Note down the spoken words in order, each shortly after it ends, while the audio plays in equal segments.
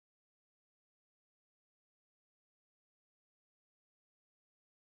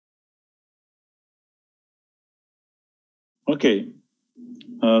Okay,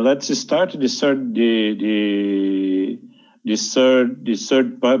 let's start the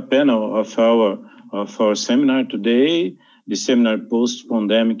third panel of our seminar today. The seminar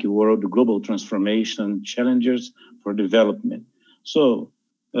post-pandemic world global transformation challenges for development. So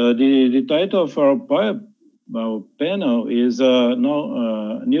the title of our panel is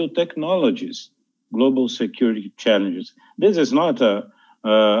new technologies, global security challenges. This is not a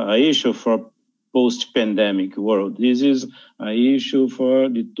issue for post-pandemic world. This is an issue for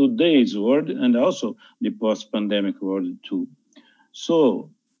the today's world and also the post-pandemic world too. So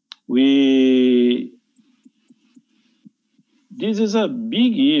this is a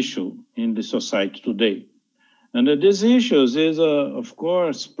big issue in the society today. And these issues is, of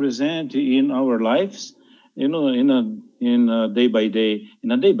course, present in our lives, in a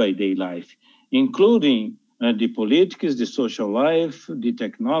day-by-day life, including the politics, the social life, the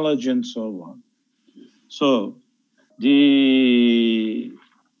technology, and so on. So we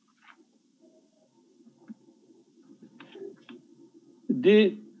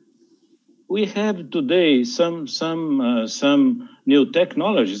have today some new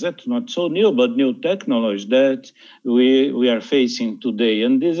technologies. That's not so new, but new technologies that we are facing today.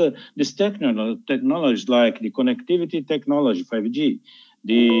 And these technologies like the connectivity technology, 5G,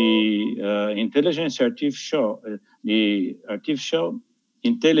 the artificial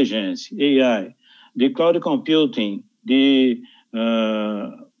intelligence, AI, the cloud computing, the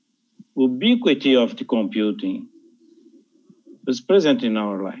ubiquity of the computing is present in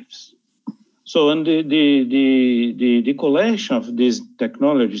our lives. So, and the collection of these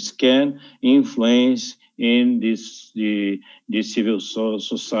technologies can influence in the civil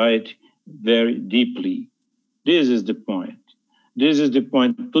society very deeply. This is the point. This is the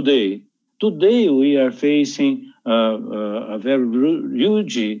point today. Today we are facing a very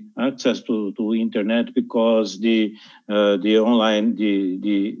huge access to internet because the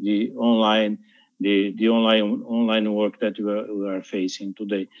online work that we are facing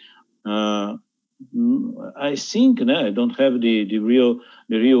today. I think I don't have the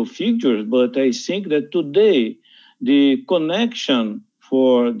real figures, but I think that today the connection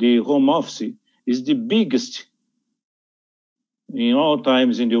for the home office is the biggest in all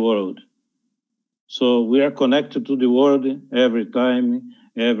times in the world. So we are connected to the world every time,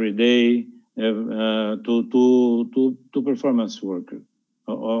 every day, to performance work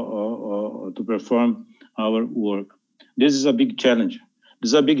or to perform our work. This is a big challenge. This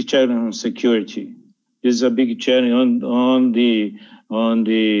is a big challenge on security. This is a big challenge on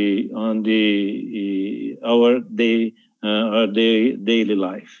our daily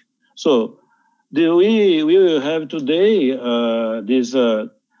life. So we will have today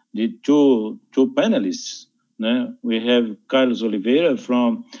the two panelists. We have Carlos Oliveira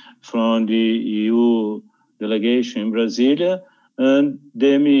from the EU delegation in Brasilia, and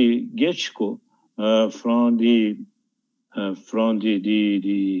Demi Getschko from the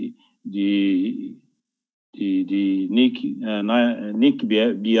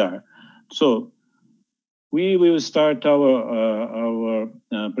NIC.br. So we will start our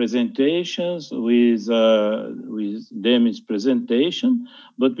presentations with Demi's presentation.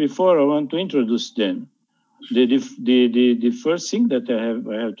 But before, I want to introduce them. The first thing that I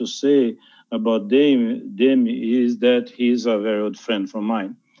have to say about Demi is that he is a very old friend of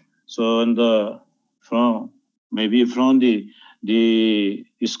mine. So, and from the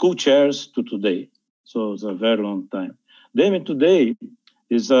school chairs to today. So it's a very long time. Demi today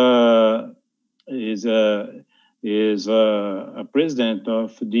is a president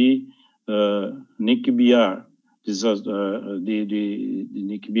of the NIC.br. This is the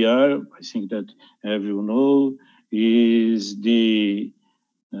NIC.br. I think that everyone knows is the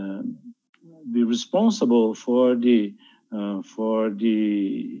responsible for the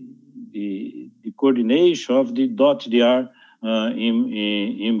coordination of the .dr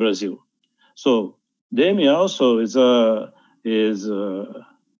in Brazil. So Demi also is a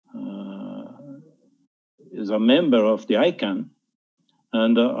member of the ICANN,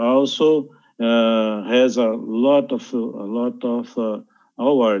 and also has a lot of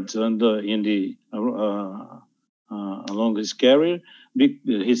awards and along his career,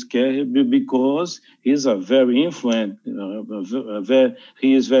 because he's a very influent.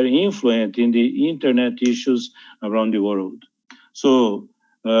 He is very influent in the internet issues around the world. So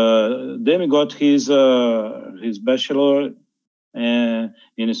Demi got his bachelor in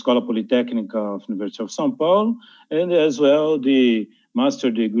Escola Politécnica of University of São Paulo, and as well the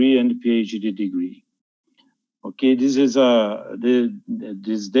master degree and PhD degree. Okay, this is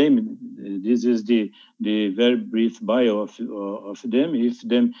Demi This is the very brief bio of Demi. If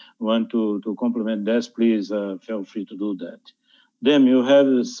Demi want to complement that, please feel free to do that. Demi, you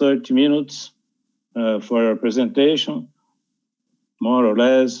have 30 minutes for your presentation, more or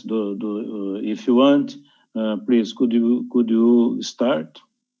less. If you want, please, could you start?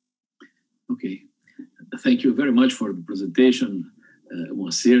 Okay. Thank you very much for the presentation,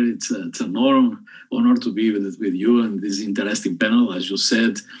 Moacyr. It's an honor to be with you and this interesting panel. As you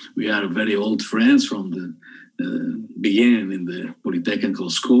said, we are very old friends from the beginning in the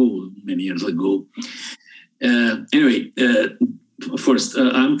Polytechnical School many years ago. Anyway, first,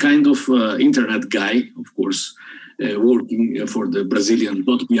 I'm kind of internet guy, of course, working for the Brazilian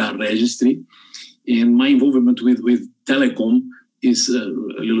 .br registry, and my involvement with telecom is a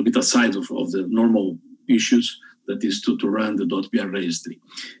little bit aside of the normal issues, that is to run the .br registry.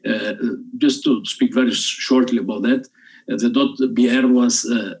 Just to speak very shortly about that, the .br was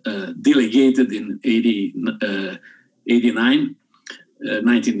delegated in 1989,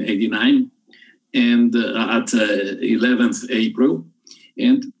 and at 11th April,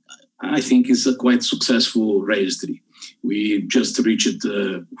 and I think it's a quite successful registry. We just reached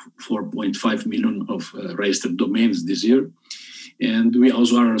 4.5 million of registered domains this year, and we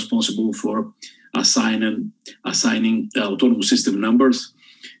also are responsible for assigning autonomous system numbers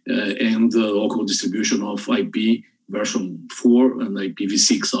and local distribution of IP version 4 and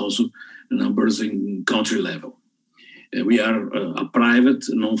IPv6 also numbers in country level. We are a private,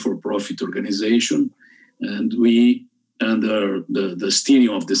 non-for-profit organization, and we, under the steering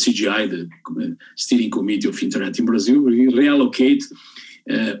of the CGI, the Steering Committee of Internet in Brazil, we reallocate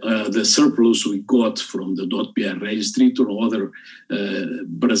the surplus we got from the .br registry to other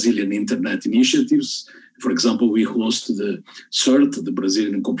Brazilian internet initiatives. For example, we host the CERT, the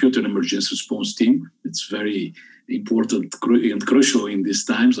Brazilian Computer Emergency Response Team. It's very important and crucial in these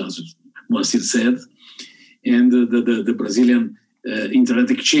times, as Moacyr said. And the Brazilian Internet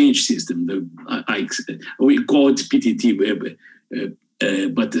Exchange System, we call it PTT,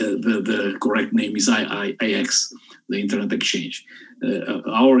 but the correct name is IX, the Internet Exchange.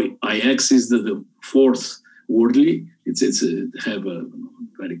 Our IX is the fourth worldly. It's have a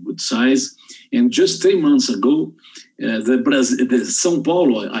very good size. And just 3 months ago, the São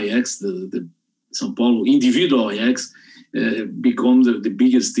Paulo IX, the São Paulo individual IX, become the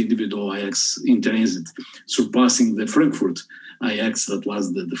biggest individual IX in transit, surpassing the Frankfurt IX that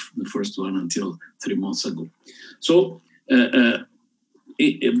was the first one until 3 months ago. So,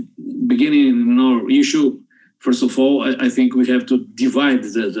 beginning in our issue, first of all, I think we have to divide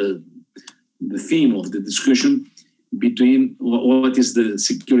the theme of the discussion between what is the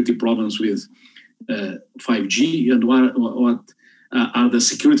security problems with 5G and what are the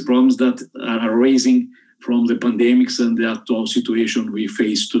security problems that are arising from the pandemics and the actual situation we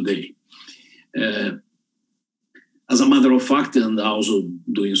face today. As a matter of fact, and also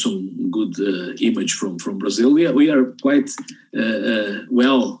doing some good image from Brazil, we are quite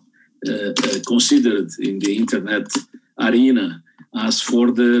well considered in the internet arena as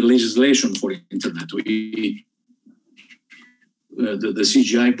for the legislation for internet. The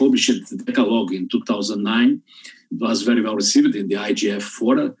CGI published the Decalogue in 2009. It was very well received in the IGF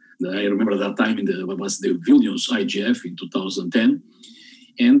fora. I remember that time was the Vilnius IGF in 2010.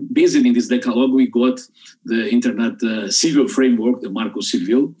 And basically in this Decalogue, we got the Internet Civil Framework, the Marco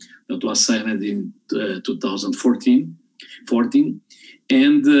Civil, that was signed in 2014.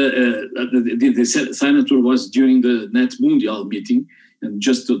 And the signature was during the Net Mundial meeting. And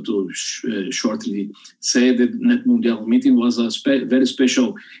just to shortly say that Net Mundial meeting was a very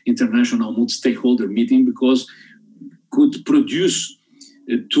special international multi-stakeholder meeting because could produce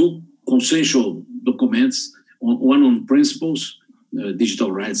two consensual documents, one on principles, digital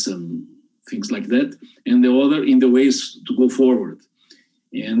rights and things like that, and the other in the ways to go forward.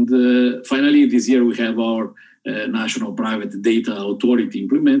 And finally, this year we have our National Private Data Authority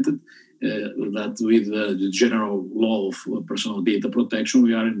implemented, that with the general law of personal data protection,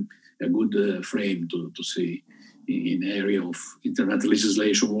 we are in a good frame to see in the area of internet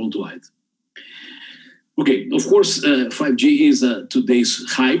legislation worldwide. Okay, of course, 5G is today's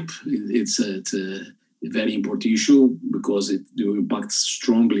hype. It's a very important issue because it impacts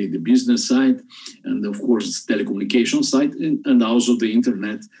strongly the business side and, of course, telecommunication side and also the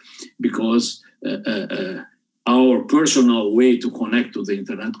internet, because our personal way to connect to the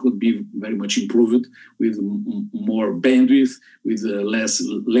internet could be very much improved with more bandwidth, with less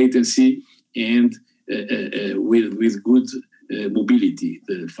latency, and with good mobility.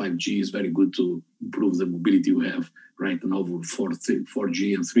 The 5G is very good to improve the mobility we have right now with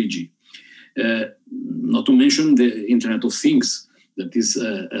 4G and 3G. Not to mention the Internet of Things that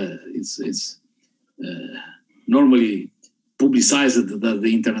is normally publicized that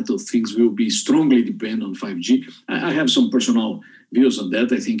the Internet of Things will be strongly dependent on 5G. I have some personal views on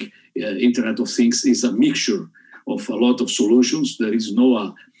that. I think Internet of Things is a mixture of a lot of solutions. There is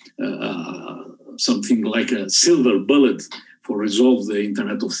no something like a silver bullet for resolve the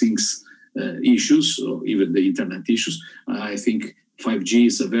Internet of Things issues, or even the Internet issues. I think 5G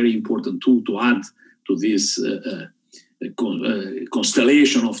is a very important tool to add to this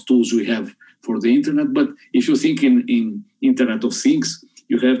constellation of tools we have for the Internet. But if you think in Internet of Things,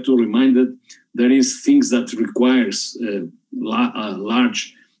 you have to remind that there is things that requires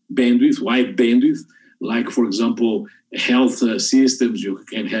large bandwidth, wide bandwidth, like, for example, health systems. You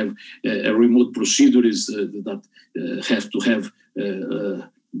can have remote procedures that have to have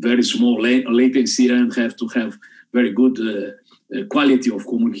very small latency and have to have very good quality of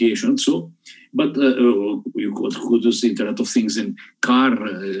communication. So, but you could use Internet of Things in car,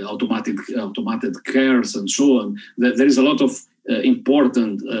 automated cars, and so on. There is a lot of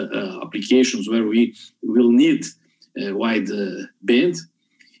important applications where we will need wide band.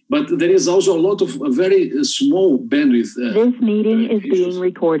 But there is also a lot of very small bandwidth. This meeting is being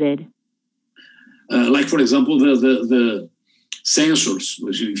recorded. Like, for example, the sensors.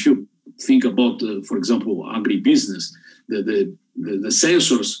 If you think about, for example, agribusiness, the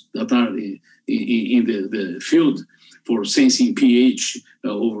sensors that are in the field for sensing pH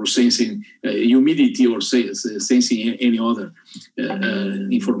or sensing humidity or sensing any other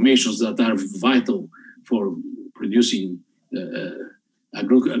informations that are vital for producing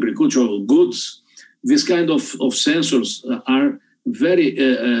agricultural goods. This kind of sensors are very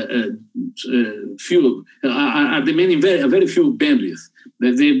few, are demanding very few bandwidth.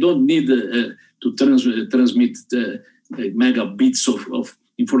 They don't need to transmit megabits of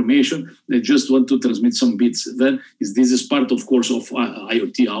information. They just want to transmit some bits. This is part, of course, of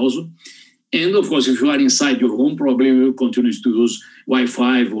IoT also. And of course, if you are inside your home, probably you will continue to use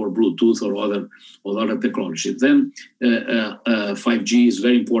Wi-Fi or Bluetooth or other technology. Then 5G is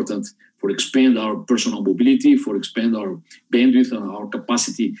very important for expand our personal mobility, for expand our bandwidth and our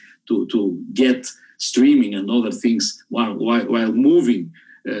capacity to get streaming and other things while moving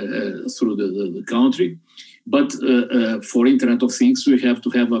through the country. But for Internet of Things, we have to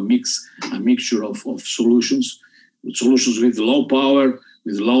have a mixture of solutions with low power,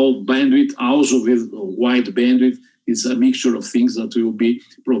 with low bandwidth, also with wide bandwidth. It's a mixture of things that will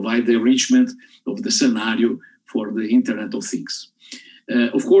provide the enrichment of the scenario for the Internet of Things.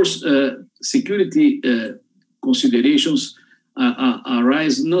 Of course, security considerations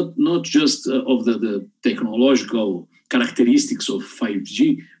arise not just of the technological characteristics of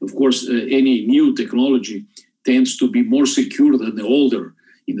 5G. Of course, any new technology tends to be more secure than the older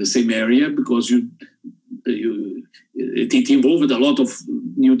in the same area, because it involved a lot of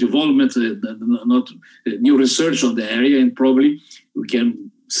new development, not new research on the area, and probably we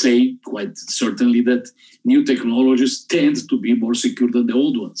can say quite certainly that new technologies tend to be more secure than the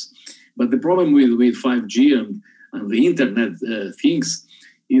old ones. But the problem with 5G and the Internet things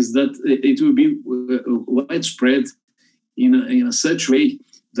is that it will be widespread in a such way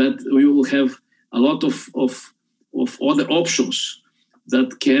that we will have a lot of other options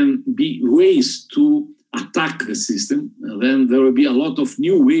that can be ways to attack the system. And then there will be a lot of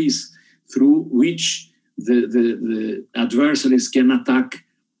new ways through which the adversaries can attack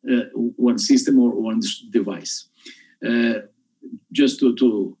one system or one device. Just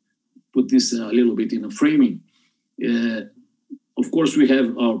to put this a little bit in a framing, of course, we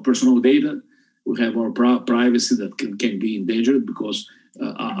have our personal data, we have our privacy that can be endangered, because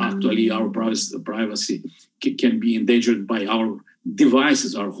actually our privacy can be endangered by our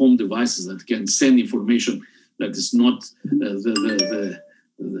devices, our home devices, that can send information that is not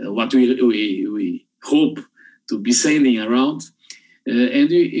what we hope to be sending around.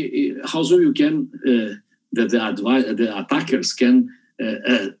 And also you can, the attackers can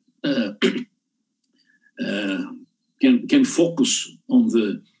focus on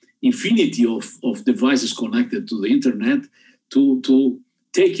the infinity of devices connected to the internet to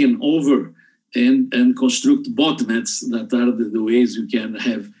taking over and construct botnets that are the ways you can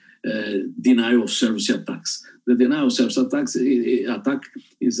have denial of service attacks. The denial of service attack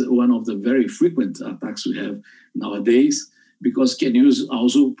is one of the very frequent attacks we have nowadays, because can use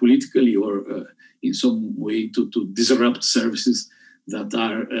also politically or in some way to disrupt services that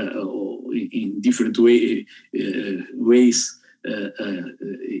are in different ways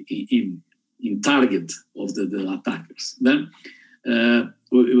in target of the attackers. Then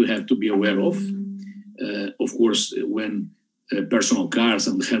we have to be aware of course, when personal cars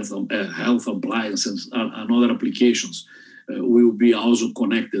and health appliances and other applications will be also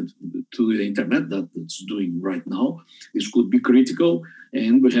connected to the internet that it's doing right now. This could be critical,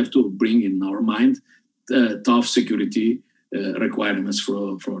 and we have to bring in our mind tough security requirements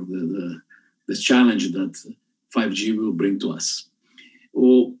for the challenge that 5G will bring to us.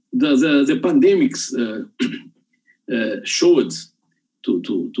 The pandemics showed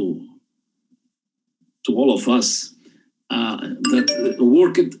to all of us that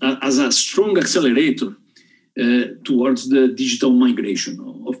worked as a strong accelerator towards the digital migration.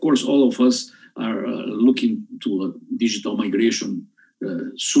 Of course, all of us are looking to a digital migration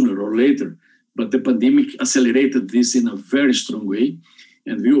sooner or later, but the pandemic accelerated this in a very strong way.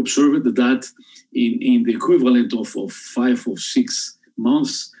 And we observed that in the equivalent of 5 or 6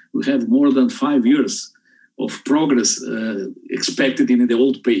 months, we have more than 5 years of progress expected in the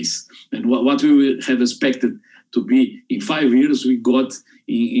old pace. And what we have expected to be in 5 years, we got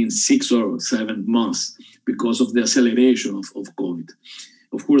in 6 or 7 months because of the acceleration of COVID.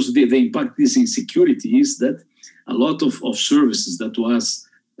 Of course, the impact this insecurity is that a lot of services that was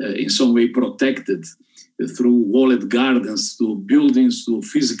in some way protected through walled gardens, to buildings, to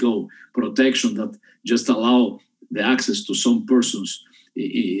physical protection that just allow the access to some persons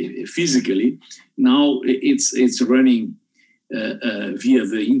physically. Now it's running via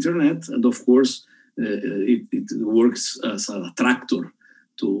the internet, and of course it works as an attractor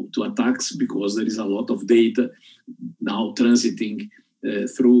to attacks, because there is a lot of data now transiting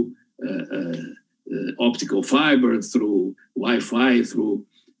through optical fiber, through Wi-Fi, through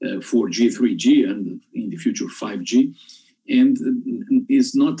 4G, 3G, and in the future 5G. And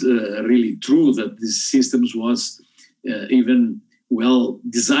it's not really true that these systems was even well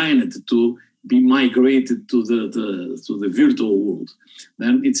designed to be migrated to the virtual world.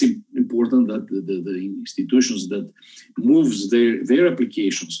 Then it's important that the institutions that moves their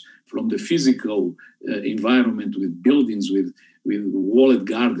applications from the physical environment with buildings, with walled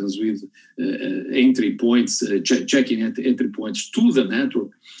gardens, with entry points, checking at entry points to the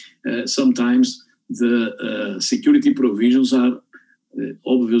network. Sometimes the security provisions are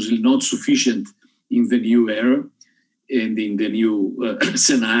obviously not sufficient in the new era and in the new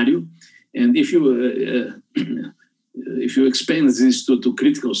scenario. And if you expand this to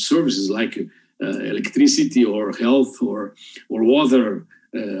critical services like electricity or health or other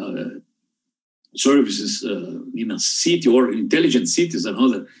services in a city, or intelligent cities,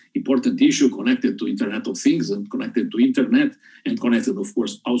 another important issue connected to Internet of Things and connected to Internet and connected, of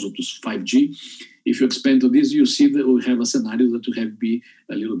course, also to 5G. If you expand to this, you see that we have a scenario that we have to be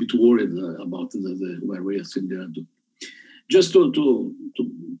a little bit worried about where we are there. Just to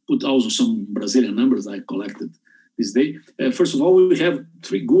put also some Brazilian numbers I collected this day. First of all, we have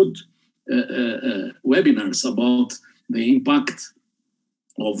 3 good webinars about the impact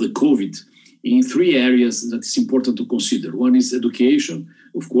of the COVID in 3 areas that is important to consider. One is education.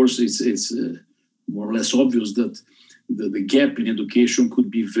 Of course, it's more or less obvious that the gap in education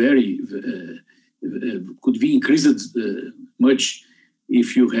could be could be increased much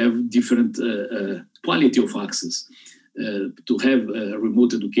if you have different quality of access. To have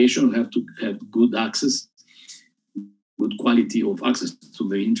remote education, you have to have good access, good quality of access to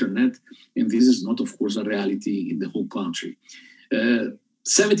the internet, and this is not, of course, a reality in the whole country.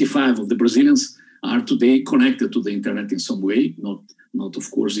 75% of the Brazilians are today connected to the internet in some way, not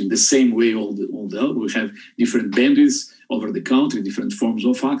of course in the same way all the we have different bandwidths over the country, different forms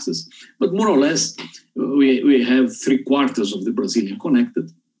of access, but more or less we have 3/4 of the Brazilian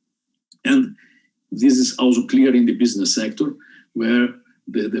connected. And this is also clear in the business sector, where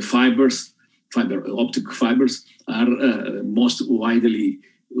the optic fibers are most widely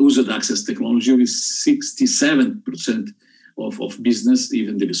used access technology, with 67% of business,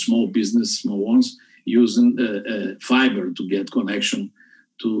 even the small ones, using fiber to get connection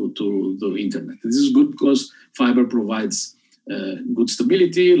to the internet. This is good because fiber provides good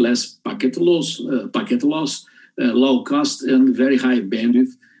stability, less packet loss, low cost, and very high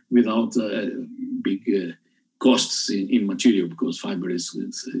bandwidth without big costs in material, because fiber is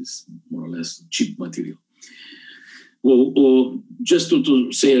more or less cheap material. Well, just to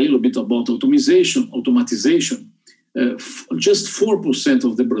say a little bit about automatization, just 4%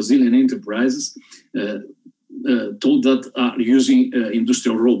 of the Brazilian enterprises told that are using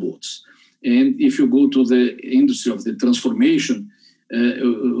industrial robots. And if you go to the industry of the transformation,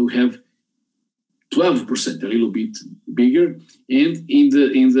 we have 12%, a little bit bigger. And in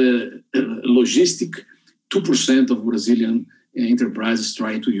the logistic, 2% of Brazilian enterprises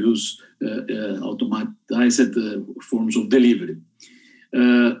try to use automatized forms of delivery.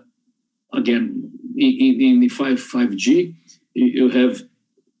 Again, in the 5G, you have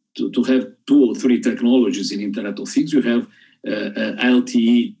to have 2 or 3 technologies in Internet of Things. You have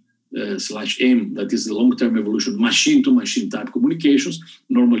LTE /M, that is the long-term evolution, machine-to-machine type communications,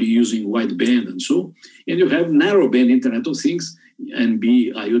 normally using wideband and so. And you have narrowband Internet of Things,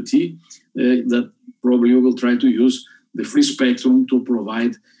 NB-IoT, that probably will try to use the free spectrum to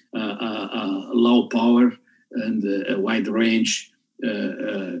provide low power and a wide range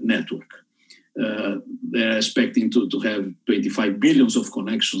network. They're expecting to have 25 billions of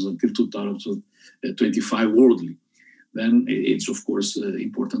connections until 2025 worldly. Then it's, of course,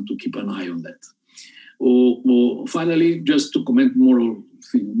 important to keep an eye on that. Finally, just to comment more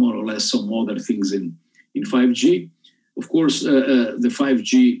or less some other things in 5G. Of course, the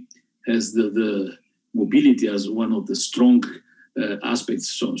 5G has the mobility as one of the strong aspects,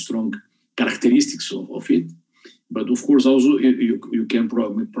 so strong characteristics of it. But of course, also you can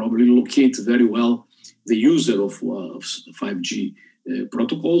probably locate very well the user of 5G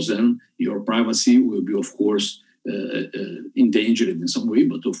protocols, and your privacy will be, of course, endangered in some way.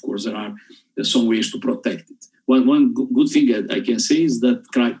 But of course, there are some ways to protect it. One good thing I can say is that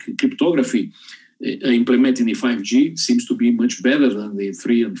cryptography implemented in 5G seems to be much better than the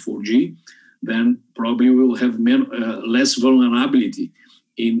 3 and 4G. Then probably we will have less vulnerability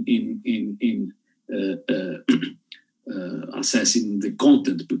in assessing the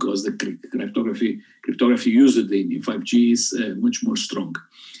content, because the cryptography used in 5G is much more strong.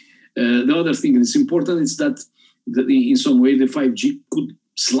 The other thing that's important is that in some way the 5G could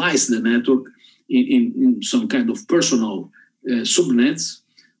slice the network in some kind of personal subnets.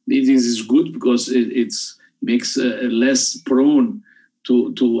 This is good because it makes less prone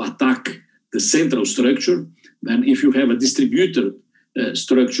to attack the central structure than if you have a distributed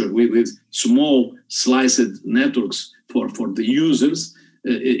structure with small sliced networks for the users.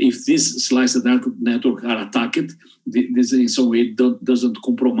 If this sliced network are attacked, this in some way doesn't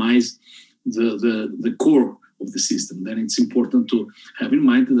compromise the core of the system. Then it's important to have in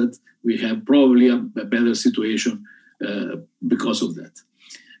mind that we have probably a better situation because of that.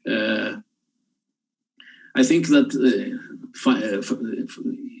 I think that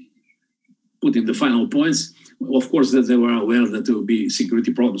putting the final points, of course, that they were aware that there will be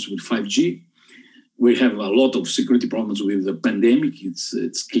security problems with 5G. We have a lot of security problems with the pandemic.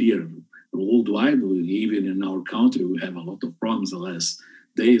 It's clear worldwide. Even in our country, we have a lot of problems the last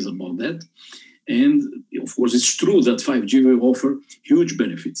days about that. And of course, it's true that 5G will offer huge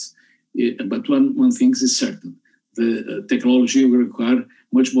benefits. But one thing is certain: the technology will require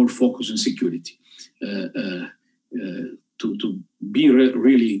much more focus on security. To be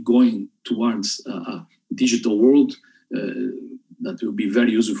really going towards a digital world that will be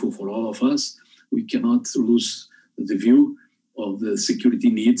very useful for all of us, we cannot lose the view of the security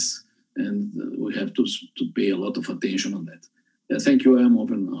needs, and we have to pay a lot of attention on that. Thank you. I'm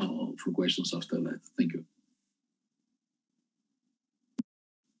open for questions after that. Thank you.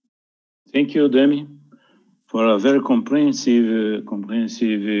 Thank you, Demi, for a very comprehensive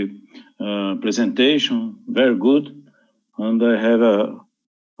presentation. Very good. And I have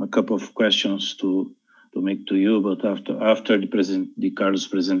a couple of questions to make to you, but after the Carlos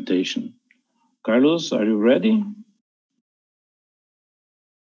presentation. Carlos, are you ready?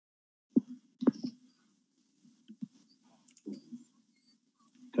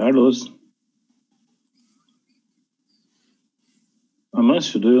 Carlos?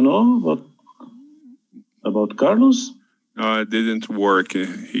 Amâncio, do you know about Carlos? No, it didn't work.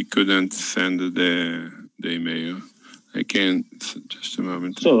 He couldn't send the email. I can't, just a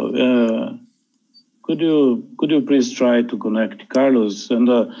moment. So, could you please try to connect Carlos? And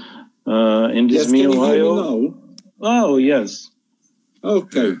in this meanwhile... Can you hear me now? Oh, yes.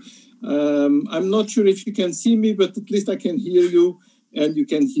 Okay. I'm not sure if you can see me, but at least I can hear you and you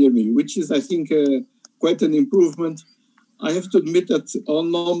can hear me, which is, I think, quite an improvement. I have to admit that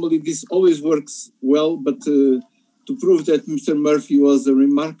normally this always works well, but to prove that Mr. Murphy was a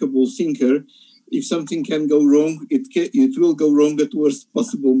remarkable thinker, if something can go wrong, it will go wrong at the worst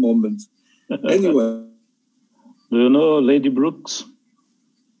possible moment. Anyway. Do you know Lady Brooks?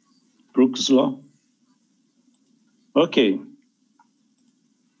 Brooks Law? Okay.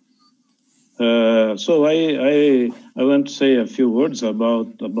 So I want to say a few words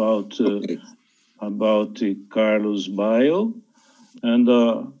about Carlos' bio, and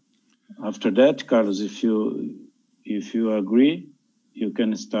after that, Carlos, if you agree, you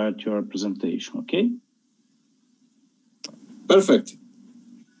can start your presentation. Okay? Perfect.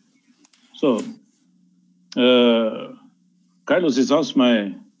 So, Carlos is also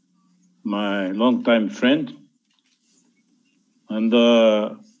my longtime friend, and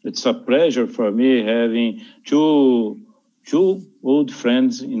it's a pleasure for me having two old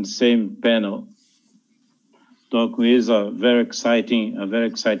friends in the same panel. Talk is a very exciting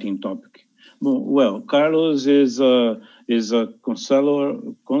topic. Well, Carlos is a counselor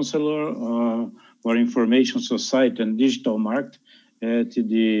for information society and digital market at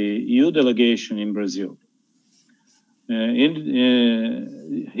the EU delegation in Brazil.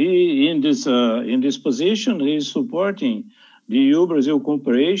 In this position, he is supporting the EU-Brazil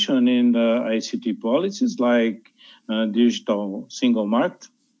cooperation in ICT policies like digital single market,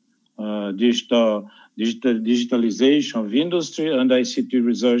 digitalization of industry, and ICT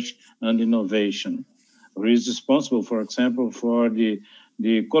research and innovation. He is responsible, for example, for the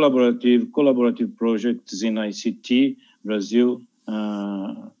collaborative projects in ICT, Brazil,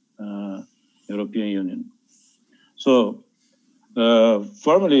 European Union. So,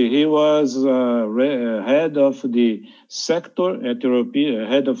 formerly he was head of the sector at the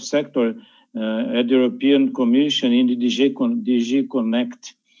European Commission in the DG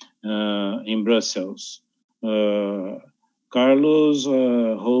Connect in Brussels. Carlos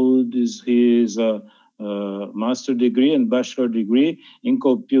holds his master degree and bachelor degree in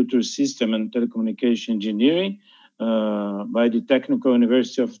computer system and telecommunication engineering by the Technical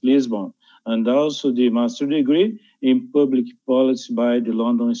University of Lisbon, and also the master degree in public policy by the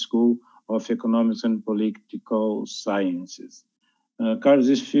London School of Economics and Political Sciences. Carlos,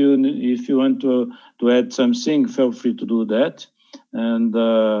 if you want to add something, feel free to do that. And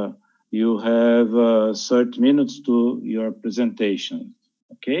you have 30 minutes to your presentation,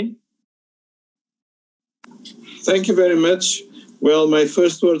 okay? Thank you very much. Well, my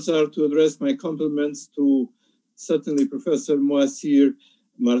first words are to address my compliments to certainly Professor Moacyr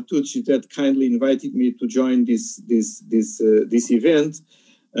Martucci that kindly invited me to join this event,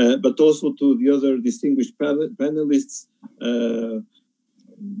 but also to the other distinguished panelists.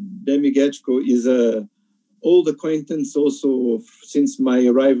 Demi Getschko is an old acquaintance also since my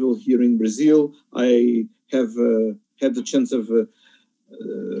arrival here in Brazil. I have had the chance of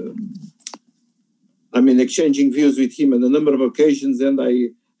exchanging views with him on a number of occasions, and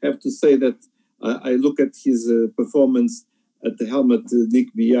I have to say that I look at his performance at the helm at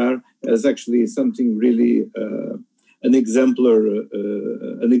NIC.br as actually something really an example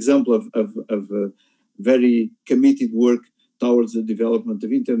of very committed work towards the development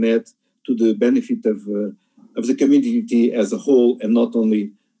of internet to the benefit of the community as a whole, and not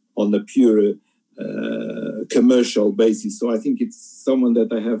only on a pure commercial basis. So I think it's someone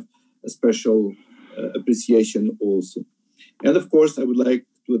that I have a special appreciation also. And of course, I would like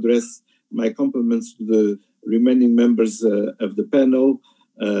to address my compliments to the remaining members of the panel,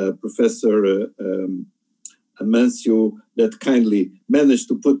 Professor Amâncio, that kindly managed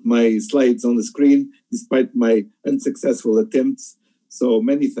to put my slides on the screen despite my unsuccessful attempts. So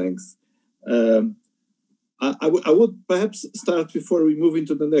many thanks. I would perhaps start, before we move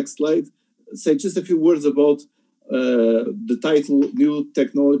into the next slide, say just a few words about the title, New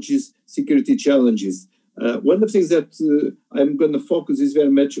Technologies, Security Challenges. One of the things that I'm going to focus is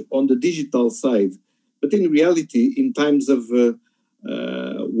very much on the digital side. But in reality, in times of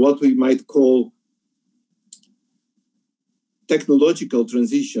what we might call technological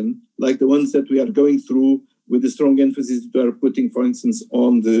transition, like the ones that we are going through, with the strong emphasis that we are putting, for instance,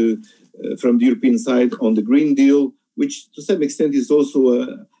 on from the European side on the Green Deal, which to some extent is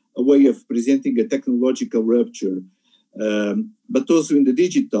also a way of presenting a technological rupture. But also in the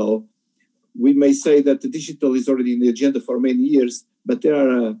digital, we may say that the digital is already in the agenda for many years, but there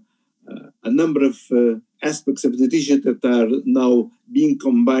are a number of aspects of the digital that are now being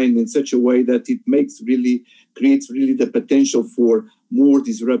combined in such a way that it creates really the potential for more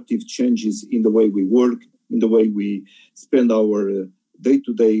disruptive changes in the way we work, in the way we spend our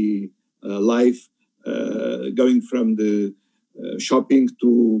day-to-day life, going from the shopping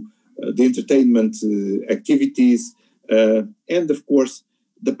to the entertainment activities. And of course,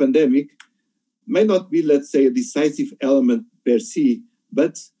 the pandemic may not be, let's say, a decisive element per se,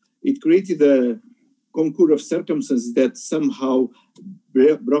 but it created a concourse of circumstances that somehow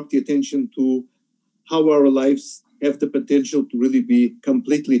brought the attention to how our lives have the potential to really be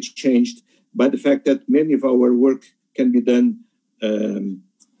completely changed by the fact that many of our work can be done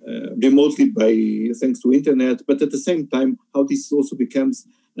remotely thanks to internet, but at the same time, how this also becomes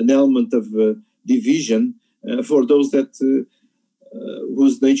an element of division for those that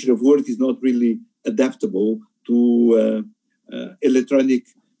whose nature of work is not really adaptable to electronic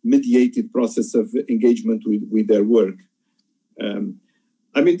mediated process of engagement with their work.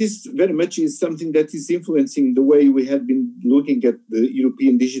 This very much is something that is influencing the way we have been looking at the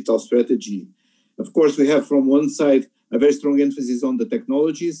European digital strategy. Of course, we have from one side a very strong emphasis on the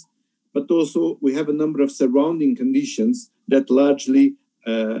technologies, but also we have a number of surrounding conditions that largely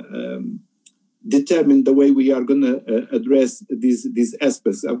determine the way we are going to address these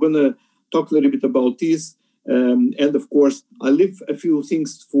aspects. I'm going to talk a little bit about this. And of course, I'll leave a few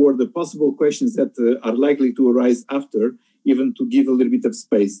things for the possible questions that are likely to arise after, even to give a little bit of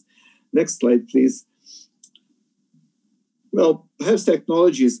space. Next slide, please. Well, perhaps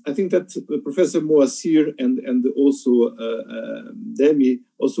technologies. I think that Professor Moacyr and also Demi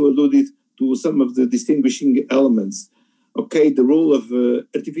also alluded to some of the distinguishing elements. Okay, the role of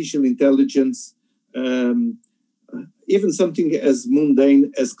artificial intelligence, even something as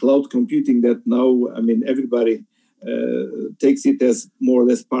mundane as cloud computing that now, I mean, everybody takes it as more or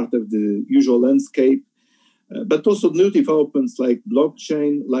less part of the usual landscape, but also new developments like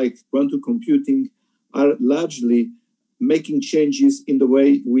blockchain, like quantum computing are largely making changes in the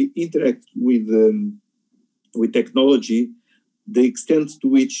way we interact with technology, the extent to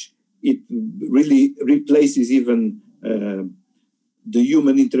which it really replaces even the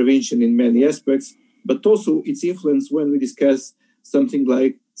human intervention in many aspects, but also its influence when we discuss something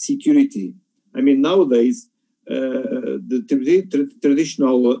like security. I mean, nowadays, the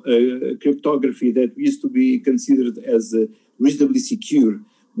traditional cryptography that used to be considered as reasonably secure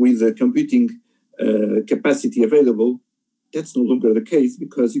with the computing capacity available, that's no longer the case,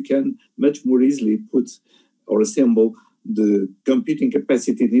 because you can much more easily put or assemble the computing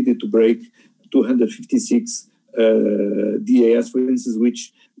capacity needed to break 256 DAS, for instance,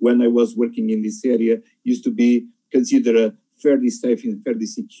 which when I was working in this area used to be considered a fairly safe and fairly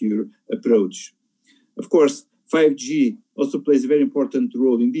secure approach. Of course, 5G also plays a very important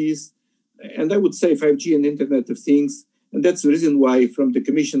role in this, and I would say 5G and Internet of Things, and that's the reason why from the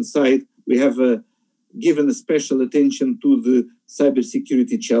Commission side we have given a special attention to the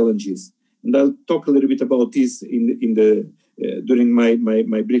cybersecurity challenges. And I'll talk a little bit about this during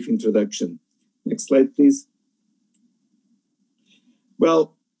my brief introduction. Next slide, please.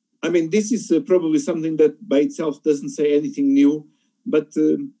 Well, I mean, this is probably something that by itself doesn't say anything new, but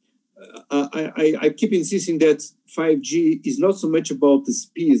I keep insisting that 5G is not so much about the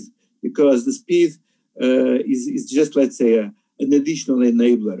speed, because the speed is just, let's say, an additional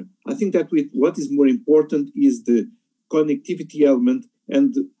enabler. I think that what is more important is the connectivity element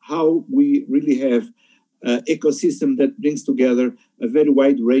and how we really have an ecosystem that brings together a very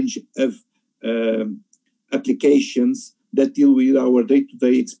wide range of applications that deal with our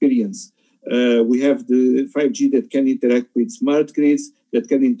day-to-day experience. We have the 5G that can interact with smart grids, that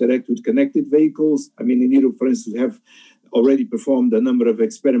can interact with connected vehicles. I mean, in Europe, for instance, we have already performed a number of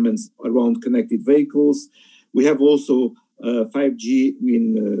experiments around connected vehicles. We have also 5G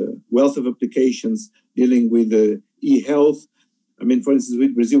in wealth of applications dealing with e-health. I mean, for instance,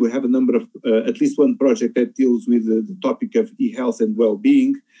 with Brazil, we have a number of, at least one project that deals with the topic of e-health and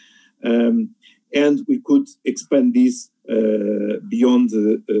well-being. And we could expand this beyond,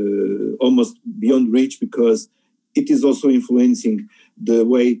 almost beyond reach, because it is also influencing the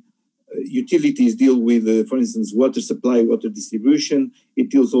way utilities deal with, for instance, water supply, water distribution.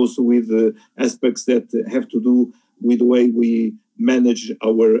 It deals also with aspects that have to do with the way we manage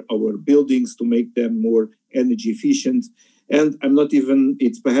our buildings to make them more energy efficient. And I'm not even,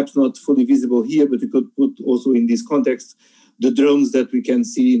 it's perhaps not fully visible here, but we could put also in this context the drones that we can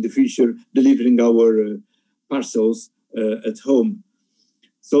see in the future delivering our parcels at home.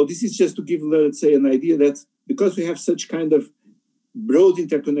 So this is just to give, let's say, an idea that because we have such kind of broad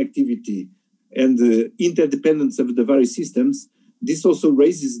interconnectivity and the interdependence of the various systems, this also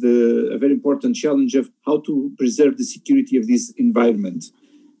raises a very important challenge of how to preserve the security of this environment.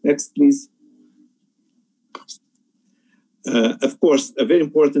 Next, please. Of course, a very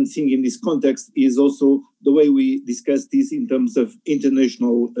important thing in this context is also the way we discuss this in terms of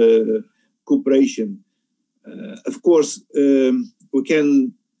international cooperation. Of course, we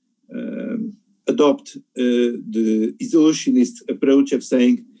can adopt the isolationist approach of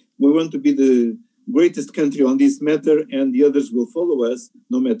saying we want to be the greatest country on this matter and the others will follow us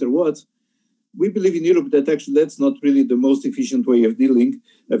no matter what. We believe in Europe that actually that's not really the most efficient way of dealing,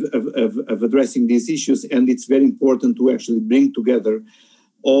 of addressing these issues, and it's very important to actually bring together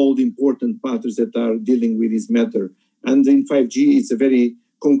all the important partners that are dealing with this matter. And in 5G, it's a very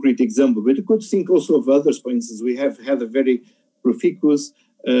concrete example, but you could think also of others. For instance, we have had a very profuse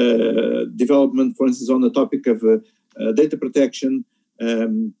development, for instance, on the topic of data protection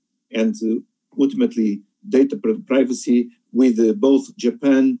and ultimately data privacy with both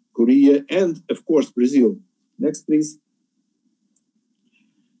Japan, Korea, and of course, Brazil. Next, please.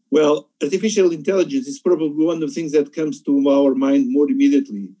 Well, artificial intelligence is probably one of the things that comes to our mind more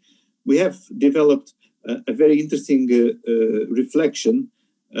immediately. We have developed a very interesting reflection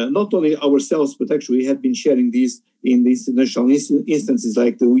not only ourselves, but actually we have been sharing these in the international instances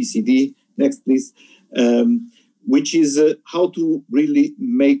like the OECD. Next, please. Which is how to really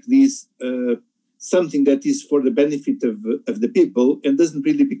make this something that is for the benefit of the people and doesn't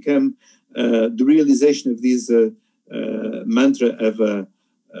really become the realization of this mantra of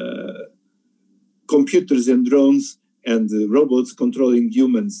computers and drones and robots controlling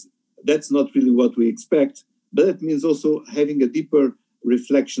humans. That's not really what we expect, but that means also having a deeper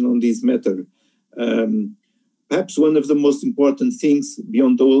reflection on this matter. Perhaps one of the most important things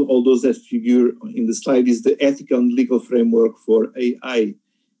beyond all those that figure in the slide is the ethical and legal framework for AI.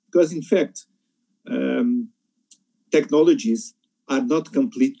 Because in fact, technologies are not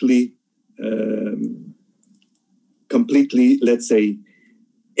completely, let's say,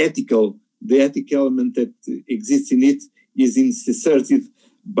 ethical. The ethical element that exists in it is inserted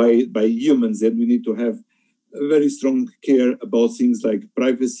by humans, and we need to have a very strong care about things like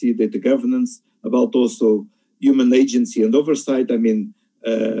privacy, data governance, about also human agency and oversight. I mean,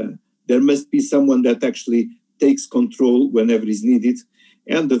 there must be someone that actually takes control whenever is needed.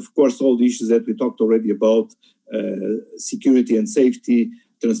 And of course, all the issues that we talked already about, security and safety,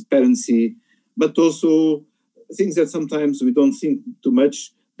 transparency, but also things that sometimes we don't think too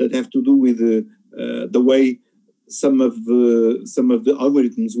much that have to do with the way some of the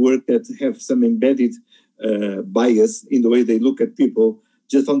algorithms work that have some embedded bias in the way they look at people,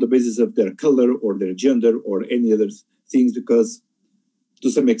 just on the basis of their color or their gender or any other things, because to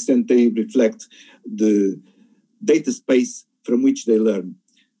some extent they reflect the data space from which they learn.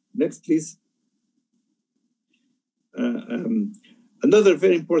 Next, please. Another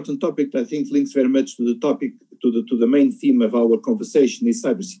very important topic that I think links very much to the topic, to the main theme of our conversation is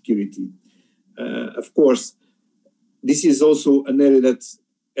cybersecurity. Of course, this is also an area that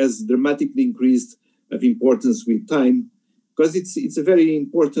has dramatically increased of importance with time, because it's a very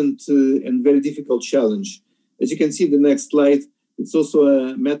important and very difficult challenge. As you can see in the next slide, it's also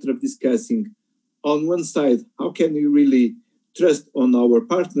a matter of discussing, on one side, how can we really trust on our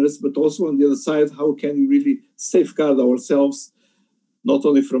partners, but also on the other side, how can we really safeguard ourselves, not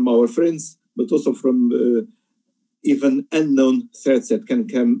only from our friends, but also from even unknown threats that can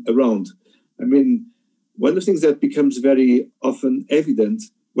come around. I mean, one of the things that becomes very often evident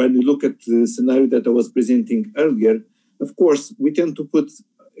when we look at the scenario that I was presenting earlier, of course, we tend to put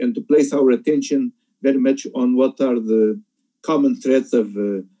and to place our attention very much on what are the common threats of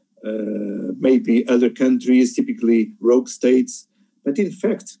maybe other countries, typically rogue states. But in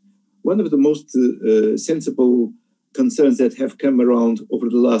fact, one of the most sensible concerns that have come around over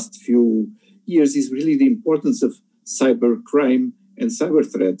the last few years is really the importance of cyber crime and cyber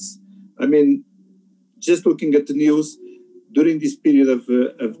threats. I mean, just looking at the news during this period of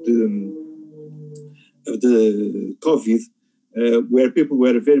the COVID, where people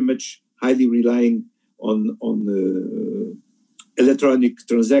were very much highly relying on electronic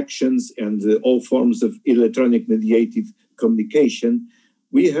transactions and all forms of electronic mediated communication,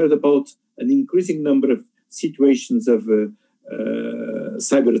 we heard about an increasing number of situations of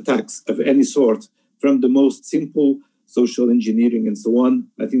cyber attacks of any sort, from the most simple social engineering and so on.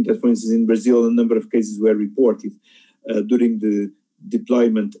 I think that, for instance, in Brazil, a number of cases were reported during the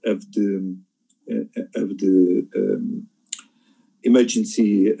deployment of the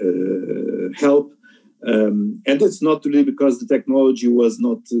emergency help. And it's not really because the technology was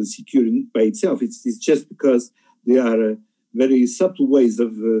not secure by itself. It's just because there are very subtle ways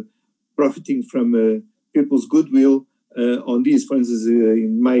of profiting from people's goodwill on these. For instance,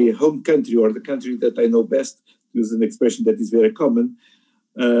 in my home country, or the country that I know best, use an expression that is very common,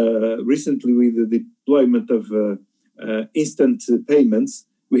 recently with the deployment of instant payments,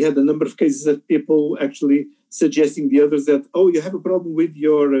 we had a number of cases of people actually suggesting the others that, oh, you have a problem with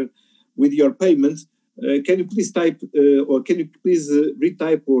your payment. Can you please type, or can you please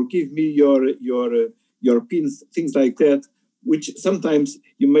retype, or give me your pins, things like that, which sometimes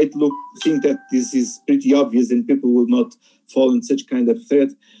you might think that this is pretty obvious and people will not fall in such kind of threat,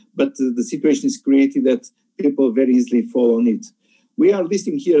 but the situation is created that people very easily fall on it. We are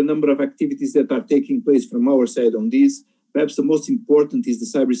listing here a number of activities that are taking place from our side on this. Perhaps the most important is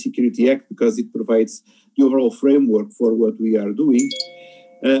the Cybersecurity Act, because it provides the overall framework for what we are doing.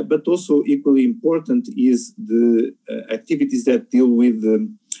 But also equally important is the activities that deal with,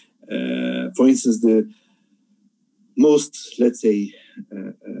 for instance, the most, let's say,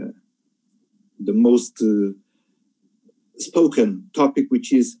 the most spoken topic,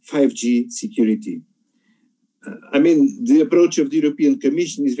 which is 5G security. I mean, the approach of the European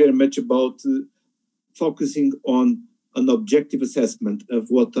Commission is very much about focusing on an objective assessment of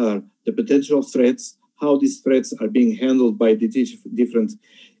what are the potential threats, how these threats are being handled by the different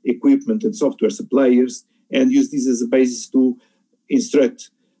equipment and software suppliers, and use this as a basis to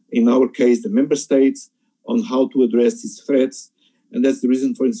instruct, in our case, the member states on how to address these threats. And that's the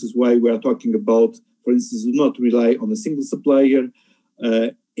reason, for instance, why we are talking about, for instance, do not rely on a single supplier,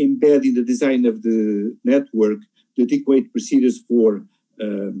 embed in the design of the network the adequate procedures for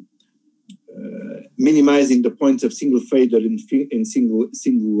minimizing the points of single failure in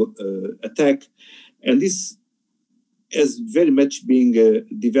single attack. And this is very much being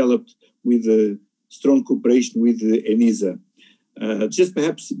developed with a strong cooperation with the ENISA. Just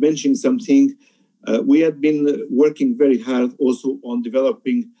perhaps mentioning something, we had been working very hard also on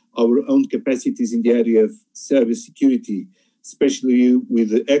developing our own capacities in the area of service security, especially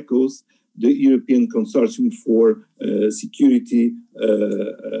with the ECHOS, the European Consortium for Security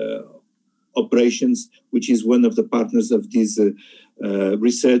Operations, which is one of the partners of this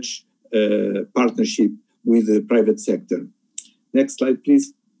research partnership with the private sector. Next slide,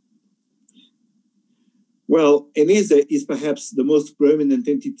 please. Well, ENISA is perhaps the most prominent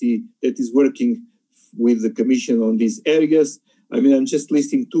entity that is working with the Commission on these areas. I mean, I'm just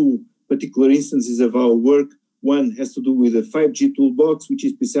listing two particular instances of our work. One has to do with the 5G toolbox, which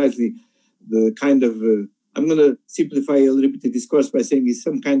is precisely the kind of, I'm going to simplify a little bit the discourse by saying it's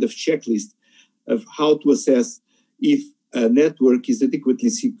some kind of checklist of how to assess if a network is adequately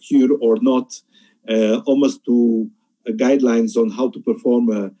secure or not, almost to guidelines on how to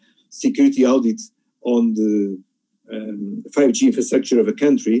perform security audits on the 5G infrastructure of a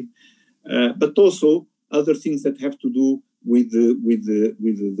country, but also other things that have to do with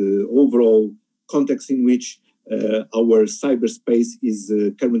the overall context in which our cyberspace is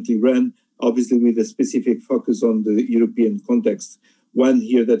currently run, obviously with a specific focus on the European context. One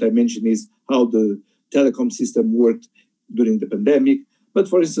here that I mentioned is how the telecom system worked during the pandemic. But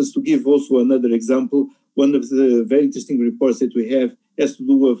for instance, to give also another example, one of the very interesting reports that we have has to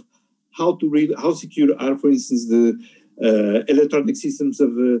do with how secure are, for instance, the electronic systems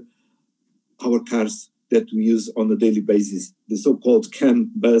of our cars that we use on a daily basis, the so-called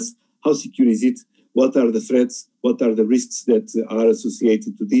CAN bus. How secure is it? What are the threats? What are the risks that are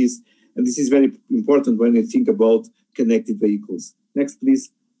associated to this? And this is very important when you think about connected vehicles. Next,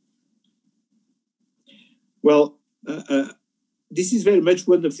 please. Well, this is very much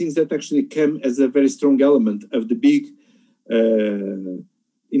one of the things that actually came as a very strong element of the big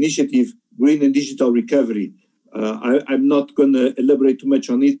initiative, Green and Digital Recovery. I'm not going to elaborate too much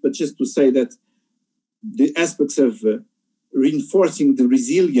on it, but just to say that the aspects of reinforcing the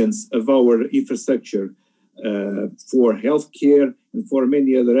resilience of our infrastructure for healthcare and for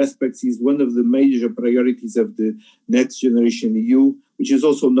many other aspects is one of the major priorities of the Next Generation EU, which is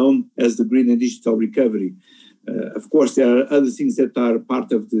also known as the Green and Digital Recovery. Of course, there are other things that are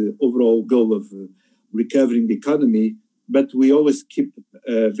part of the overall goal of recovering the economy, but we always keep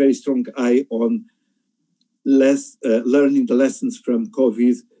a very strong eye on learning the lessons from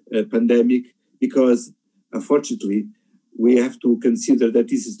COVID pandemic, because unfortunately, we have to consider that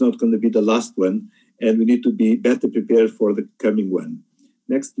this is not going to be the last one, and we need to be better prepared for the coming one.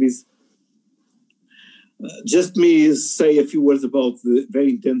 Next, please. Just me say a few words about the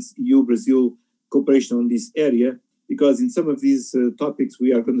very intense EU-Brazil cooperation on this area, because in some of these topics,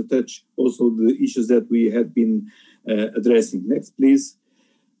 we are going to touch also the issues that we had been addressing. Next, please.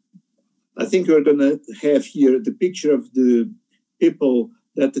 I think we're going to have here the picture of the people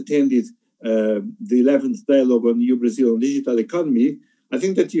that attended the 11th dialogue on EU-Brazil on digital economy. I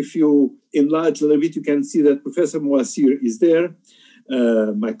think that if you enlarge a little bit, you can see that Professor Moacyr is there.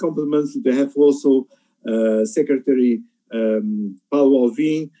 My compliments. We have also Secretary Paulo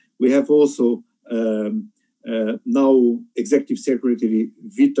Alvim. We have also now Executive Secretary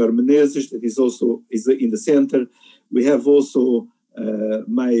Vitor Menezes, that is also in the center. We have also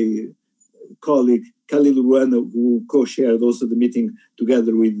my colleague Khalil Ruana, who co-chaired also the meeting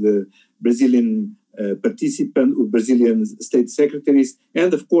together with the Brazilian Brazilian state secretaries,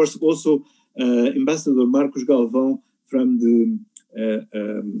 and of course also Ambassador Marcos Galvão from the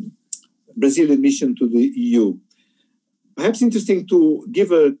Brazilian mission to the EU. Perhaps interesting to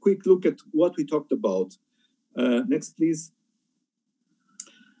give a quick look at what we talked about. Next, please.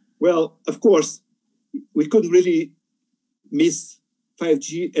 Well, of course, we couldn't really miss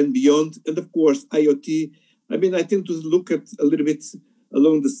 5G and beyond, and of course, IoT. I mean, I tend to look at a little bit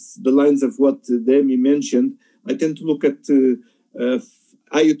along the lines of what Demi mentioned. I tend to look at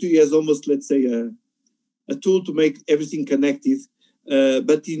IoT as almost, let's say, a tool to make everything connected,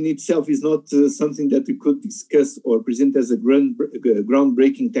 but in itself is not something that we could discuss or present as a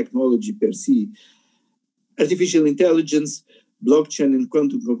groundbreaking technology per se. Artificial intelligence, blockchain and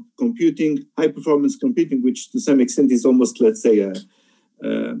quantum computing, high-performance computing, which to some extent is almost, let's say,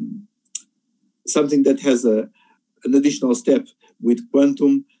 something that has an additional step with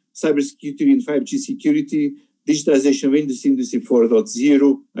quantum, cybersecurity and 5G security, digitalization of Industry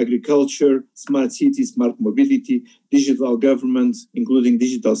 4.0, agriculture, smart cities, smart mobility, digital government, including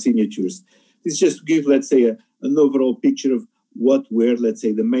digital signatures. This is just to give, let's say, an overall picture of what were, let's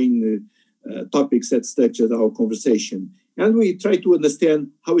say, the main topics that structured our conversation. And we try to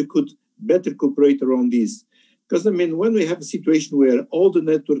understand how we could better cooperate around this. Because, I mean, when we have a situation where all the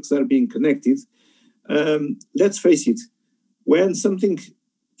networks are being connected, let's face it, when something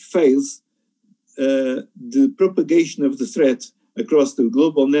fails, the propagation of the threat across the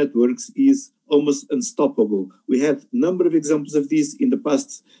global networks is almost unstoppable. We had a number of examples of this in the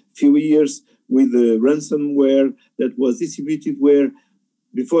past few years with the ransomware that was distributed, where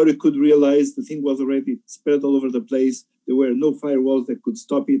before we could realize the thing was already spread all over the place. There were no firewalls that could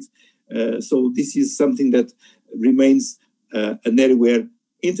stop it. So this is something that remains an area where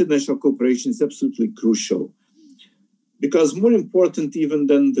international cooperation is absolutely crucial. Because more important even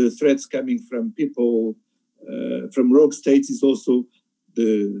than the threats coming from people, from rogue states, is also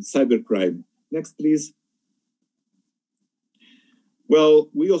the cybercrime. Next, please. Well,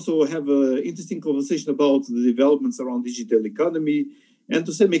 we also have an interesting conversation about the developments around digital economy, and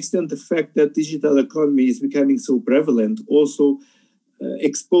to some extent the fact that digital economy is becoming so prevalent also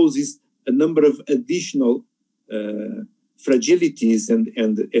exposes a number of additional fragilities and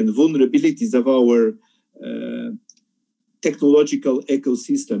vulnerabilities of our technological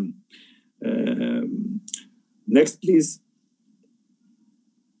ecosystem. Next, please.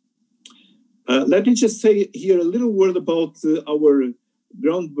 Let me just say here a little word about our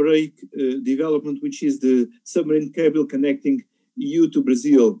groundbreaking development, which is the submarine cable connecting EU to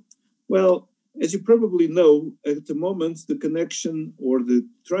Brazil. Well, as you probably know, at the moment, the connection or the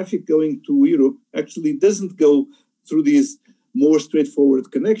traffic going to Europe actually doesn't go through this more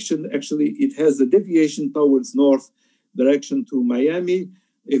straightforward connection. Actually, it has a deviation towards north direction to Miami.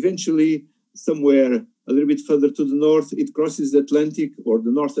 Eventually, somewhere a little bit further to the north, it crosses the Atlantic or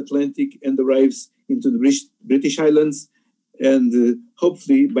the North Atlantic and arrives into the British Islands. And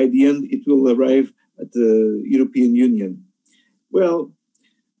hopefully, by the end, it will arrive at the European Union. Well,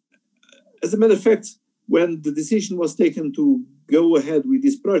 as a matter of fact, when the decision was taken to go ahead with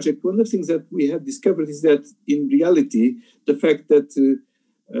this project, one of the things that we have discovered is that in reality, the fact that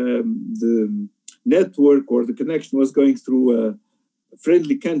the network or the connection was going through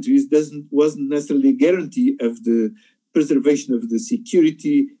friendly countries wasn't necessarily a guarantee of the preservation of the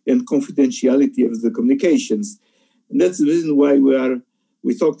security and confidentiality of the communications. And that's the reason why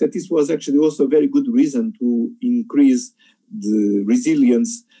we thought that this was actually also a very good reason to increase the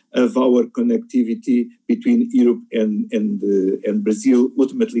resilience of our connectivity between Europe and Brazil,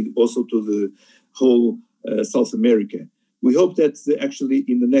 ultimately also to the whole South America. We hope that actually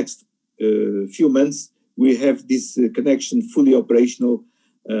in the next few months, we have this connection fully operational.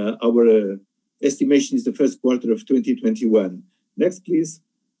 Our estimation is the first quarter of 2021. Next, please.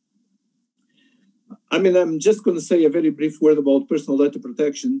 I mean, I'm just going to say a very brief word about personal data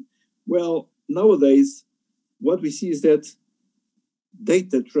protection. Well, nowadays, what we see is that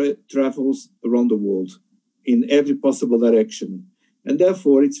data travels around the world in every possible direction. And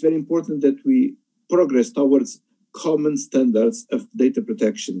therefore, it's very important that we progress towards common standards of data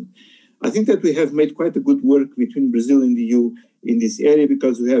protection. I think that we have made quite a good work between Brazil and the EU in this area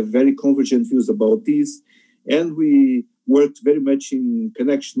because we have very convergent views about this. And we worked very much in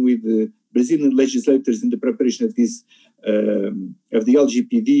connection with the Brazilian legislators in the preparation of this, of the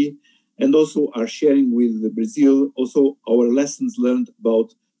LGPD, and also are sharing with Brazil also our lessons learned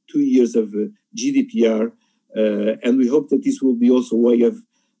about 2 years of GDPR. And we hope that this will be also a way of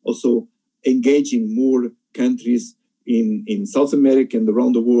also engaging more countries in South America and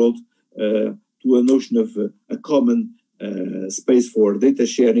around the world to a notion of a common space for data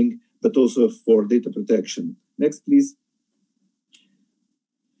sharing, but also for data protection. Next, please.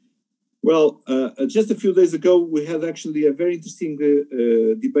 Well, just a few days ago, we had actually a very interesting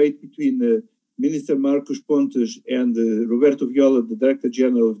debate between Minister Marcos Pontes and Roberto Viola, the Director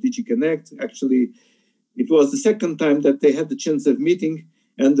General of DG Connect. Actually, it was the second time that they had the chance of meeting.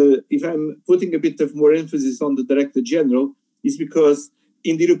 And if I'm putting a bit of more emphasis on the Director General, it's because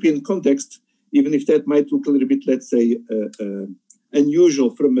in the European context, even if that might look a little bit, let's say,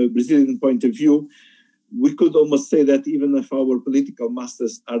 unusual from a Brazilian point of view, we could almost say that even if our political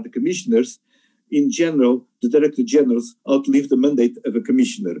masters are the commissioners, in general, the Director Generals outlive the mandate of a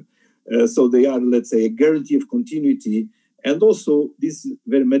commissioner. So they are, let's say, a guarantee of continuity. And also, this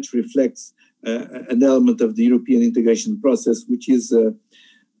very much reflects an element of the European integration process, which is,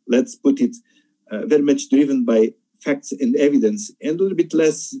 let's put it, very much driven by facts and evidence, and a little bit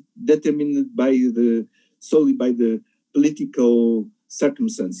less determined by solely by the political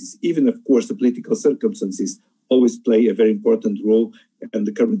circumstances. Even, of course, the political circumstances always play a very important role, and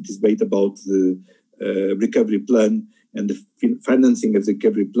the current debate about the recovery plan and the financing of the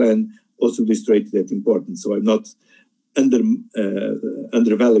recovery plan also illustrates that importance. So I'm not undervaluing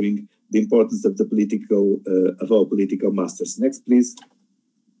the importance of the of our political masters. Next, please.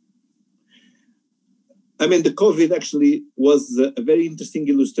 I mean, the COVID actually was a very interesting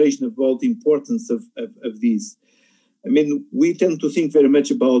illustration about the importance of these. I mean, we tend to think very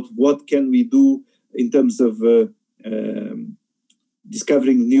much about what can we do in terms of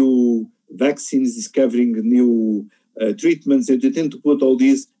discovering new vaccines, discovering new treatments, and we tend to put all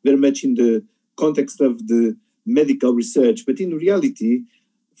these very much in the context of the medical research. But in reality,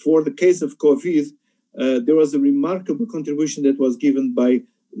 for the case of COVID, there was a remarkable contribution that was given by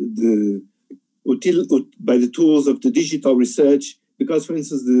the tools of the digital research, because, for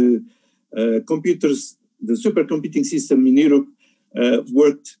instance, the supercomputing system in Europe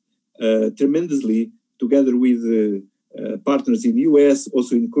worked tremendously together with partners in the US,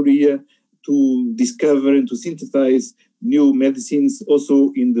 also in Korea, to discover and to synthesize new medicines,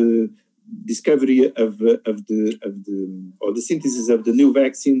 also in the discovery of the synthesis of the new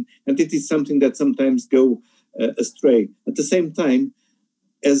vaccine. And it is something that sometimes go astray. At the same time,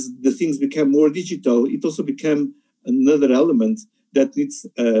 as the things become more digital, it also became another element that needs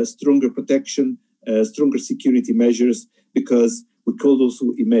stronger protection, stronger security measures, because we could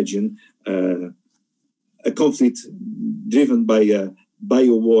also imagine a conflict driven by a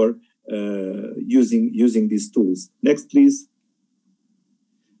biowar using these tools. Next, please.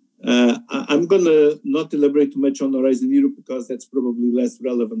 I'm going to not elaborate too much on Horizon Europe because that's probably less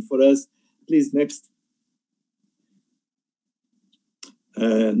relevant for us. Please, next.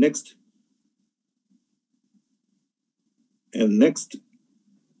 Next. And next.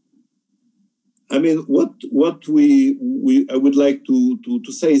 I mean, what I would like to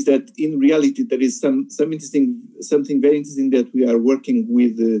say is that in reality there is something very interesting that we are working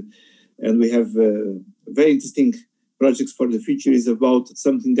with, and we have very interesting projects for the future. Is about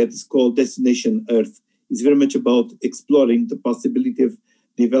something that is called Destination Earth. It's very much about exploring the possibility of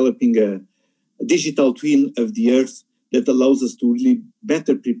developing a digital twin of the Earth that allows us to really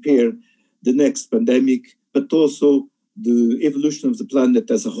better prepare the next pandemic, but also the evolution of the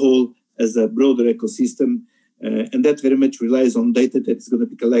planet as a whole, as a broader ecosystem, and that very much relies on data that is going to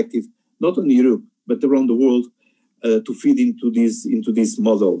be collected not only in Europe but around the world to feed into this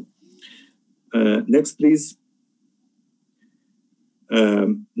model. Next, please.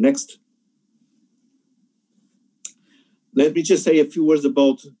 Next. Let me just say a few words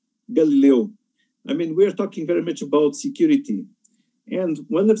about Galileo. I mean, we're talking very much about security, and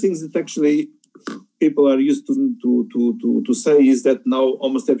one of the things that actually people are used to say is that now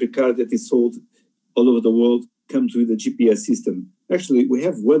almost every car that is sold all over the world comes with a GPS system. Actually, we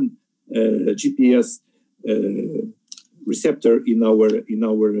have one GPS receptor in our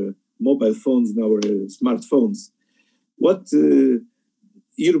mobile phones, in our smartphones. What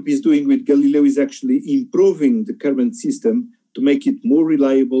Europe is doing with Galileo is actually improving the current system to make it more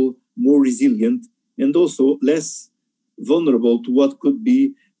reliable, more resilient, and also less vulnerable to what could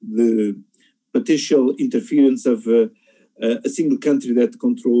be the potential interference of a single country that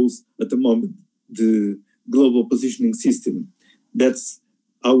controls at the moment the global positioning system. That's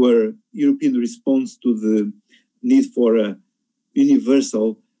our European response to the need for a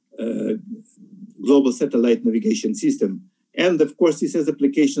universal global satellite navigation system. And of course, this has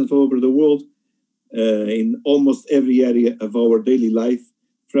applications all over the world in almost every area of our daily life,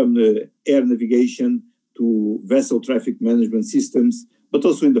 from the air navigation to vessel traffic management systems, but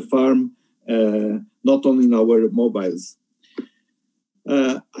also in the farm, not only in our mobiles.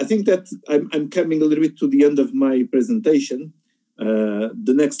 I think that I'm coming a little bit to the end of my presentation.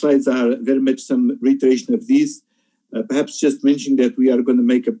 The next slides are very much some reiteration of these. Perhaps just mentioning that we are going to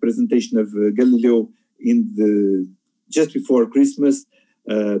make a presentation of Galileo just before Christmas,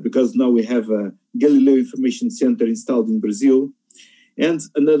 because now we have a Galileo Information Center installed in Brazil. And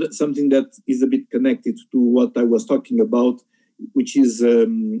something that is a bit connected to what I was talking about, which is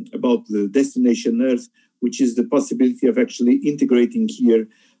about the Destination Earth, which is the possibility of actually integrating here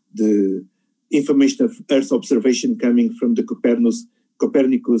the information of Earth observation coming from the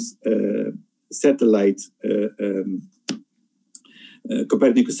Copernicus satellite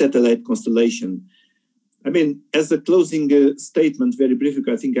constellation. I mean, as a closing statement, very briefly,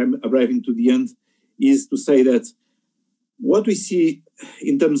 I think I'm arriving to the end, is to say that what we see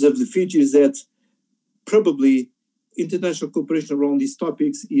in terms of the future is that probably international cooperation around these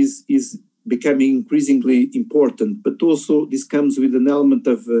topics is becoming increasingly important, but also this comes with an element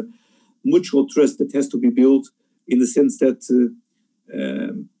of mutual trust that has to be built in the sense that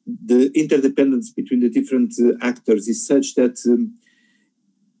the interdependence between the different actors is such that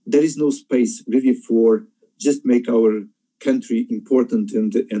there is no space really for just make our country important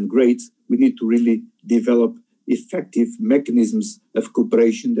and great. We need to really develop effective mechanisms of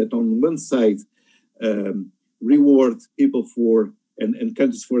cooperation that on one side reward people for and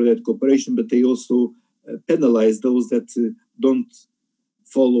countries for that cooperation, but they also penalize those that don't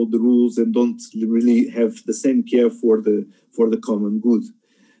follow the rules and don't really have the same care for the common good.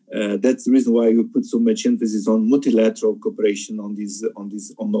 That's the reason why we put so much emphasis on multilateral cooperation on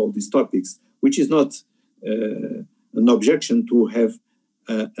all these topics, which is not an objection to have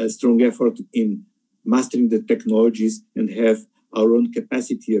a strong effort in mastering the technologies and have our own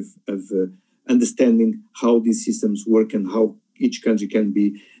capacity of understanding how these systems work and how each country can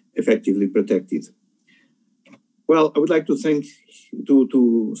be effectively protected. Well, I would like to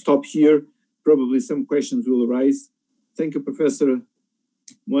to stop here. Probably some questions will arise. Thank you, Professor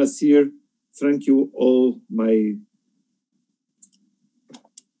Moacyr. Thank you all my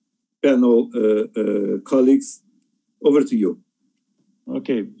panel colleagues. Over to you.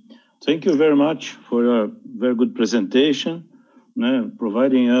 Okay. Thank you very much for a very good presentation,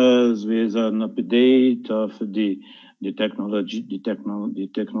 providing us with an update of the technology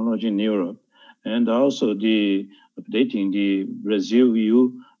in Europe, and also the updating the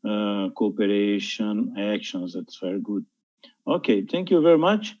Brazil-EU cooperation actions. That's very good. Okay, thank you very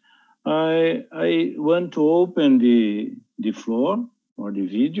much. I want to open the floor or the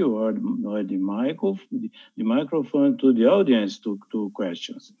video or the microphone to the audience to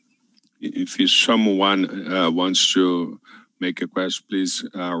questions. If someone wants to make a question, please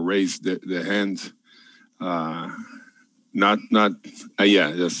raise the hand.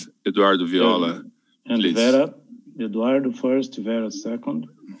 Yes, Eduardo Viola. And please. Vera, Eduardo first, Vera second.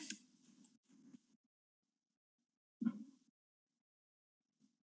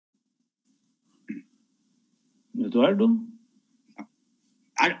 Eduardo?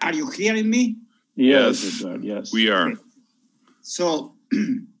 Are you hearing me? Yes, Eduardo, yes. We are. So,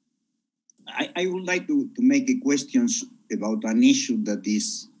 I would like to make a question about an issue that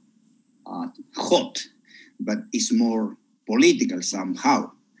is hot, but is more political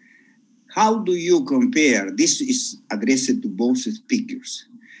somehow. How do you compare, this is addressed to both speakers,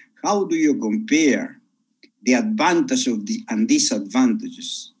 how do you compare the advantage and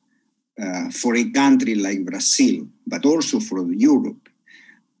disadvantages for a country like Brazil, but also for Europe,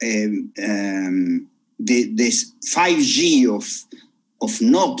 the 5G of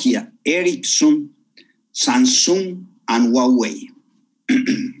Nokia, Ericsson, Samsung, and Huawei?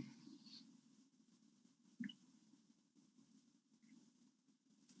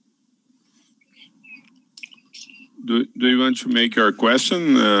 Do you want to make your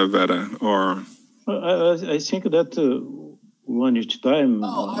question, Vera, or? I think that one each time.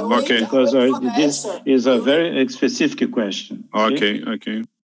 Okay. Because this is a very specific question. Okay.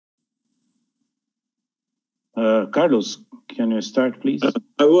 Carlos, can you start, please?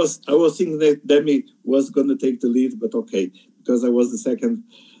 I was thinking that Demi was going to take the lead, but okay, because I was the second.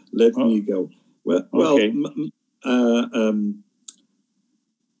 Let me go. Well, okay.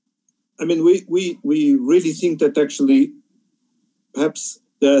 I mean, we really think that actually, perhaps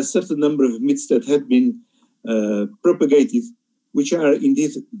there are a certain number of myths that have been propagated, which are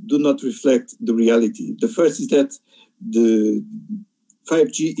indeed do not reflect the reality. The first is that the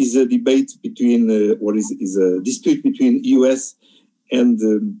 5G is a debate between, or is a dispute between US and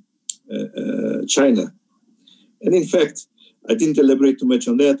China. And in fact, I didn't elaborate too much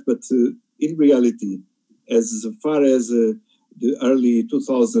on that, but in reality, as far as the early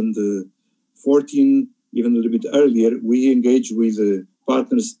 2014, even a little bit earlier, we engaged with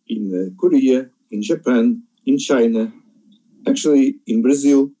partners in Korea, in Japan, in China, actually in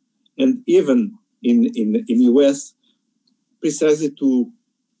Brazil, and even in US, precisely to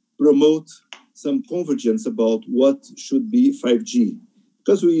promote some convergence about what should be 5G.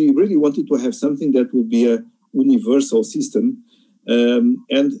 Because we really wanted to have something that would be a universal system,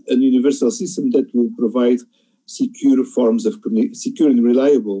 and a universal system that will provide secure forms of secure and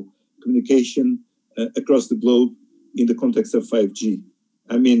reliable communication across the globe in the context of 5G.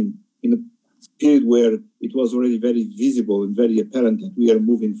 I mean, in a period where it was already very visible and very apparent that we are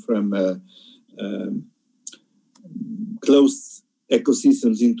moving from closed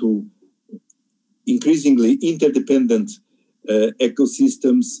ecosystems into increasingly interdependent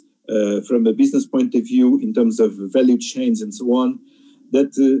ecosystems from a business point of view in terms of value chains and so on.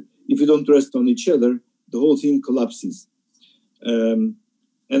 that if you don't trust on each other, the whole thing collapses. And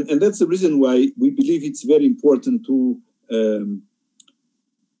that's the reason why we believe it's very important to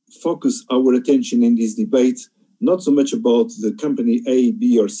focus our attention in this debate, not so much about the company A,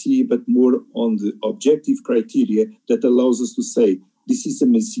 B, or C, but more on the objective criteria that allows us to say this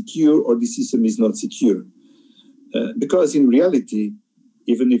system is secure or this system is not secure. Because in reality,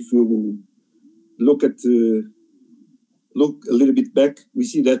 even if you look a little bit back, we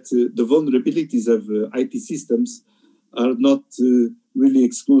see that the vulnerabilities of IT systems are not really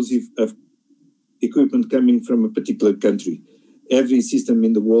exclusive of equipment coming from a particular country. Every system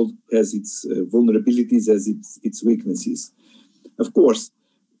in the world has its vulnerabilities, has its weaknesses. Of course,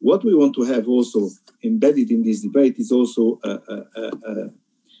 what we want to have also embedded in this debate is also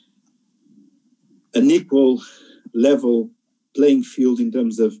an equal level playing field in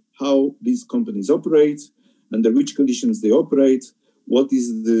terms of how these companies operate, under which conditions they operate, what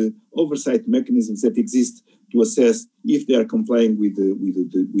is the oversight mechanisms that exist to assess if they are complying with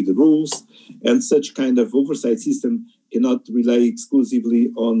the rules, and such kind of oversight system cannot rely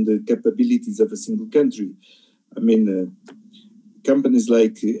exclusively on the capabilities of a single country. I mean, companies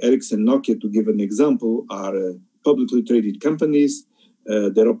like Ericsson, Nokia, to give an example, are publicly traded companies.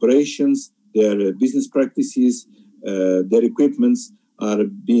 Their operations, their business practices, their equipments are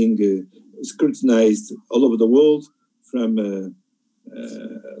being scrutinized all over the world, from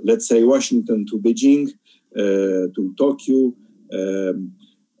let's say Washington to Beijing to Tokyo.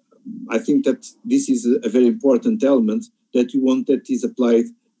 I think that this is a very important element that you want that is applied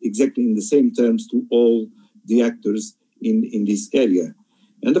exactly in the same terms to all the actors in this area.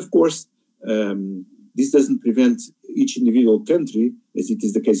 And of course, this doesn't prevent each individual country, as it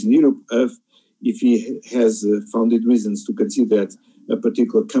is the case in Europe, of if he has founded reasons to consider that a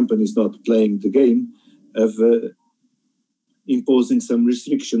particular company is not playing the game, of imposing some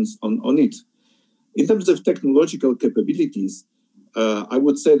restrictions on it. In terms of technological capabilities, I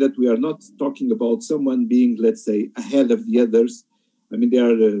would say that we are not talking about someone being, let's say, ahead of the others. I mean, there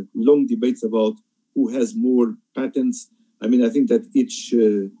are long debates about who has more patents. I mean, I think that each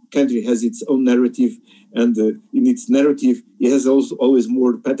country has its own narrative, and in its narrative, it has also always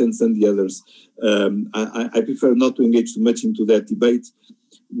more patents than the others. I prefer not to engage too much into that debate.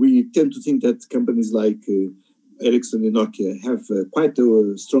 We tend to think that companies like Ericsson and Nokia have quite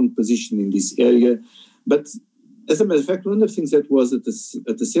a strong position in this area. But as a matter of fact, one of the things that was at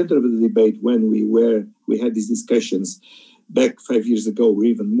the center of the debate when we had these discussions back 5 years ago or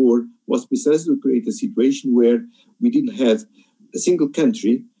even more, was precisely to create a situation where we didn't have a single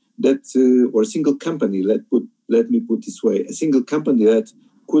country that, or a single company, let me put this way, a single company that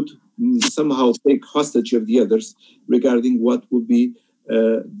could somehow take hostage of the others regarding what would be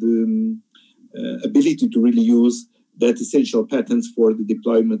the ability to really use that essential patents for the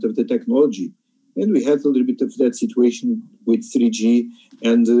deployment of the technology. And we had a little bit of that situation with 3G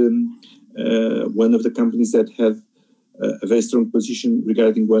and one of the companies that had a very strong position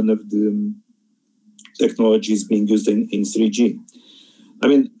regarding one of the technologies being used in 3G. I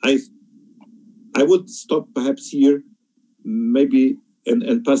mean, I would stop perhaps here, maybe,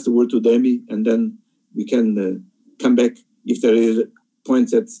 and pass the word to Demi, and then we can come back if there are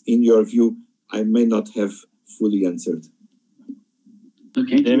points that, in your view, I may not have fully answered.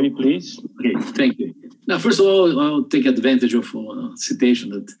 Okay. Demi, please. Okay, thank you. Now, first of all, I'll take advantage of a citation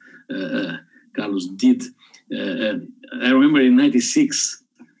that Carlos did. I remember in '96,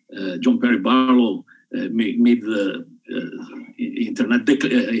 John Perry Barlow made the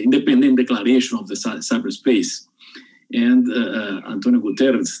independent declaration of the cyberspace. And Antonio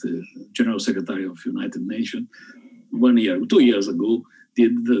Guterres, the General Secretary of United Nations, 2 years ago,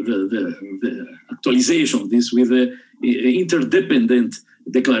 did the actualization of this with the interdependent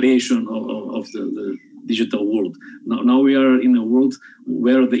declaration of the digital world. Now we are in a world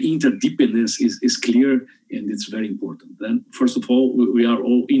where the interdependence is clear, and it's very important. Then, first of all, we are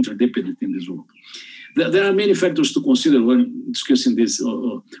all interdependent in this world. There are many factors to consider when discussing this.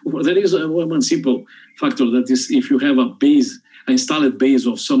 There is one simple factor, that is, if you have an installed base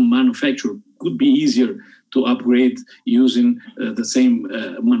of some manufacturer, could be easier to upgrade using the same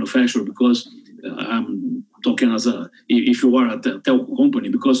manufacturer, because I'm talking if you are a telco company,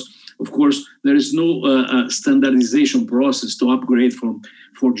 because of course there is no standardization process to upgrade from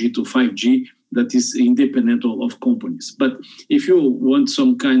 4G to 5G that is independent of companies. But if you want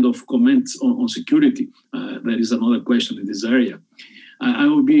some kind of comments on security, there is another question in this area. I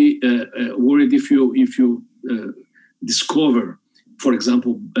would be worried if you discover, for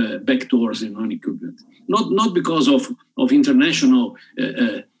example, backdoors in an equipment. Not because of international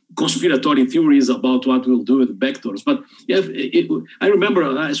conspiratory theories about what we'll do with the backdoors. But I remember,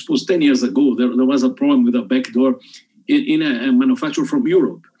 I suppose 10 years ago, there was a problem with a backdoor in a manufacturer from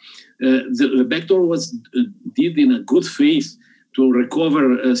Europe. The backdoor was did in a good faith to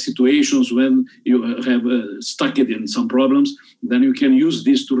recover situations when you have stuck it in some problems. Then you can use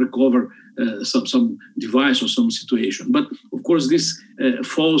this to recover some device or some situation. But of course, this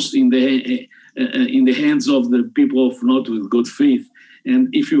falls in the hands of the people of not with good faith. And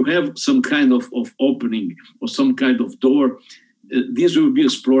if you have some kind of opening or some kind of door, this will be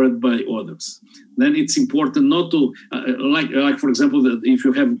explored by others. Then it's important not to, like for example, that if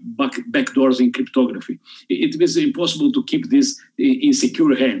you have backdoors in cryptography, it is impossible to keep this in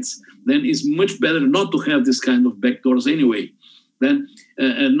secure hands. Then it's much better not to have this kind of backdoors anyway. Then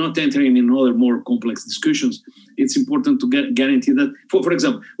not entering in other more complex discussions, it's important to guarantee that, for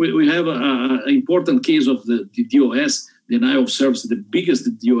example, we have an important case of the DOS, denial of service. The biggest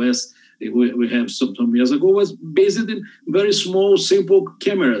DOS we have some years ago was based in very small, simple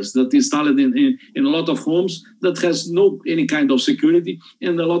cameras that installed in a lot of homes that has no any kind of security,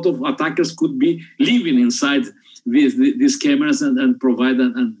 and a lot of attackers could be living inside these cameras and provide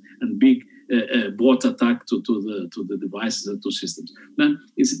a big bot attack to the devices and to systems. Then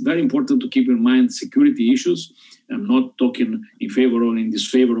it's very important to keep in mind security issues. I'm not talking in favor or in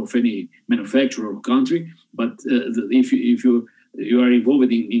disfavor of any manufacturer or country, but if you are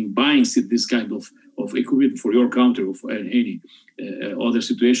involved in buying this kind of equipment for your country or for any other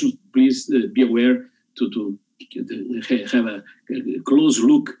situations, please be aware to have a close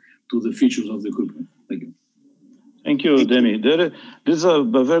look to the features of the equipment. Thank you. Thank you, Demi. This is a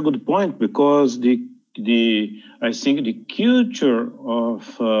very good point, because I think the culture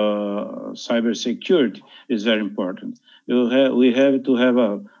of cybersecurity is very important. We have to have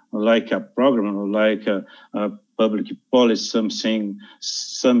a program or like a public policy,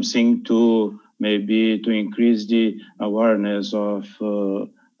 something to maybe to increase the awareness of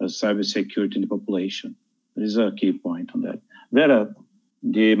cybersecurity in the population. This is a key point on that. Vera,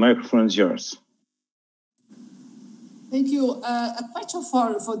 the microphone is yours. Thank you. A question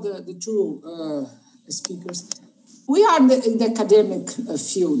for the two speakers. We are in the academic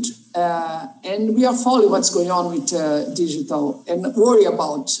field, and we are following what's going on with digital and worry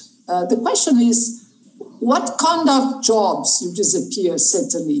about. The question is, what kind of jobs will disappear,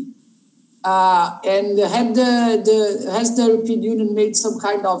 certainly? And has the European Union made some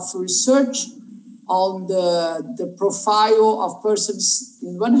kind of research on the profile of persons,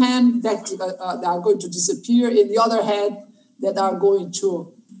 in one hand, that are going to disappear, in the other hand, that are going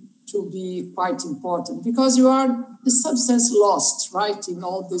to be quite important? Because you are, the substance lost, right, in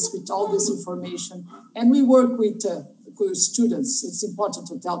all this, with all this information. And we work with students. It's important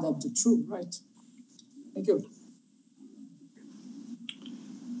to tell them the truth, right? Thank you.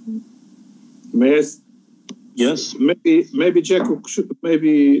 May I? Yes. Maybe Getschko,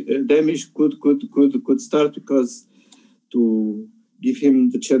 maybe Demi could start, because to give him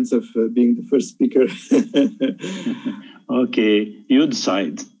the chance of being the first speaker. Okay, you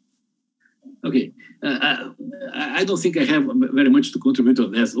decide. Okay, I don't think I have very much to contribute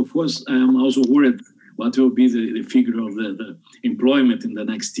on that. Of course, I am also worried what will be the figure of the employment in the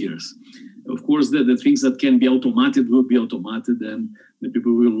next years. Of course, the things that can be automated will be automated, and the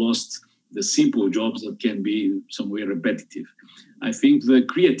people will lost the simple jobs that can be somewhere repetitive. I think the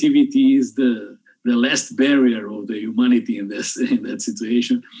creativity is the last barrier of the humanity in that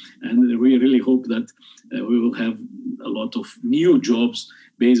situation, and we really hope that we will have a lot of new jobs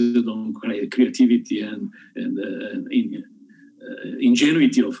based on creativity and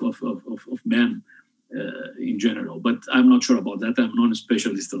ingenuity of man in general. But I'm not sure about that. I'm not a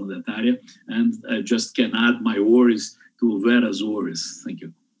specialist on that area, and I just can add my worries to Vera's worries. Thank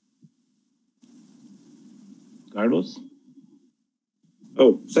you. Carlos?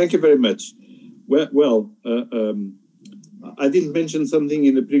 Oh, thank you very much. Well, I didn't mention something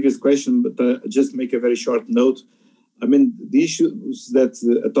in the previous question, but just make a very short note. I mean, the issues that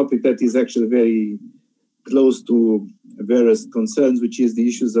a topic that is actually very close to various concerns, which is the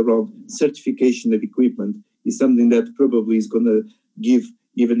issues around certification of equipment, is something that probably is going to give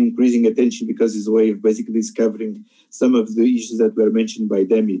even increasing attention, because it's a way of basically discovering some of the issues that were mentioned by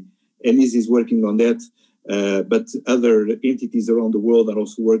Demi. And NIC is working on that, but other entities around the world are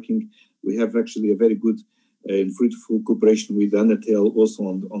also working. We have actually a very good and fruitful cooperation with Anatel also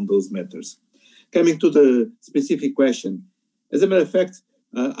on those matters. Coming to the specific question, as a matter of fact,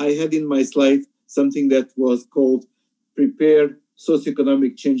 I had in my slide something that was called prepare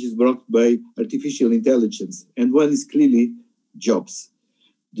socioeconomic changes brought by artificial intelligence. And one is clearly jobs.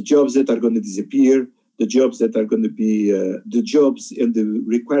 The jobs that are going to disappear, the jobs that are going to be the jobs and the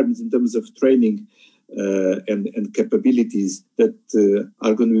requirements in terms of training and capabilities that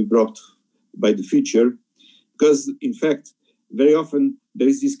are going to be brought by the future. Because, in fact, very often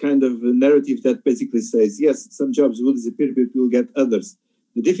there is this kind of narrative that basically says, yes, some jobs will disappear, but we'll get others.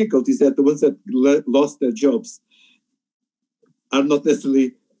 The difficulty is that the ones that lost their jobs are not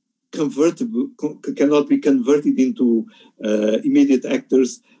necessarily convertible, cannot be converted into immediate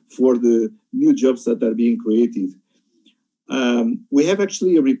actors for the new jobs that are being created. We have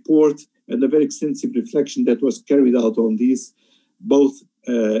actually a report and a very extensive reflection that was carried out on this, both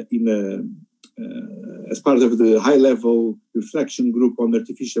as part of the high-level reflection group on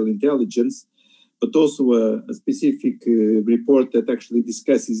artificial intelligence, but also a specific report that actually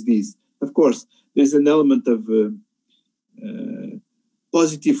discusses this. Of course, there's an element of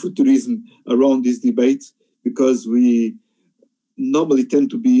positive futurism around this debate, because we normally tend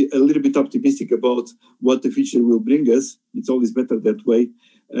to be a little bit optimistic about what the future will bring us. It's always better that way.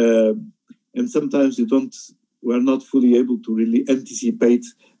 And sometimes we are not fully able to really anticipate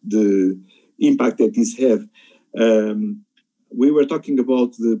the impact that this have. We were talking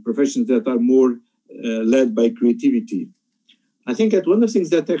about the professions that are more led by creativity. I think that one of the things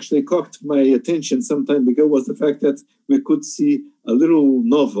that actually caught my attention some time ago was the fact that we could see a little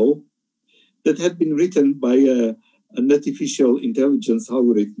novel that had been written by an artificial intelligence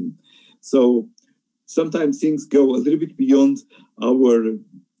algorithm. So sometimes things go a little bit beyond our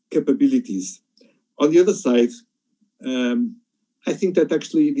capabilities. On the other side, I think that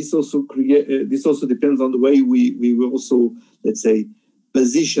actually this also depends on the way we will also, let's say,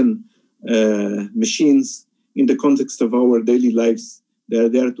 position machines in the context of our daily lives. They are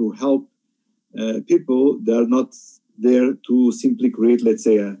there to help people. They are not there to simply create, let's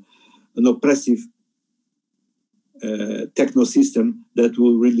say, an oppressive techno system that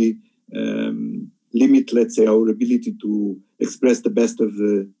will really limit, let's say, our ability to express the best of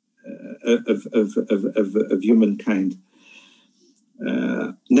humankind.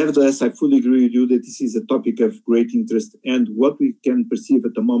 Nevertheless, I fully agree with you that this is a topic of great interest, and what we can perceive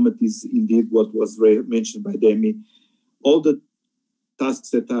at the moment is indeed what was mentioned by Demi. All the tasks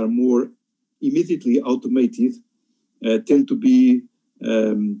that are more immediately automated tend to be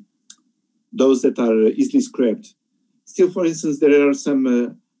those that are easily scrapped. Still, for instance, there are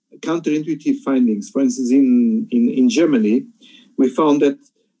some counterintuitive findings. For instance, in Germany, we found that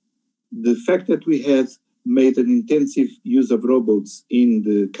the fact that we had made an intensive use of robots in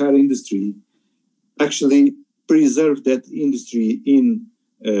the car industry actually preserved that industry in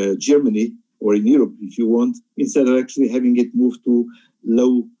Germany, or in Europe, if you want, instead of actually having it move to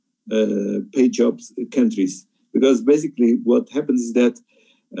low pay jobs countries. Because basically what happens is that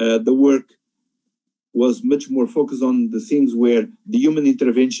the work was much more focused on the things where the human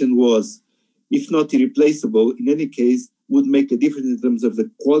intervention was, if not irreplaceable, in any case, would make a difference in terms of the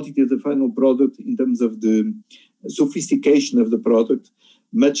quality of the final product, in terms of the sophistication of the product,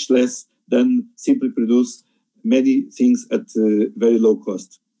 much less than simply produce many things at very low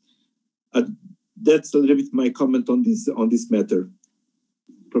cost. That's a little bit my comment on this matter.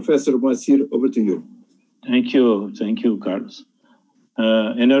 Professor Moacyr, over to you. Thank you, Carlos.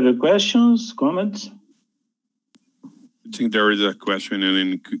 Any other questions, comments? I think there is a question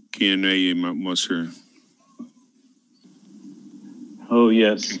in Q&A, Moacyr. Oh,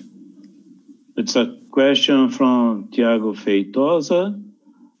 yes. It's a question from Tiago Feitosa.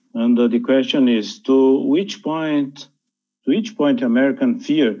 And the question is, to which point American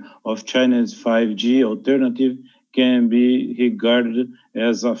fear of China's 5G alternative can be regarded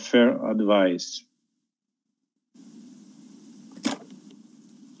as a fair advice?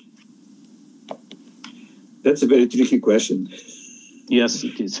 That's a very tricky question. Yes,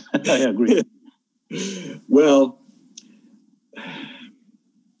 it is. I agree. Well,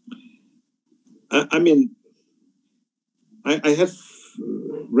 I mean, I have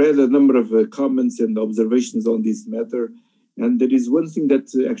read a number of comments and observations on this matter, and there is one thing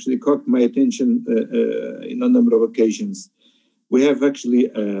that actually caught my attention in a number of occasions. We have actually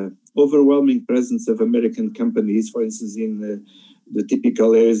overwhelming presence of American companies, for instance, in the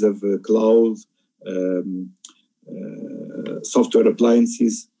typical areas of cloud, software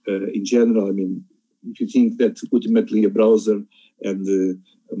appliances in general. I mean, if you think that ultimately a browser and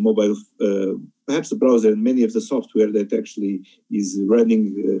mobile, perhaps a browser and many of the software that actually is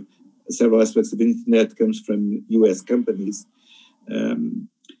running several aspects of the internet comes from US companies.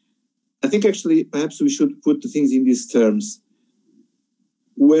 I think actually perhaps we should put the things in these terms.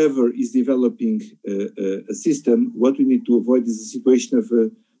 Whoever is developing a system, what we need to avoid is a situation of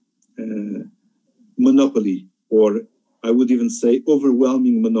monopoly, or I would even say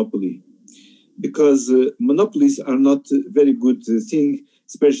overwhelming monopoly. because monopolies are not a very good thing,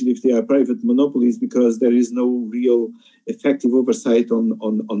 especially if they are private monopolies, because there is no real effective oversight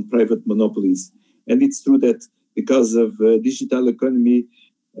on private monopolies. And it's true that because of digital economy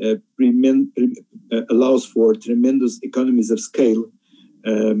allows for tremendous economies of scale.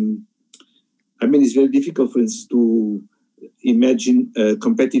 I mean, it's very difficult, for instance, to imagine a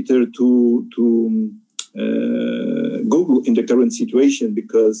competitor to Google in the current situation,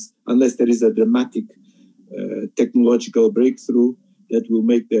 because unless there is a dramatic technological breakthrough that will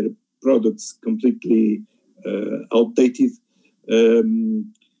make their products completely outdated,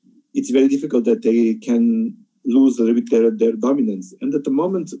 it's very difficult that they can lose a little bit their dominance. And at the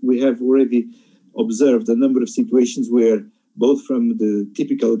moment, we have already observed a number of situations where, both from the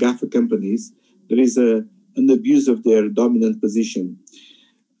typical GAFA companies, there is an abuse of their dominant position.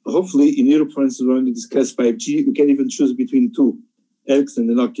 Hopefully, in Europe, for instance, when we discuss 5G, we can even choose between two, Ericsson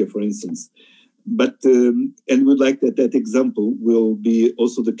and Nokia, for instance. But, and we'd like that example will be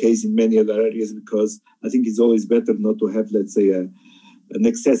also the case in many other areas, because I think it's always better not to have, let's say, an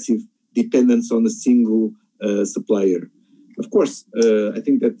excessive dependence on a single supplier. Of course, I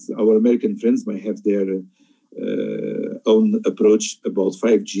think that our American friends might have their own approach about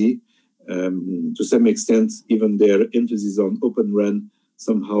 5G. To some extent, even their emphasis on Open RAN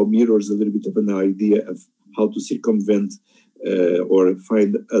somehow mirrors a little bit of an idea of how to circumvent or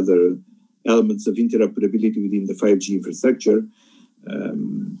find other elements of interoperability within the 5G infrastructure.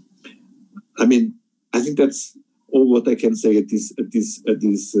 I mean, I think that's all what I can say at this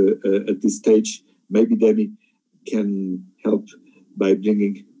stage. Maybe Demi can help by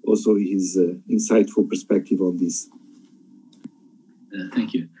bringing also his insightful perspective on this.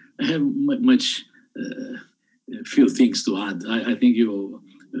 Thank you. I have few things to add. I think you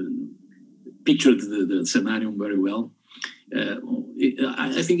pictured the scenario very well.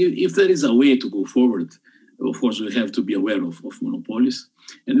 I think if there is a way to go forward, of course, we have to be aware of monopolies,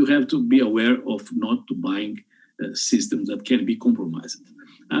 and we have to be aware of not buying systems that can be compromised.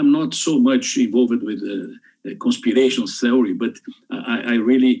 I'm not so much involved with the conspiration theory, but I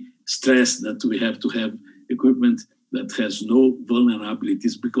really stress that we have to have equipment that has no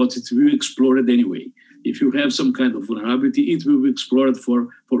vulnerabilities, because it will be explored anyway. If you have some kind of vulnerability, it will be explored for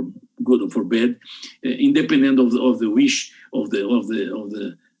good or for bad, independent of the wish of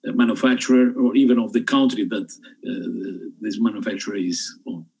the manufacturer, or even of the country that this manufacturer is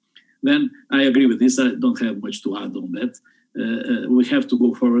on. Then I agree with this. I don't have much to add on that. We have to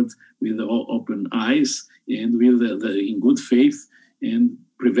go forward with open eyes and with in good faith, and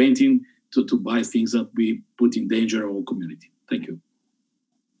preventing to buy things that we put in danger our community. Thank you.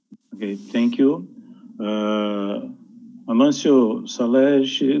 Okay, thank you. Amâncio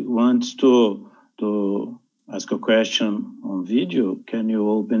Salege wants to ask a question on video. Can you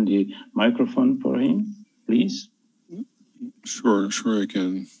open the microphone for him, please? Sure, I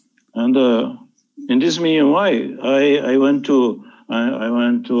can. And in this meanwhile, I want to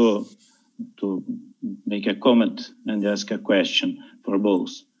make a comment and ask a question for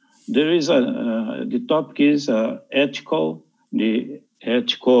both. There is the topic is ethical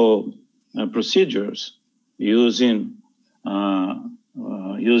procedures using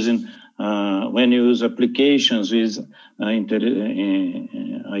when you use applications with IA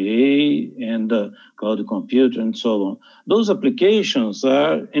and cloud computer and so on. Those applications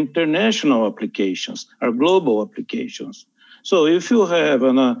are international applications, are global applications. So if you have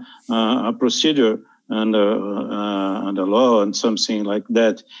a procedure and a law and something like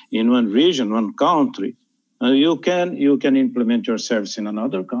that in one region, one country, you can implement your service in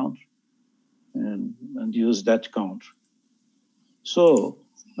another country and use that country. So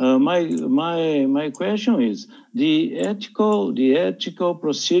my question is, the ethical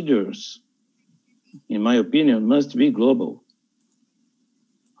procedures, in my opinion, must be global.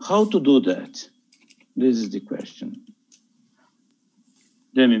 How to do that? This is the question.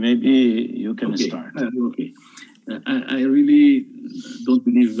 Demi, maybe you can start. Okay. I really don't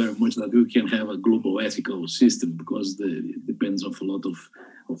believe very much that we can have a global ethical system, because it depends on a lot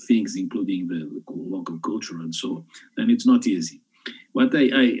of things, including the local culture and so on. And it's not easy. What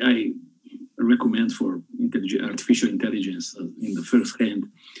I recommend for artificial intelligence in the first hand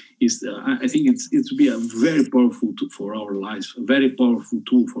is, I think it would be a very powerful tool for our lives, a very powerful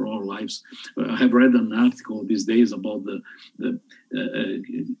tool for our lives. I have read an article these days about the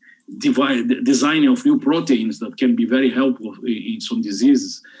design of new proteins that can be very helpful in some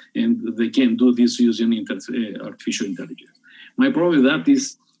diseases, and they can do this using artificial intelligence. My problem with that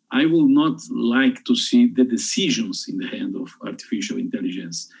is, I will not like to see the decisions in the hand of artificial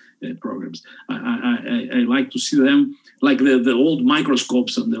intelligence programs. I like to see them like the old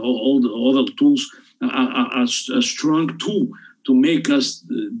microscopes and all the other tools are a strong tool to make us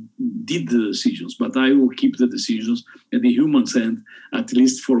did the decisions, but I will keep the decisions at the human's end, at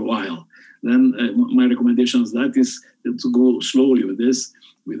least for a while. Then my recommendation is that is to go slowly with this,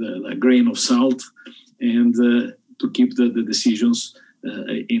 with a grain of salt, and to keep the decisions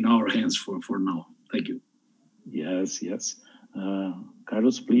in our hands for now. Thank you. Yes.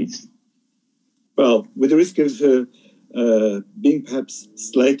 Carlos, please. Well, with the risk of being perhaps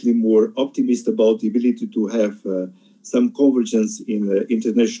slightly more optimistic about the ability to have some convergence in the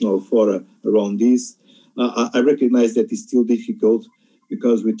international fora around this, I recognize that it's still difficult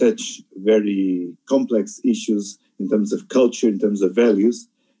because we touch very complex issues in terms of culture, in terms of values,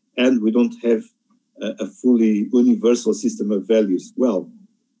 and we don't have a fully universal system of values. Well,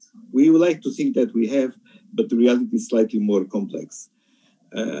 we would like to think that we have, but the reality is slightly more complex.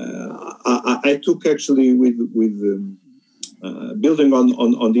 I took actually with building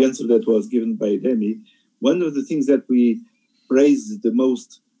on the answer that was given by Demi, one of the things that we praise the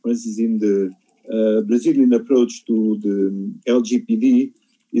most, for instance, in the Brazilian approach to the LGPD,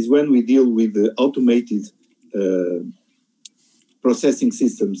 is when we deal with the automated processing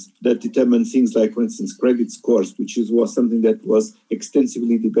systems that determine things like, for instance, credit scores, which was something that was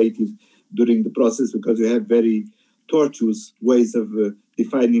extensively debated during the process because we have very tortuous ways of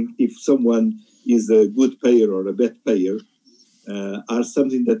defining if someone is a good payer or a bad payer, are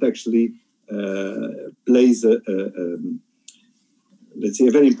something that actually plays let's say,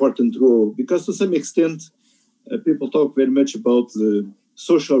 a very important role, because to some extent, people talk very much about the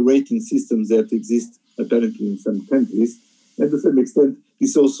social rating systems that exist apparently in some countries, and to some extent,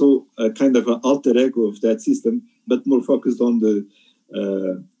 it's also a kind of an alter ego of that system, but more focused on the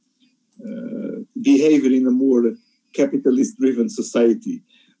behavior in a more capitalist-driven society.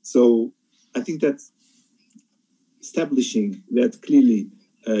 So I think that establishing that clearly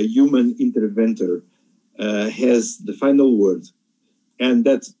a human interventor has the final word, and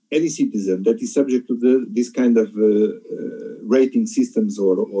that any citizen that is subject to this kind of rating systems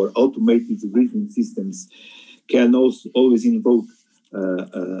or automated rating systems can also always invoke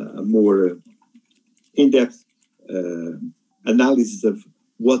a more in-depth analysis of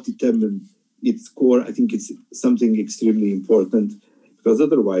what determined its score. I think it's something extremely important, because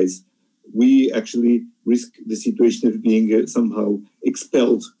otherwise we actually risk the situation of being somehow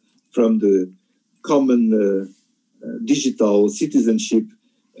expelled from the common digital citizenship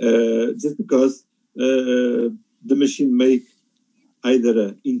just because the machine make either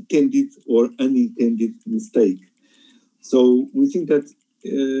an intended or unintended mistake. So we think that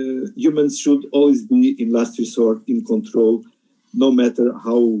humans should always be, in last resort, in control, no matter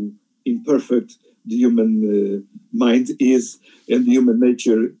how imperfect the human mind is and the human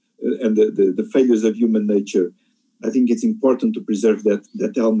nature and the failures of human nature. I think it's important to preserve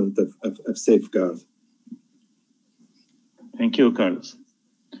that element of safeguard. Thank you, Carlos.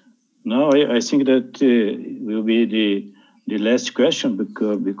 Now I think that will be the last question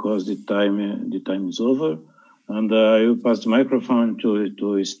because the time is over, and I will pass the microphone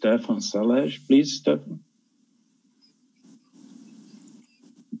to Stefan Salaj. Please, Stefan.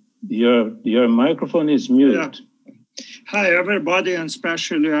 Your microphone is muted. Yeah. Hi, everybody, and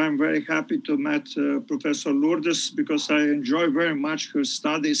especially I'm very happy to meet Professor Lourdes, because I enjoy very much her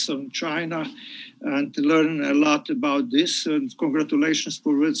studies on China and learn a lot about this, and congratulations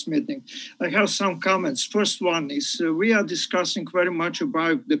for this meeting. I have some comments. First one is we are discussing very much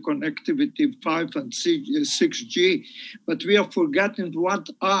about the connectivity 5 and 6G, but we are forgetting what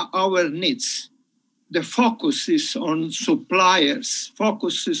are our needs. The focus is on suppliers,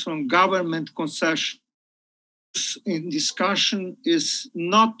 focus is on government concessions. In discussion is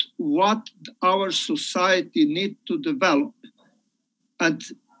not what our society need to develop. And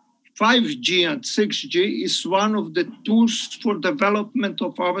 5G and 6G is one of the tools for development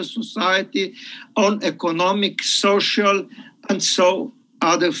of our society on economic, social, and so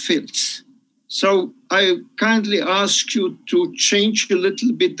other fields. So I kindly ask you to change a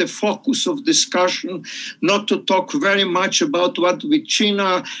little bit the focus of discussion, not to talk very much about what with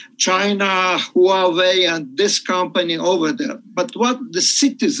China, Huawei, and this company over there, but what the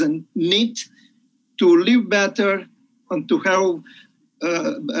citizen need to live better and to have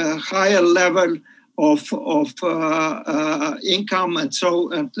a higher level of income and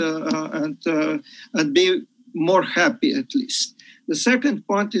so and be more happy at least. The second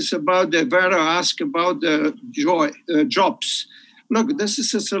point is about the Vera asked about the jobs. Look, this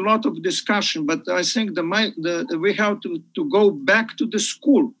is a lot of discussion, but I think we have to go back to the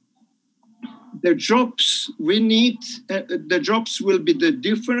school. the jobs we need, the jobs will be the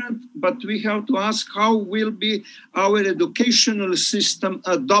different, but we have to ask how will be our educational system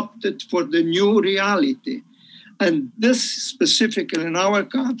adopted for the new reality. And this specifically in our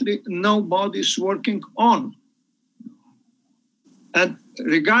country, nobody's working on. And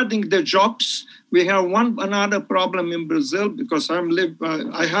regarding the jobs, we have another problem in Brazil because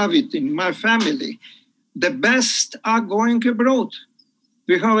I have it in my family. The best are going abroad.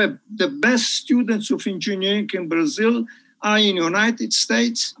 We have the best students of engineering in Brazil are in the United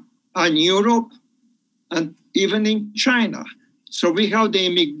States, are in Europe, and even in China. So we have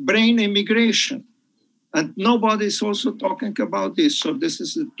the brain immigration. And nobody is also talking about this. So this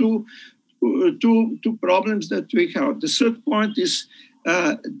is the two problems that we have. The third point is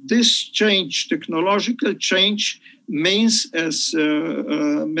this change, technological change, means, as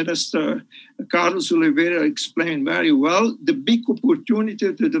Minister Carlos Oliveira explained very well, the big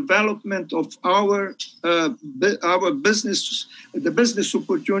opportunity, the development of our business, the business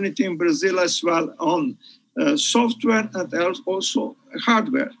opportunity in Brazil as well on software and also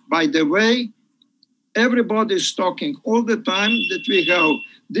hardware. By the way, everybody is talking all the time that we have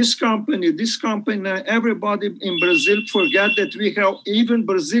this company, everybody in Brazil forget that we have even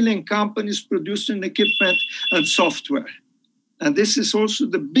Brazilian companies producing equipment and software. And this is also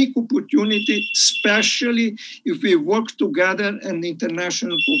the big opportunity, especially if we work together in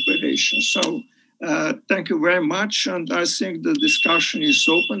international cooperation. So thank you very much. And I think the discussion is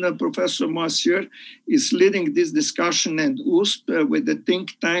open. And Professor Moacyr is leading this discussion at USP with the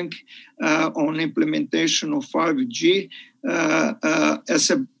think tank on implementation of 5G as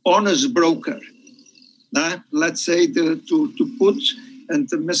an honest broker. Let's say to put, and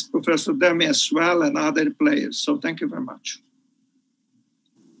to Mr. Professor Demi as well and other players. So thank you very much.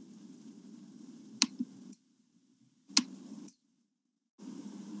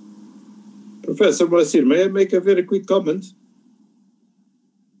 Professor Moacyr, may I make a very quick comment?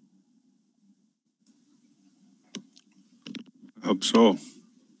 I hope so.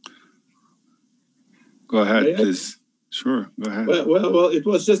 Go ahead, please. Sure, go ahead. Well, it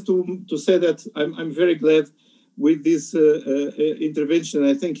was just to say that I'm very glad with this intervention.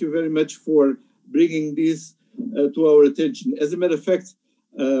 I thank you very much for bringing this to our attention. As a matter of fact,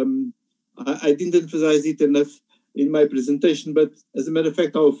 I didn't emphasize it enough in my presentation, but as a matter of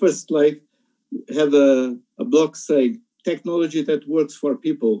fact, our first slide had a block saying technology that works for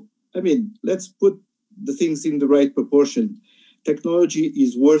people. I mean, let's put the things in the right proportion. Technology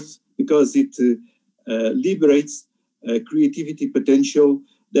is worth because it liberates creativity potential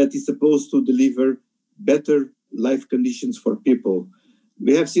that is supposed to deliver better life conditions for people.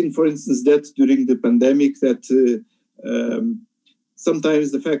 We have seen, for instance, that during the pandemic that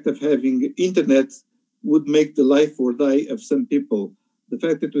sometimes the fact of having internet would make the life or die of some people. The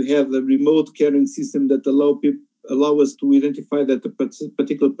fact that we have a remote caring system that allow us to identify that a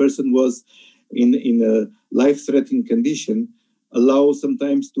particular person was in a life-threatening condition allows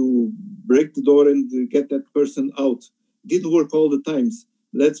sometimes to break the door and get that person out. Didn't work all the times.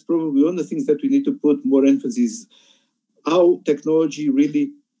 That's probably one of the things that we need to put more emphasis, how technology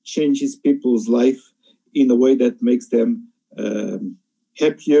really changes people's life in a way that makes them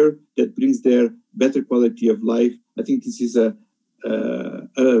happier, that brings their better quality of life. I think this is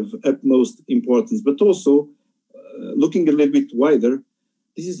of utmost importance, but also looking a little bit wider,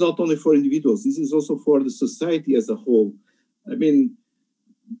 this is not only for individuals, this is also for the society as a whole. I mean,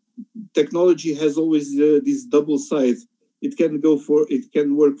 technology has always this double side. It can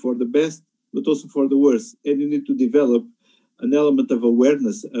work for the best, but also for the worst. And you need to develop an element of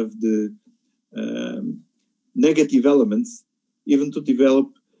awareness of the negative elements, even to develop,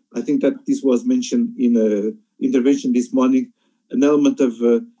 I think that this was mentioned in an intervention this morning, an element of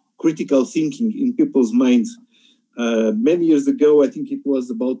critical thinking in people's minds. Many years ago, I think it was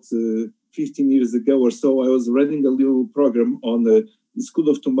about 15 years ago or so, I was running a little program on the School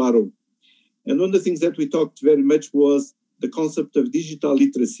of Tomorrow. And one of the things that we talked very much was the concept of digital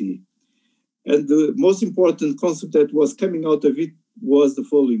literacy. And the most important concept that was coming out of it was the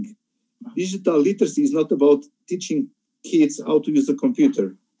following. Digital literacy is not about teaching kids how to use a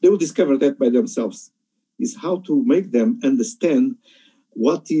computer. They will discover that by themselves. It's how to make them understand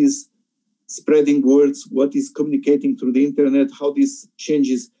what is spreading words, what is communicating through the internet, how this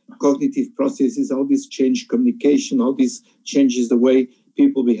changes cognitive processes, how this changes communication, how this changes the way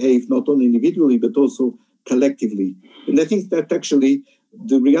people behave, not only individually, but also collectively. And I think that actually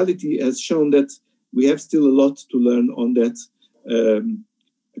the reality has shown that we have still a lot to learn on that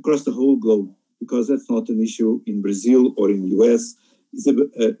across the whole globe, because that's not an issue in Brazil or in the US,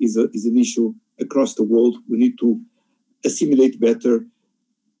 is an issue across the world. We need to assimilate better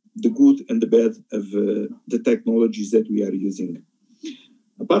the good and the bad of the technologies that we are using.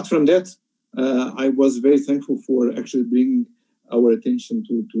 Apart from that, I was very thankful for actually bringing our attention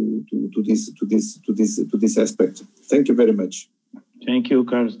to this aspect. Thank you very much. Thank you,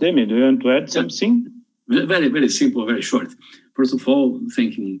 Carlos. Demi, do you want to add something? Very, very simple, very short. First of all,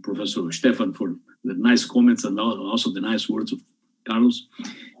 thanking Professor Stefan for the nice comments and also the nice words of Carlos.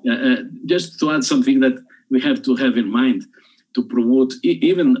 Just to add something that we have to have in mind to promote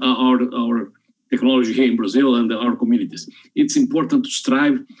even our technology here in Brazil and our communities. It's important to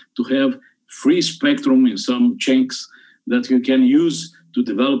strive to have free spectrum in some chunks that you can use to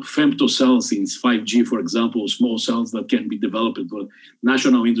develop femtocells in 5G, for example, small cells that can be developed for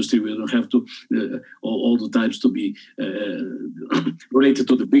national industry. We don't have to all the types to be related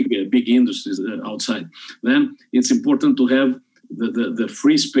to the big industries outside. Then it's important to have the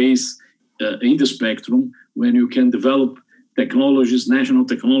free space in the spectrum when you can develop technologies, national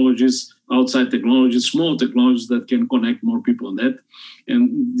technologies, outside technologies, small technologies that can connect more people on that.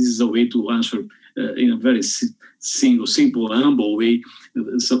 And this is a way to answer in a very simple, humble way,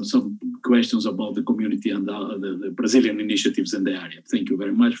 some questions about the community and the Brazilian initiatives in the area. Thank you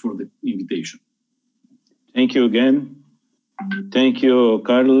very much for the invitation. Thank you again. Thank you,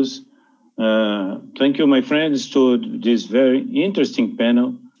 Carlos. Thank you, my friends, to this very interesting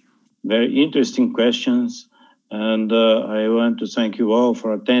panel, very interesting questions. And I want to thank you all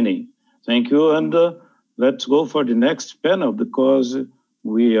for attending. Thank you. And let's go for the next panel because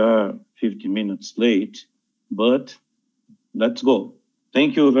we are 50 minutes late, but let's go.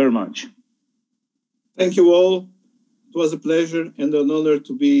 Thank you very much. Thank you all. It was a pleasure and an honor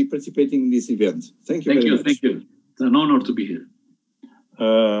to be participating in this event. Thank you very much. Thank you. It's an honor to be here.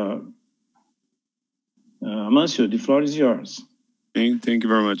 Amâncio, the floor is yours. Thank you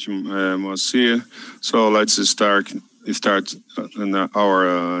very much, Moacyr. So let's start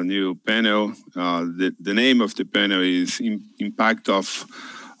our new panel. The name of the panel is Impact of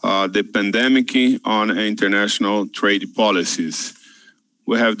the Pandemic on International Trade Policies.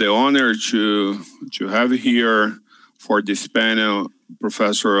 We have the honor to have here for this panel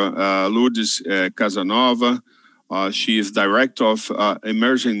Professor Lourdes Casanova. She is Director of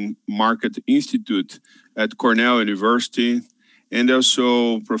Emerging Market Institute at Cornell University, and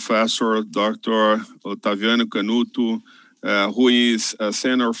also Professor Dr. Otaviano Canuto, who is a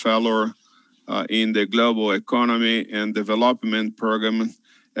Senior Fellow in the Global Economy and Development Program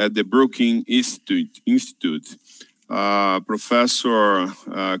at the Brookings Institute. Professor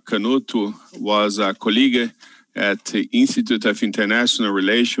Canuto was a colleague at the Institute of International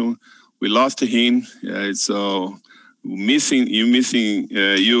Relations. We lost him, so missing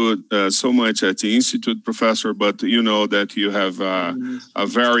you so much at the Institute, Professor, but you know that you have a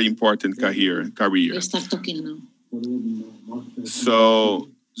very important career. Start talking now. So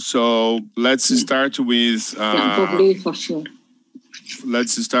let's start with probably for sure.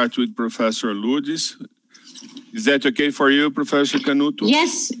 Let's start with Professor Lourdes. Is that okay for you, Professor Canuto?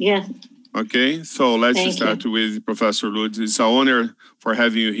 Yes. Okay, so let's start with Professor Lourdes. It's an honor for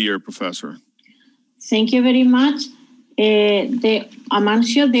having you here, Professor. Thank you very much.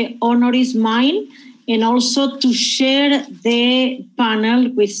 Amâncio, the honor is mine, and also to share the panel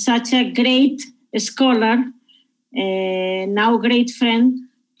with such a great scholar, now great friend,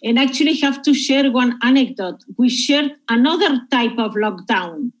 and actually have to share one anecdote. We shared another type of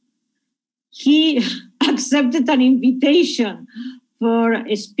lockdown. He accepted an invitation for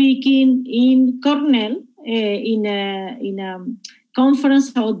speaking in Cornell in a conference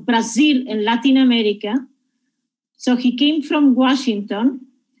about Brazil and Latin America. So he came from Washington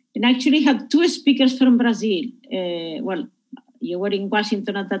and actually had two speakers from Brazil. Well, you were in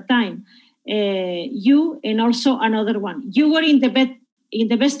Washington at that time. You and also another one. You were in the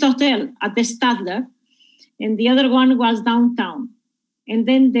best hotel at the Stadler, and the other one was downtown. And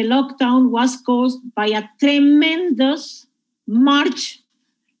then the lockdown was caused by a tremendous March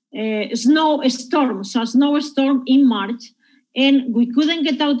snowstorm. So a snowstorm in March. And we couldn't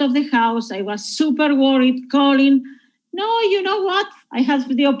get out of the house. I was super worried, calling. No, you know what? I had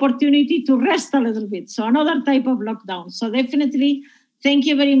the opportunity to rest a little bit. So another type of lockdown. So definitely, thank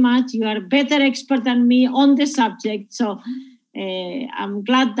you very much. You are a better expert than me on the subject. So I'm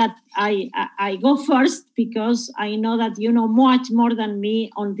glad that I go first because I know that you know much more than me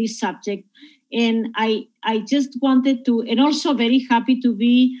on this subject. And I just wanted to, and also very happy to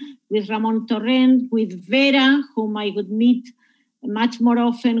be with Ramon Torrent, with Vera, whom I would meet much more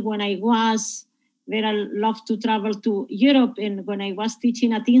often when I was where I love to travel to Europe. And when I was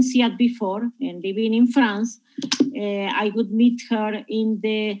teaching at INSEAD before and living in France, I would meet her in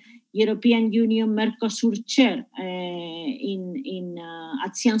the European Union Mercosur chair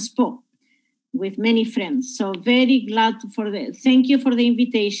at Sciences Po with many friends. So very glad thank you for the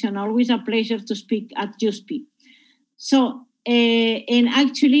invitation. Always a pleasure to speak at USP. So, and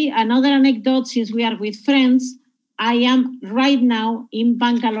actually another anecdote, since we are with friends, I am right now in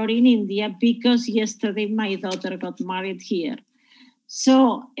Bangalore in India because yesterday my daughter got married here.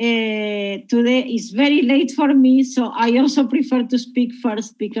 So today is very late for me. So I also prefer to speak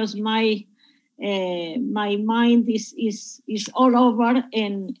first because my mind is all over.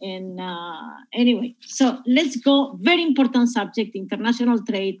 And anyway, so let's go. Very important subject, international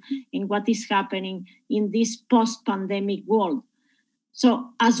trade and what is happening in this post-pandemic world. So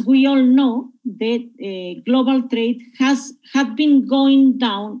as we all know, the global trade had been going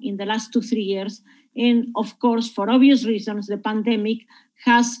down in the last 2-3 years. And of course, for obvious reasons, the pandemic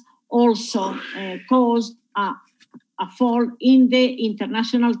has also caused a fall in the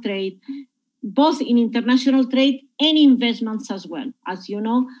international trade, both in international trade and investments as well. As you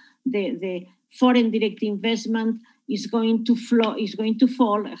know, the foreign direct investment is going to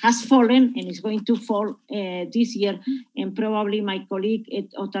fall, has fallen, and is going to fall this year. And probably my colleague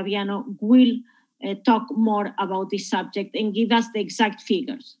Otaviano will talk more about this subject and give us the exact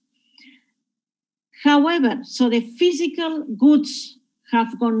figures. However, so the physical goods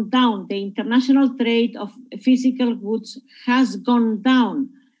have gone down. The international trade of physical goods has gone down.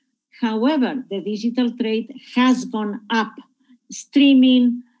 However, the digital trade has gone up.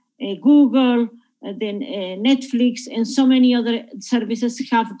 Streaming, Google, then Netflix, and so many other services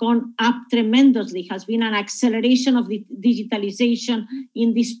have gone up tremendously. Has been an acceleration of the digitalization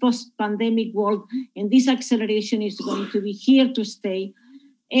in this post-pandemic world, and this acceleration is going to be here to stay.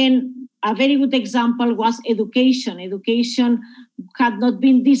 And a very good example was education. Education had not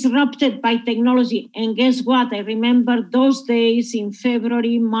been disrupted by technology. And guess what? I remember those days in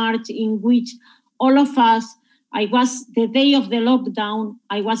February, March, in which all of us, I was the day of the lockdown,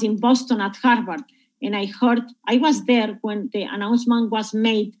 I was in Boston at Harvard. And I was there when the announcement was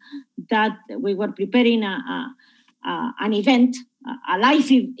made that we were preparing an event, a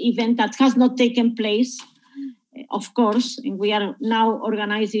live event that has not taken place, of course, and we are now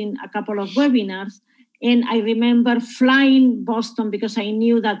organizing a couple of webinars. And I remember flying Boston because I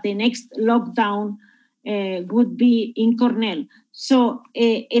knew that the next lockdown would be in Cornell. So,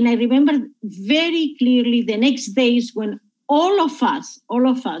 and I remember very clearly the next days when all of us,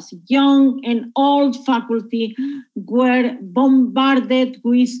 young and old faculty, were bombarded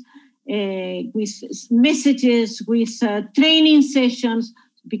with messages, with training sessions,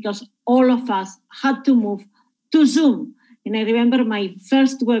 because all of us had to move to Zoom. And I remember my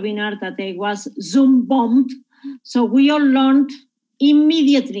first webinar that I was Zoom bombed. So we all learned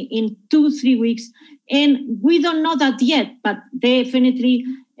immediately in 2-3 weeks. And we don't know that yet, but definitely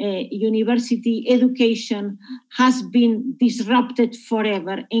university education has been disrupted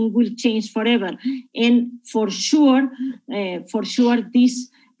forever and will change forever. And for sure, this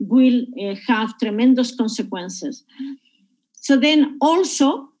will have tremendous consequences. So then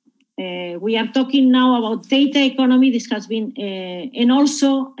also, we are talking now about data economy. This has been, and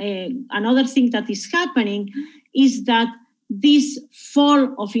also another thing that is happening is that this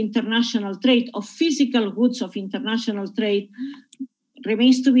fall of international trade, of physical goods of international trade,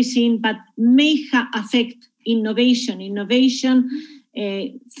 remains to be seen, but may affect innovation. Innovation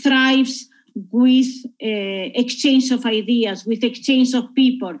thrives with exchange of ideas, with exchange of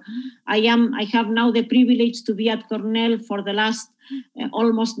people. I have now the privilege to be at Cornell for the last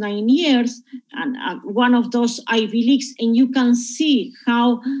almost 9 years, and one of those Ivy Leagues, and you can see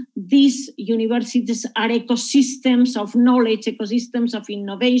how these universities are ecosystems of knowledge, ecosystems of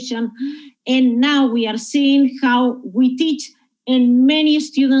innovation. And now we are seeing how we teach, and many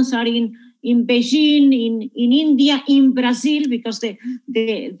students are in Beijing, in India, in Brazil, because it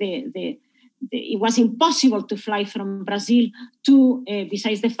was impossible to fly from Brazil to,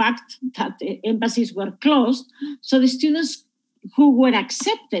 besides the fact that the embassies were closed. So the students who were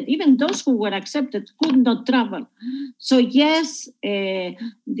accepted, even those who were accepted, could not travel. So yes,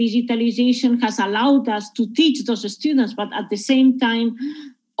 digitalization has allowed us to teach those students, but at the same time,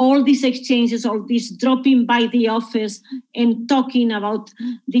 all these exchanges, all this dropping by the office and talking about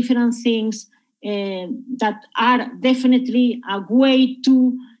different things that are definitely a way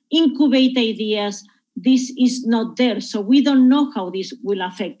to incubate ideas, this is not there. So we don't know how this will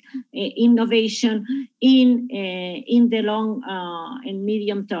affect innovation in the long and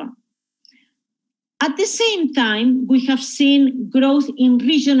medium term. At the same time, we have seen growth in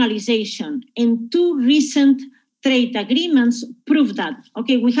regionalization, and two recent trade agreements prove that.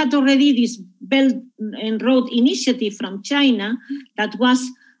 Okay, we had already this Belt and Road Initiative from China that was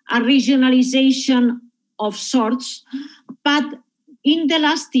a regionalization of sorts, but in the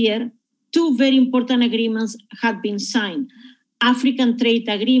last year, two very important agreements had been signed. African Trade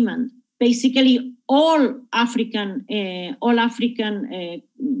Agreement, basically all African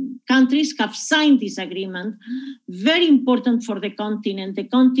countries have signed this agreement, very important for the continent. The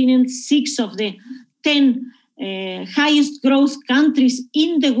continent, 6 of the 10 highest growth countries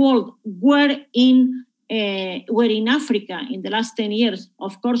in the world were in Africa in the last 10 years,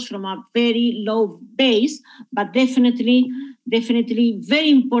 of course, from a very low base, but definitely very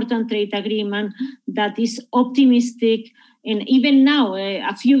important trade agreement that is optimistic. And even now,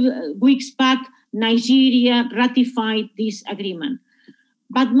 a few weeks back, Nigeria ratified this agreement.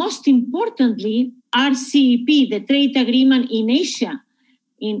 But most importantly, RCEP, the trade agreement in Asia,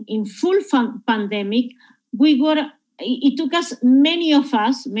 in full pandemic, it took us, many of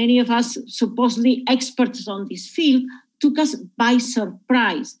us supposedly experts on this field, took us by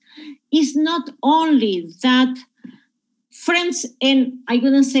surprise. It's not only that friends, and I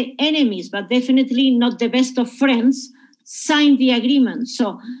wouldn't say enemies, but definitely not the best of friends, signed the agreement.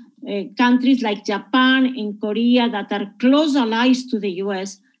 So countries like Japan and Korea that are close allies to the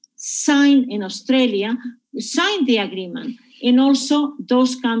US in Australia signed the agreement. And also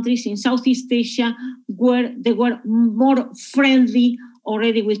those countries in Southeast Asia they were more friendly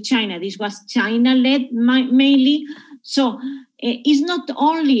already with China. This was China-led mainly. So it's not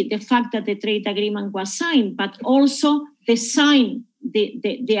only the fact that the trade agreement was signed, but also this agreement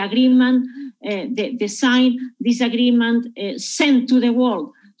sent to the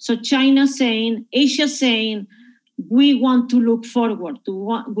world. So China saying, Asia saying, we want to look forward.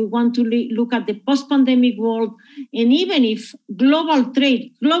 We want to look at the post-pandemic world. And even if global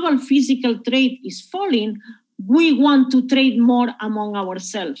physical trade is falling, we want to trade more among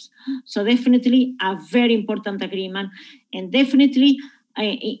ourselves. So definitely a very important agreement. And definitely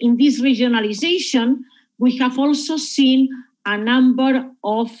in this regionalization, we have also seen a number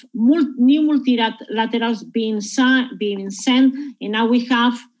of new multilaterals being sent. And now we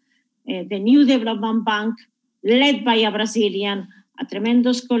have the new development bank led by a Brazilian, a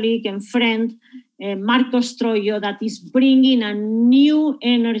tremendous colleague and friend, Marcos Troyo, that is bringing a new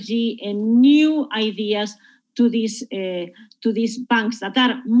energy and new ideas to these banks that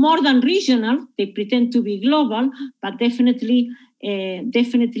are more than regional. They pretend to be global, but definitely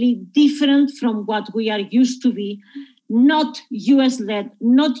different from what we are used to be. Not US-led,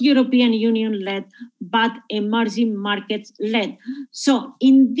 not European Union-led, but emerging markets-led. So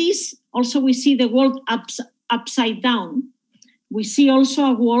in this, also we see the world upside down. We see also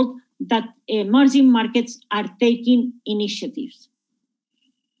a world that emerging markets are taking initiatives.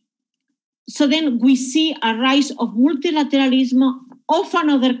 So then we see a rise of multilateralism of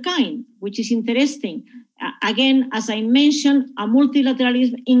another kind, which is interesting. Again, as I mentioned, a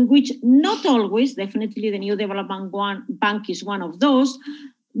multilateralism in which not always, definitely the New Development Bank is one of those,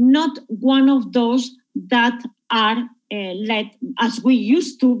 not one of those that are led, as we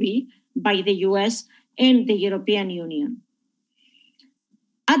used to be, by the US and the European Union.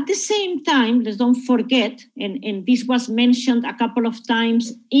 At the same time, let's don't forget, and this was mentioned a couple of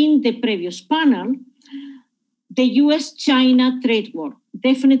times in the previous panel, the US-China trade war,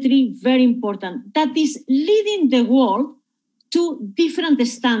 definitely very important. That is leading the world to different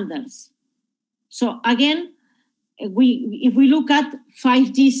standards. So again, if we look at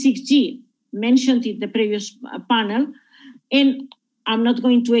 5G, 6G, mentioned in the previous panel, and I'm not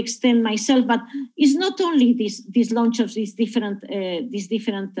going to extend myself, but it's not only this launch of these different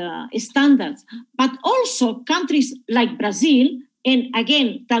standards, but also countries like Brazil, and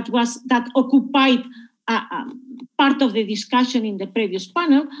again, that occupied part of the discussion in the previous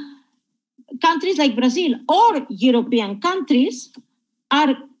panel. Countries like Brazil or European countries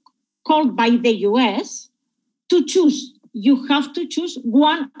are called by the US to choose. You have to choose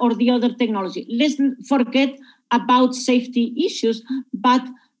one or the other technology. Let's forget about safety issues, but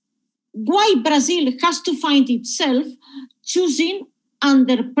why Brazil has to find itself choosing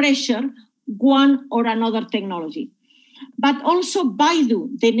under pressure one or another technology. But also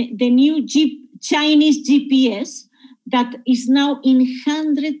Baidu, the new Chinese GPS that is now in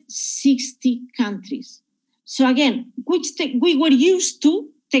 160 countries. So again, we were used to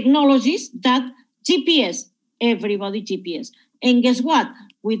technologies that GPS, everybody GPS. And guess what?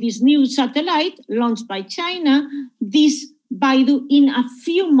 With this new satellite launched by China, this Baidu in a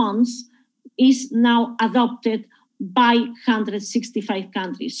few months is now adopted by 165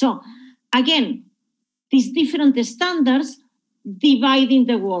 countries. So again, these different standards dividing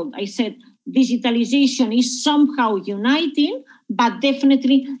the world. I said digitalization is somehow uniting, but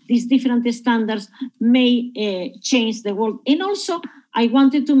definitely these different standards may change the world. And also, I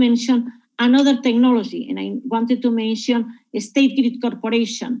wanted to mention another technology, and I wanted to mention a State Grid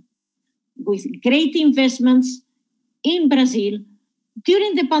Corporation with great investments in Brazil.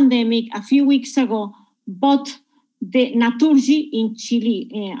 During the pandemic, a few weeks ago, bought the Naturgy in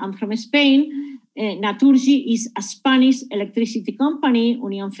Chile. I'm from Spain. Naturgy is a Spanish electricity company,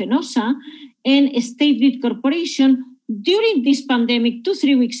 Unión Fenosa, and a State Grid Corporation during this pandemic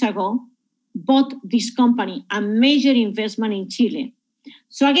 2-3 weeks ago bought this company, a major investment in Chile.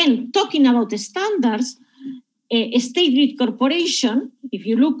 So again, talking about the standards, a State Grid Corporation, if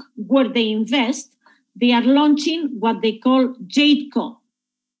you look where they invest, they are launching what they call Getschko.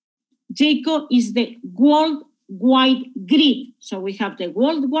 Getschko is the worldwide grid. So we have the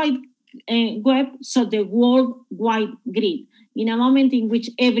worldwide web, so the worldwide grid. In a moment in which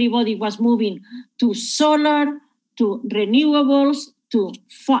everybody was moving to solar, to renewables, to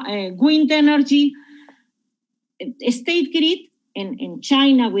wind energy, a state grid, and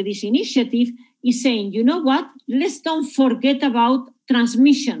China with this initiative is saying, you know what, let's don't forget about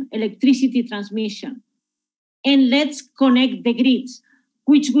transmission, electricity transmission, and let's connect the grids,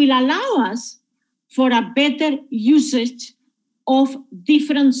 which will allow us for a better usage of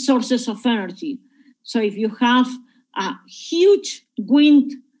different sources of energy. So if you have a huge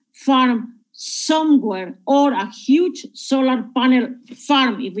wind farm somewhere or a huge solar panel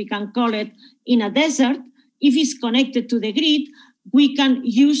farm, if we can call it, in a desert, if it's connected to the grid, we can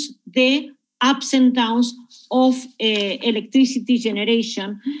use the ups and downs of electricity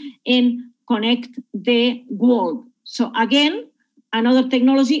generation and connect the world. So again, another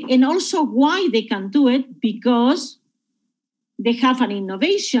technology, and also why they can do it, because they have an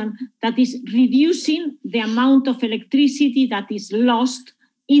innovation that is reducing the amount of electricity that is lost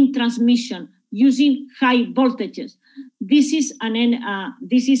in transmission using high voltages. This is a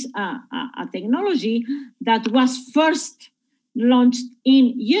technology that was first launched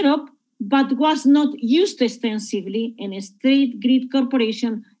in Europe, but was not used extensively, and a State Grid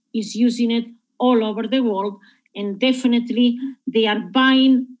Corporation is using it all over the world. And definitely they are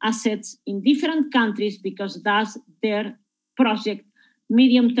buying assets in different countries because that's their project,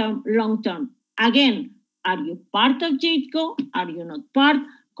 medium term, long term. Again, are you part of Getschko? Are you not part?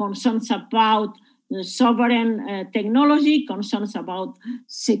 Concerns about sovereign technology, concerns about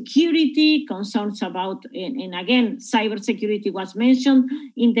security, concerns about, and again, cybersecurity was mentioned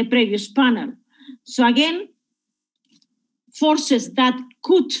in the previous panel. So again, forces that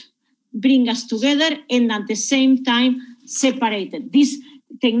could bring us together and at the same time separated. This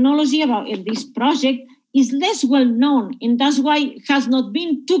technology about this project is less well known, and that's why it has not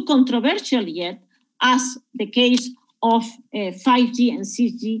been too controversial yet, as the case of 5G and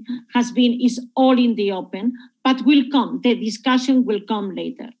 6G has been, is all in the open, but will come. The discussion will come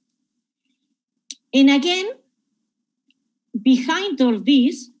later. And again, behind all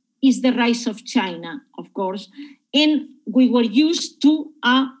this is the rise of China, of course, and we were used to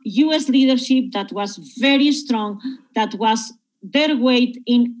a US leadership that was very strong, that was their weight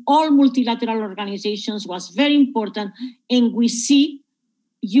in all multilateral organizations was very important, and we see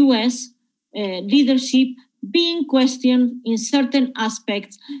US leadership being questioned in certain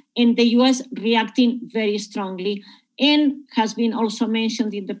aspects, and the US reacting very strongly. And has been also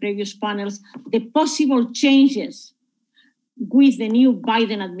mentioned in the previous panels, the possible changes with the new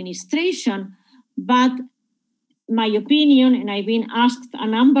Biden administration. But my opinion, and I've been asked a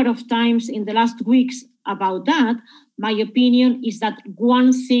number of times in the last weeks about that, my opinion is that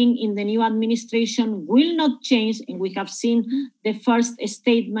one thing in the new administration will not change, and we have seen the first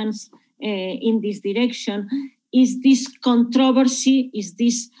statements in this direction, is this controversy, is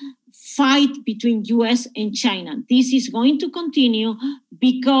this fight between US and China. This is going to continue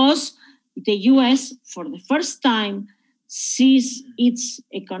because the US, for the first time, sees its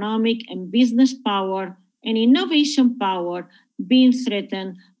economic and business power and innovation power being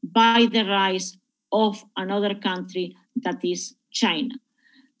threatened by the rise of another country that is China.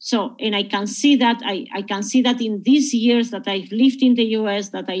 So, and I can see that, I can see that in these years that I've lived in the US,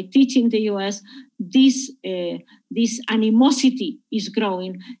 that I teach in the US, this animosity is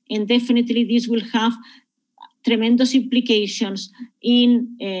growing, and definitely this will have tremendous implications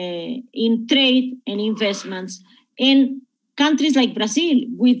in trade and investments. And countries like Brazil,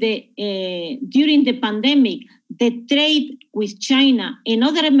 with during the pandemic, the trade with China and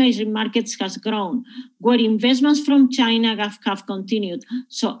other emerging markets has grown, where investments from China have continued.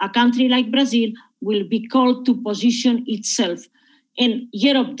 So a country like Brazil will be called to position itself. And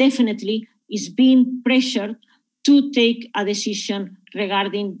Europe definitely is being pressured to take a decision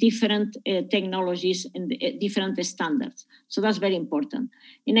regarding different technologies and different standards. So that's very important.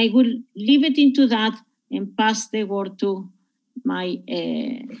 And I will leave it into that and pass the word to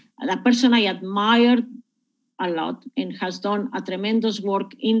a person I admire a lot and has done a tremendous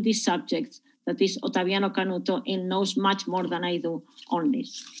work in these subjects, that is Otaviano Canuto, and knows much more than I do on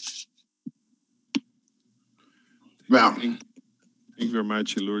this. Well, Thank you very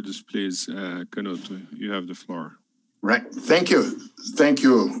much, Lourdes. Please, Canuto, you have the floor. Right. Thank you. Thank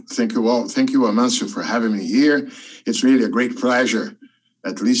you. Thank you all. Thank you, Amâncio, for having me here. It's really a great pleasure,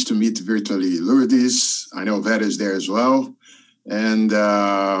 at least to meet virtually Lourdes. I know Vera is there as well. And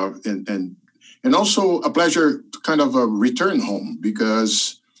also a pleasure to kind of return home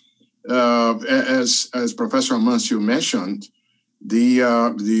because as Professor Amâncio mentioned,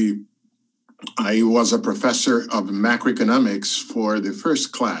 I was a professor of macroeconomics for the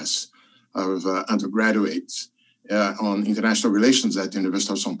first class of undergraduates on international relations at the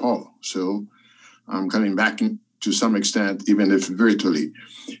University of São Paulo. So I'm coming back to some extent, even if virtually.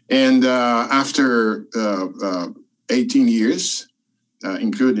 And after 18 years,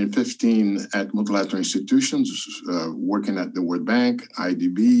 including 15 at multilateral institutions, working at the World Bank,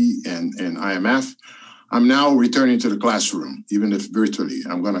 IDB, and IMF, I'm now returning to the classroom, even if virtually.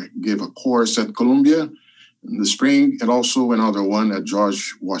 I'm going to give a course at Columbia in the spring and also another one at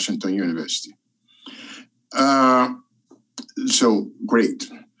George Washington University. So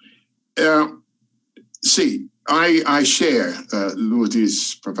great. I share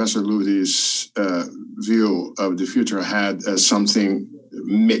Professor Lourdes' view of the future ahead as something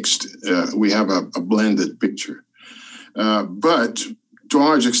mixed. We have a blended picture. But to a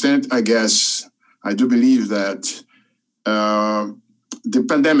large extent, I guess, I do believe that the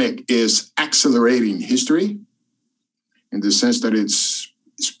pandemic is accelerating history in the sense that it's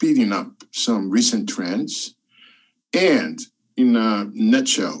speeding up some recent trends. And in a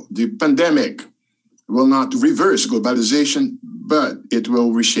nutshell, the pandemic will not reverse globalization, but it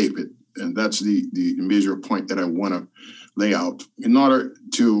will reshape it. And that's the major point that I want to lay out. In order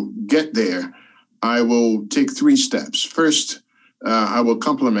to get there, I will take 3 steps. First, I will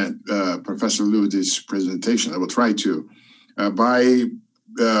complement Professor Lourdes' presentation. I will try to, by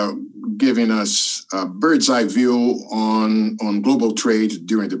giving us a bird's eye view on global trade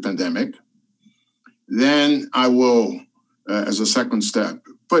during the pandemic. Then I will, as a second step,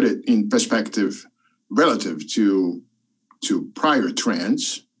 put it in perspective relative to prior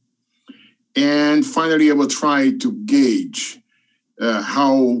trends. And finally, I will try to gauge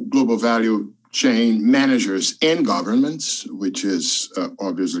how global value chain managers and governments, which is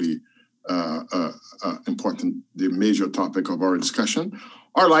obviously important, the major topic of our discussion,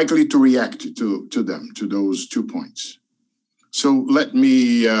 are likely to react to those 2 points. So let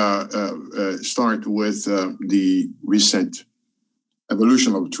me start with the recent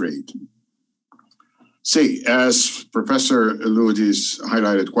evolution of trade. As Professor Lourdes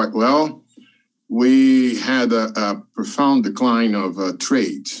highlighted quite well, we had a profound decline of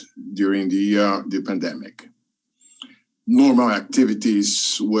trade during the pandemic. Normal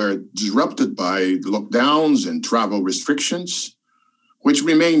activities were disrupted by lockdowns and travel restrictions, which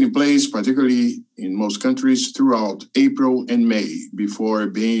remained in place, particularly in most countries, throughout April and May, before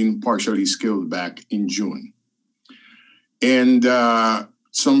being partially scaled back in June. And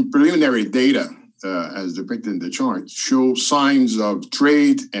some preliminary data, as depicted in the chart, show signs of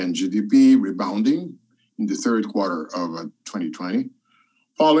trade and GDP rebounding in the third quarter of 2020,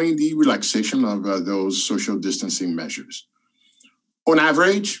 following the relaxation of those social distancing measures. On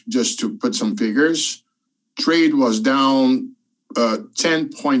average, just to put some figures, trade was down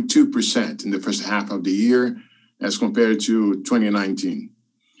 10.2% in the first half of the year as compared to 2019.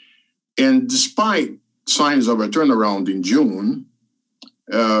 And despite signs of a turnaround in June,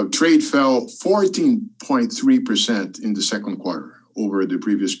 trade fell 14.3% in the second quarter over the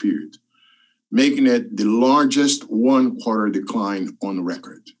previous period, making it the largest one-quarter decline on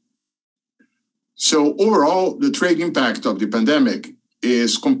record. So overall, the trade impact of the pandemic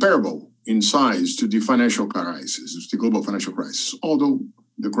is comparable in size to the financial crisis, the global financial crisis, although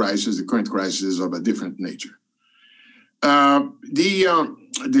the current crisis is of a different nature.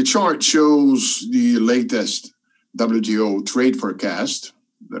 The chart shows the latest WTO trade forecast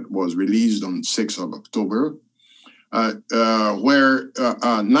that was released on 6th of October, where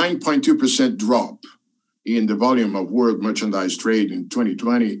a 9.2% drop in the volume of world merchandise trade in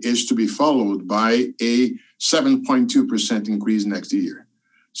 2020 is to be followed by a 7.2% increase next year.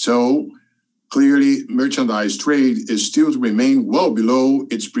 So clearly, merchandise trade is still to remain well below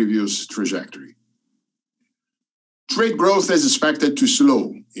its previous trajectory. Trade growth is expected to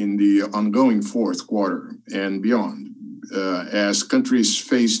slow in the ongoing fourth quarter and beyond as countries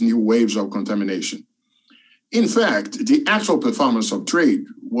face new waves of contamination. In fact, the actual performance of trade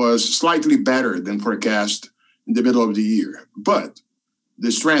was slightly better than forecast in the middle of the year, but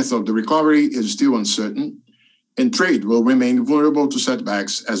the strength of the recovery is still uncertain, and trade will remain vulnerable to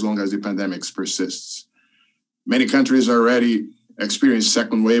setbacks as long as the pandemic persists. Many countries already experience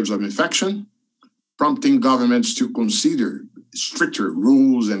second waves of infection, prompting governments to consider stricter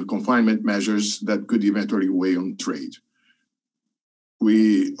rules and confinement measures that could eventually weigh on trade.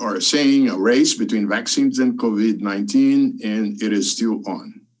 We are seeing a race between vaccines and COVID-19, and it is still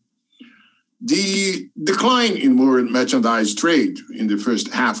on. The decline in world merchandise trade in the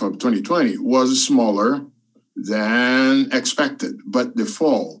first half of 2020 was smaller than expected, but the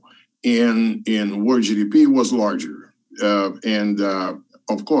fall in world GDP was larger.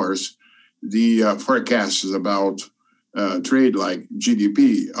 Of course, the forecasts about trade like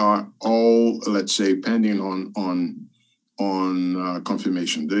GDP are all, let's say, pending on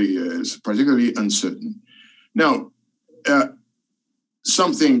confirmation. They is particularly uncertain. Now,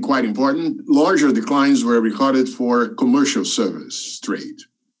 something quite important, larger declines were recorded for commercial service trade,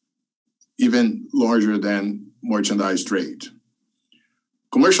 even larger than merchandise trade.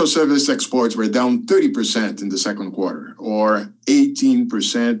 Commercial service exports were down 30% in the second quarter, or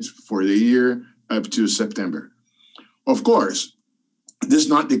 18% for the year up to September. Of course, this is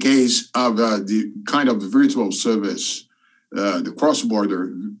not the case of the kind of virtual service, the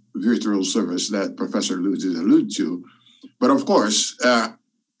cross-border virtual service that Professor Lourdes alluded to. But of course,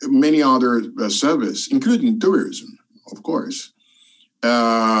 many other services, including tourism, of course,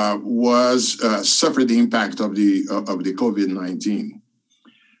 suffered the impact of the COVID-19.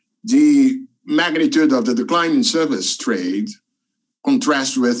 The magnitude of the decline in service trade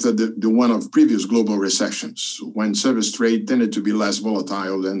contrasts with the one of previous global recessions, when service trade tended to be less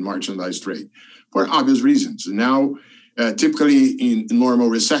volatile than merchandise trade, for obvious reasons. Now, typically in normal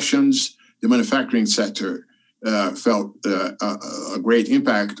recessions, the manufacturing sector felt a great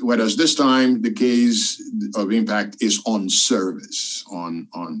impact, whereas this time the case of impact is on service,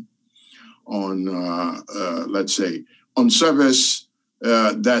 let's say, on service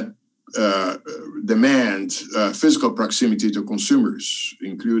that demand physical proximity to consumers,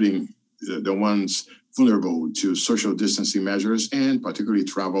 including the ones vulnerable to social distancing measures and particularly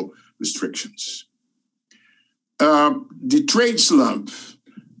travel restrictions. The trade slump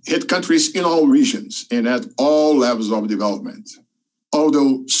hit countries in all regions and at all levels of development,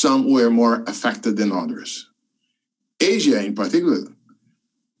 although some were more affected than others. Asia, in particular,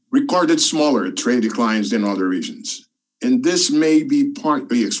 recorded smaller trade declines than other regions. And this may be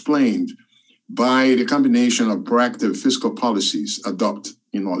partly explained by the combination of proactive fiscal policies adopted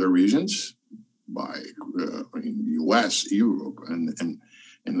in other regions, in the US, Europe, and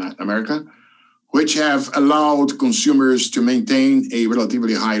Latin America, which have allowed consumers to maintain a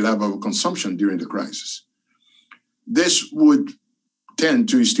relatively high level of consumption during the crisis. This would tend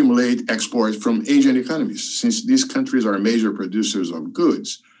to stimulate exports from Asian economies, since these countries are major producers of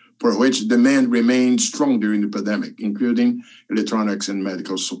goods for which demand remained strong during the pandemic, including electronics and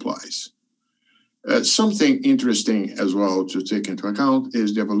medical supplies. Something interesting as well to take into account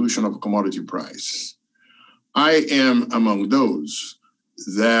is the evolution of commodity price. I am among those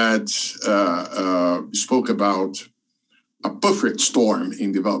that spoke about a perfect storm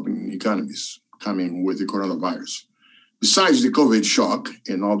in developing economies coming with the coronavirus. Besides the COVID shock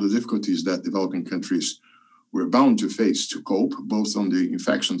and all the difficulties that developing countries were bound to face to cope, both on the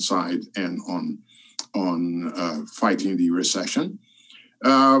infection side and on fighting the recession,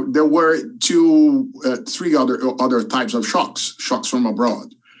 there were three other types of shocks from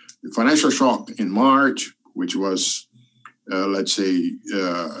abroad. The financial shock in March, which was let's say,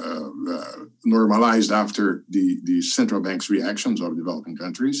 normalized after the central bank's reactions of developed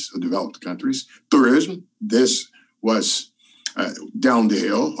countries. Tourism, this was down the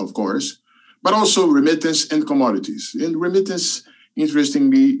hill, of course, but also remittance and commodities. In remittance,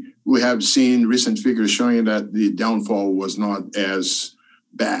 interestingly, we have seen recent figures showing that the downfall was not as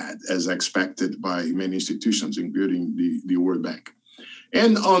bad as expected by many institutions, including the World Bank.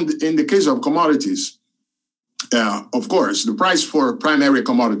 And in the case of commodities, of course, the price for primary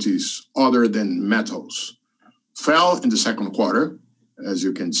commodities other than metals fell in the second quarter, as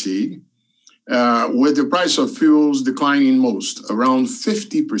you can see, with the price of fuels declining most, around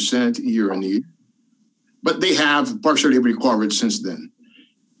 50% year on year, but they have partially recovered since then.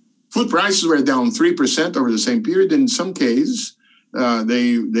 Food prices were down 3% over the same period. In some cases,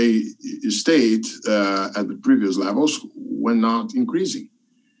 they stayed at the previous levels when not increasing.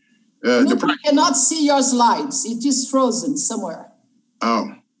 I cannot see your slides. It is frozen somewhere.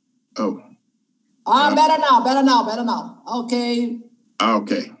 Oh. Better now. Okay.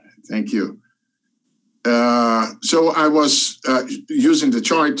 Okay, thank you. So I was using the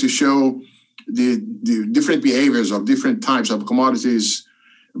chart to show the different behaviors of different types of commodities,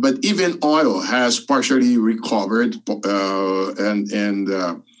 but even oil has partially recovered,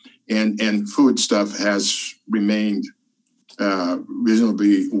 and food stuff has remained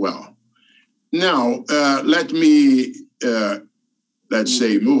reasonably well. Now, let me, let's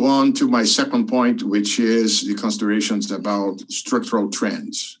say, move on to my second point, which is the considerations about structural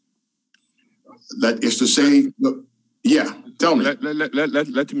trends. That is to say, yeah, tell me.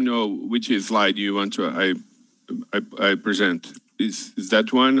 Let me know which slide you want to I present. Is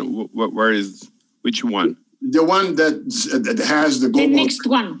that one? Where is, which one? The one that has the global... The next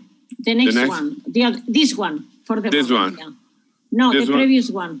one. This one. For the this one. Yeah. No, this the previous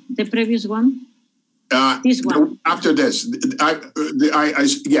one. The previous one. This one. After this,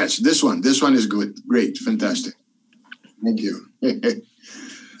 yes, this one. This one is good. Great, fantastic. Thank you.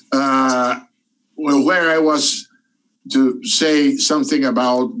 Well, where I was to say something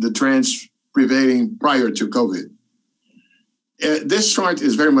about the trends prevailing prior to COVID. This chart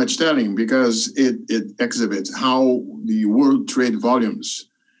is very much telling because it exhibits how the world trade volumes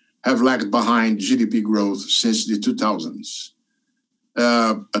have lagged behind GDP growth since the 2000s.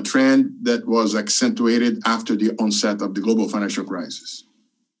 A trend that was accentuated after the onset of the global financial crisis.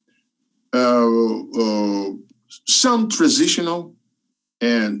 Some transitional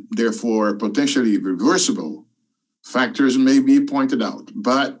and therefore potentially reversible factors may be pointed out,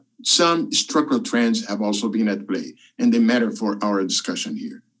 but some structural trends have also been at play, and they matter for our discussion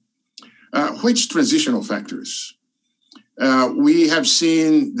here. Which transitional factors? We have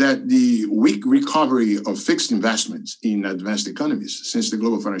seen that the weak recovery of fixed investments in advanced economies since the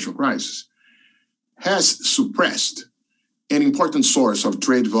global financial crisis has suppressed an important source of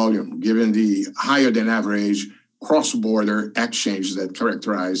trade volume, given the higher than average cross-border exchange that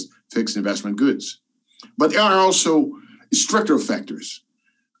characterized fixed investment goods. But there are also structural factors.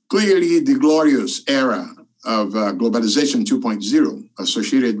 Clearly, the glorious era of globalization 2.0,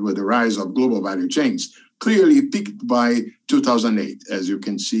 associated with the rise of global value chains, clearly peaked by 2008, as you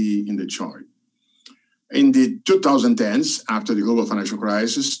can see in the chart. In the 2010s, after the global financial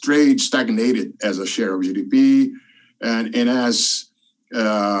crisis, trade stagnated as a share of GDP, and as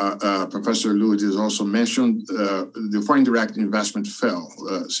Professor Lourdes has also mentioned, the foreign direct investment fell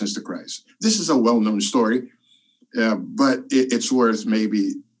since the crisis. This is a well-known story, but it's worth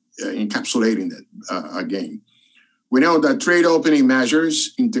maybe encapsulating it again. We know that trade opening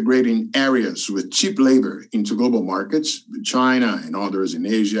measures integrating areas with cheap labor into global markets, China and others in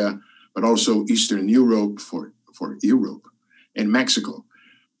Asia, but also Eastern Europe for Europe and Mexico.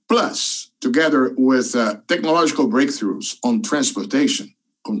 Plus, together with technological breakthroughs on transportation,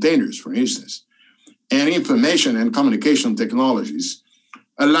 containers, for instance, and information and communication technologies,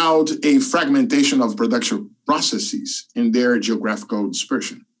 allowed a fragmentation of production processes in their geographical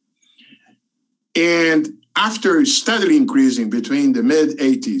dispersion. And after steadily increasing between the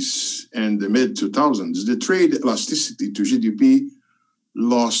mid-80s and the mid-2000s, the trade elasticity to GDP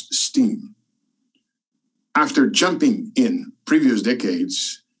lost steam. After jumping in previous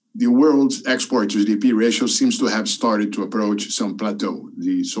decades, the world's export to GDP ratio seems to have started to approach some plateau,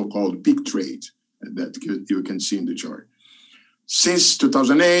 the so-called peak trade that you can see in the chart. Since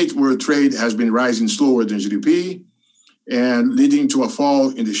 2008, world trade has been rising slower than GDP and leading to a fall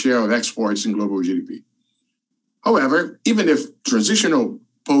in the share of exports in global GDP. However, even if transitional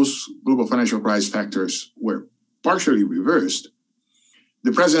post-global financial crisis factors were partially reversed,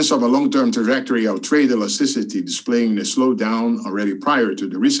 the presence of a long-term trajectory of trade elasticity displaying a slowdown already prior to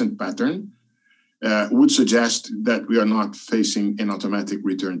the recent pattern would suggest that we are not facing an automatic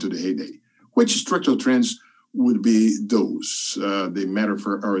return to the heyday. Which structural trends would be those? They matter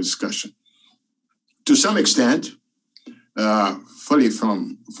for our discussion. To some extent, fully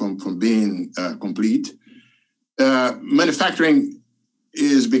from being complete, manufacturing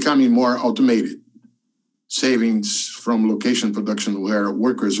is becoming more automated. Savings from location production where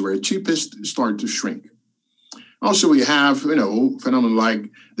workers were cheapest start to shrink. Also, we have, phenomena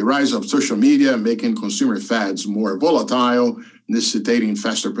like the rise of social media making consumer fads more volatile, necessitating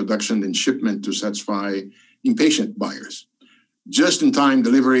faster production and shipment to satisfy impatient buyers. Just-in-time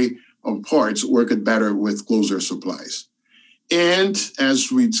delivery of parts worked better with closer supplies. And as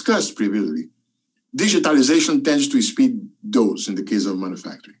we discussed previously, digitalization tends to speed those in the case of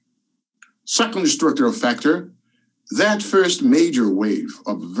manufacturing. Second structural factor, that first major wave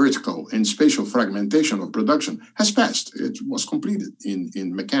of vertical and spatial fragmentation of production has passed. It was completed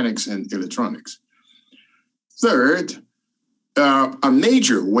in mechanics and electronics. Third, a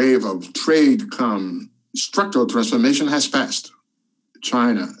major wave of trade structural transformation has passed.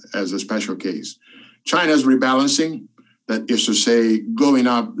 China as a special case. China's rebalancing, that is to say, going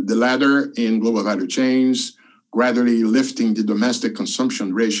up the ladder in global value chains, gradually lifting the domestic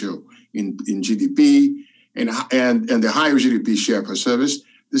consumption ratio in GDP, and the higher GDP share per service.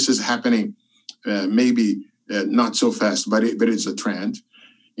 This is happening maybe not so fast, but it's a trend.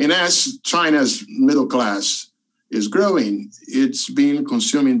 And as China's middle class is growing, it's been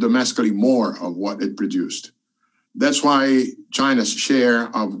consuming domestically more of what it produced. That's why China's share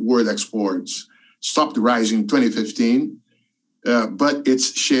of world exports stopped rising in 2015, but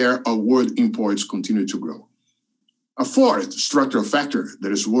its share of world imports continued to grow. A fourth structural factor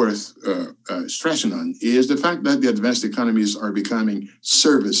that is worth stressing on is the fact that the advanced economies are becoming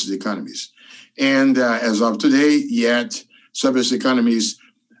service economies. And as of today, yet service economies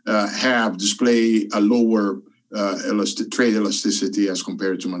have displayed a lower trade elasticity as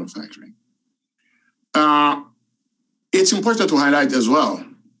compared to manufacturing. It's important to highlight as well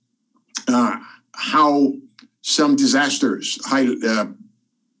how some disasters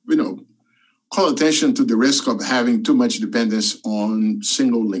call attention to the risk of having too much dependence on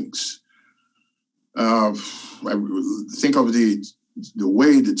single links. Think of the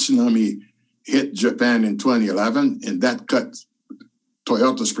way the tsunami hit Japan in 2011, and that cut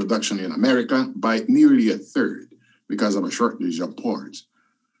Toyota's production in America by nearly a third because of a shortage of ports.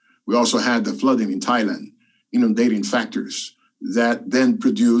 We also had the flooding in Thailand, inundating factors that then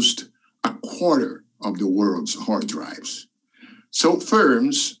produced a quarter of the world's hard drives. So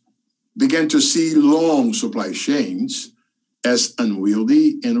firms began to see long supply chains as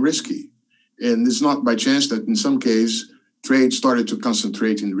unwieldy and risky. And it's not by chance that in some cases, trade started to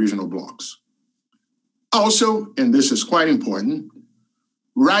concentrate in regional blocks. Also, and this is quite important,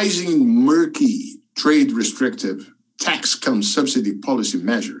 rising murky trade restrictive tax cum subsidy policy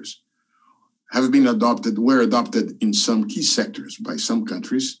measures were adopted in some key sectors by some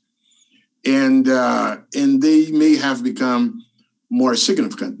countries, and they may have become more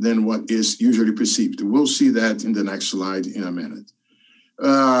significant than what is usually perceived. We'll see that in the next slide in a minute.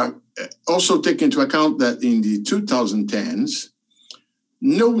 Also take into account that in the 2010s,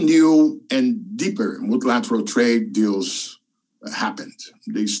 no new and deeper multilateral trade deals happened.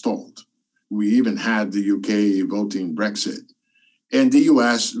 They stalled. We even had the UK voting Brexit and the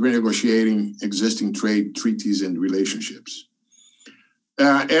US renegotiating existing trade treaties and relationships.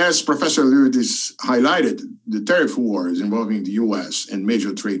 As Professor Lourdes highlighted, the tariff wars involving the US and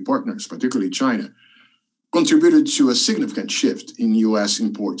major trade partners, particularly China, contributed to a significant shift in US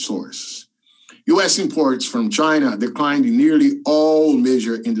import sources. US imports from China declined in nearly all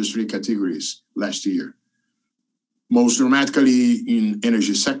major industry categories last year, most dramatically in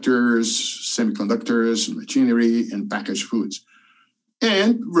energy sectors, semiconductors, machinery, and packaged foods,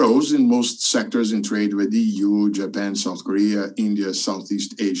 and rose in most sectors in trade with the EU, Japan, South Korea, India,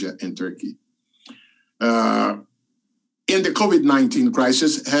 Southeast Asia, and Turkey. And the COVID-19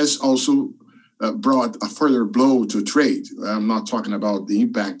 crisis has also brought a further blow to trade. I'm not talking about the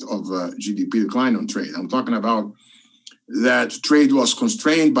impact of GDP decline on trade. I'm talking about that trade was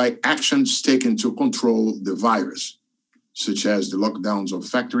constrained by actions taken to control the virus, such as the lockdowns of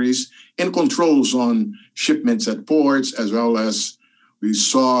factories and controls on shipments at ports, as well as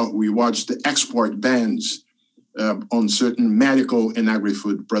we watched the export bans on certain medical and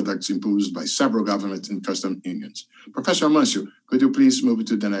agri-food products imposed by several governments and custom unions. Professor Amâncio, could you please move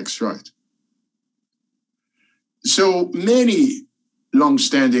to the next chart? So many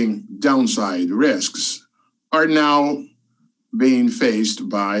long-standing downside risks are now being faced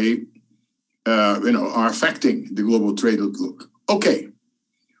by, are affecting the global trade outlook. Okay,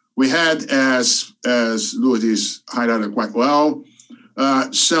 we had, as Lourdes highlighted quite well,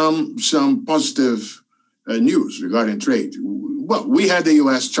 some positive news regarding trade. Well, we had the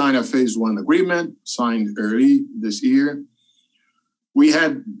US-China Phase 1 agreement signed early this year. We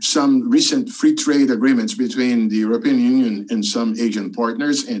had some recent free trade agreements between the European Union and some Asian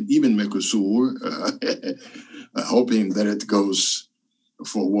partners, and even Mercosur, hoping that it goes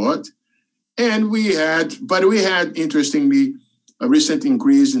forward. And we had, interestingly, a recent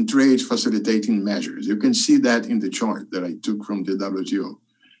increase in trade facilitating measures. You can see that in the chart that I took from the WTO.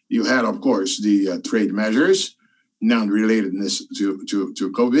 You had, of course, the trade measures, non-relatedness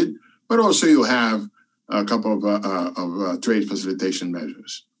to COVID, but also you have a couple of trade facilitation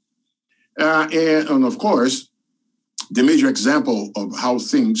measures. And of course, the major example of how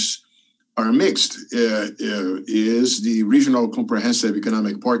things are mixed is the Regional Comprehensive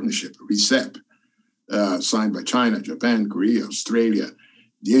Economic Partnership, RCEP, signed by China, Japan, Korea, Australia,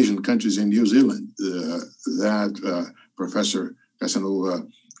 the Asian countries, and New Zealand, that Professor Casanova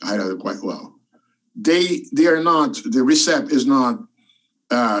highlighted quite well. They are not, the RCEP is not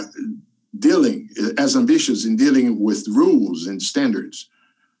dealing as ambitious in dealing with rules and standards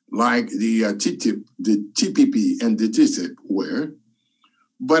like the TTIP, the TPP, and the TTIP were,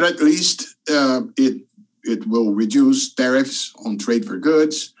 but at least it will reduce tariffs on trade for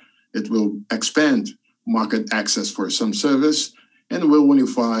goods, it will expand market access for some service, and will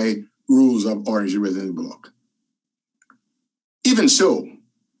unify rules of origin within the bloc. Even so,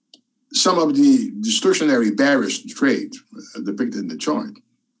 some of the distortionary barriers to trade depicted in the chart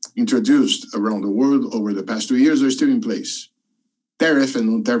introduced around the world over the past 2 years are still in place. Tariff and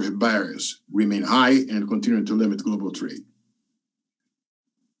non-tariff barriers remain high and continue to limit global trade.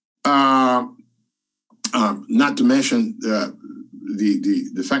 Not to mention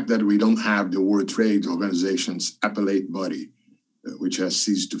the fact that we don't have the World Trade Organization's appellate body, which has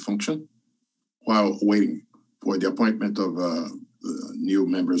ceased to function while waiting for the appointment of new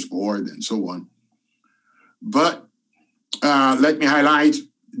members board and so on. But let me highlight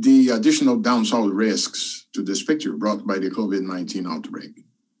the additional downside risks to this picture brought by the COVID-19 outbreak.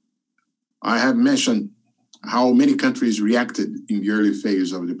 I have mentioned how many countries reacted in the early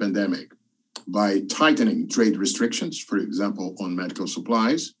phase of the pandemic by tightening trade restrictions, for example, on medical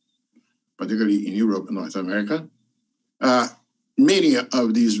supplies, particularly in Europe and North America. Many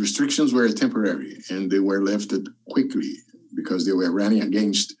of these restrictions were temporary and they were lifted quickly because they were running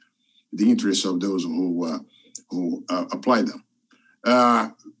against the interests of those who applied them.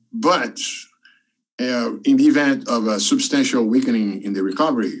 But in the event of a substantial weakening in the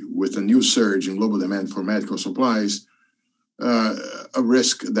recovery with a new surge in global demand for medical supplies, a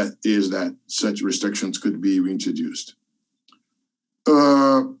risk that is that such restrictions could be reintroduced.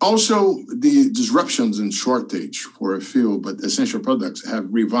 Also, the disruptions in shortage for a few but essential products have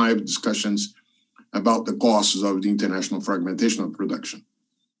revived discussions about the costs of the international fragmentation of production.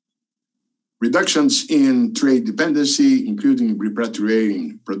 Reductions in trade dependency, including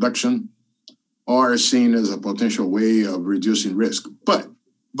repatriating production, are seen as a potential way of reducing risk. But,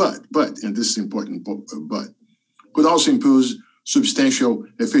 and this is important, but, could also impose substantial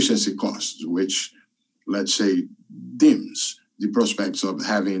efficiency costs, which, let's say, dims the prospects of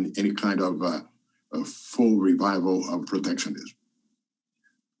having any kind of a full revival of protectionism.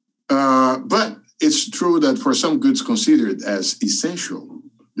 But it's true that for some goods considered as essential,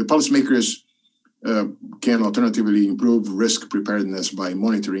 the policymakers can alternatively improve risk preparedness by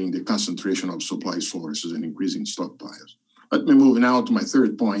monitoring the concentration of supply sources and increasing stockpiles. Let me move now to my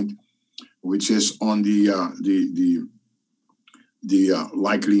third point, which is on the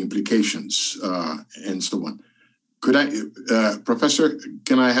likely implications and so on. Could I, Professor,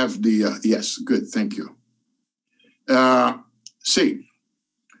 can I have the, yes, good, thank you. See,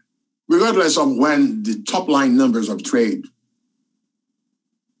 regardless of when the top line numbers of trade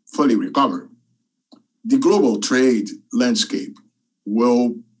fully recover, the global trade landscape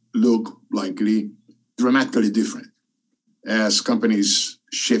will look likely dramatically different as companies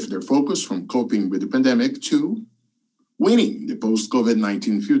shift their focus from coping with the pandemic to winning the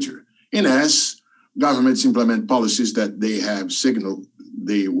post-COVID-19 future, and as governments implement policies that they have signaled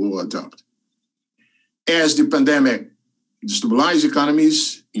they will adopt. As the pandemic destabilizes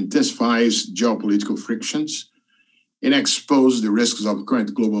economies, intensifies geopolitical frictions, and exposes the risks of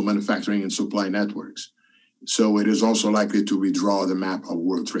current global manufacturing and supply networks. So it is also likely to redraw the map of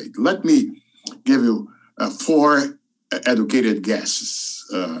world trade. Let me give you 4 educated guesses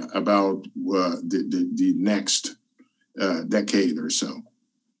about the next decade or so.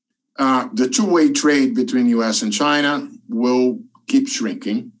 The two-way trade between US and China will keep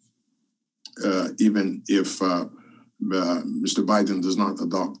shrinking, even if Mr. Biden does not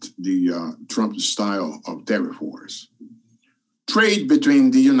adopt the Trump style of tariff wars. Trade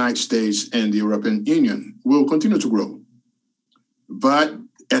between the United States and the European Union will continue to grow, but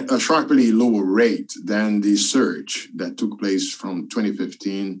at a sharply lower rate than the surge that took place from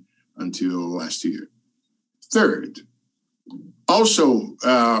 2015 until last year. Third, also,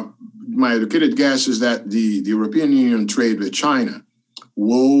 my educated guess is that the European Union trade with China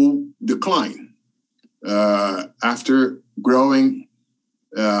will decline after growing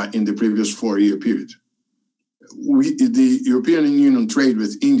in the previous 4-year period. The European Union trade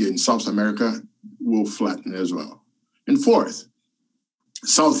with India and South America will flatten as well. And fourth,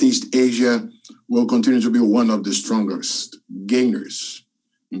 Southeast Asia will continue to be one of the strongest gainers,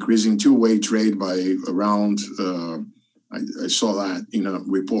 increasing two-way trade by around I saw that in a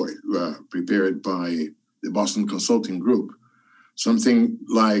report prepared by the Boston Consulting Group. Something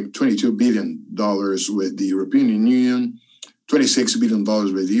like $22 billion with the European Union, $26 billion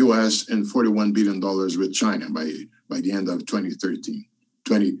with the US, and $41 billion with China by the end of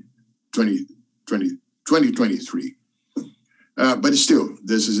 2023. But still,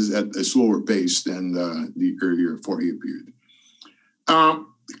 this is at a slower pace than the earlier 4-year period.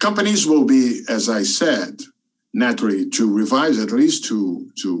 Companies will be, as I said, naturally to revise, at least to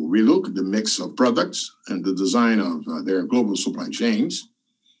relook the mix of products and the design of their global supply chains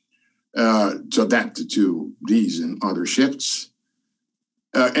to adapt to these and other shifts.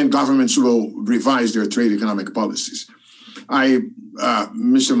 And governments will revise their trade economic policies.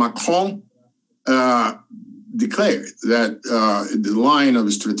 Mr. Macron declared that the line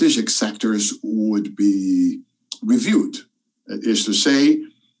of strategic sectors would be reviewed, is to say,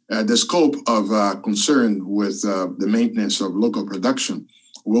 the scope of concern with the maintenance of local production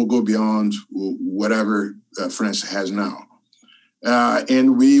will go beyond whatever France has now.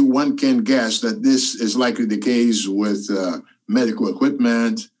 And one can guess that this is likely the case with medical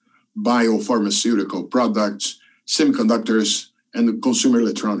equipment, biopharmaceutical products, semiconductors, and consumer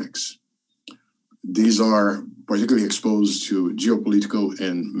electronics. These are particularly exposed to geopolitical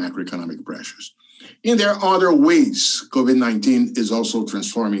and macroeconomic pressures. And there are other ways COVID-19 is also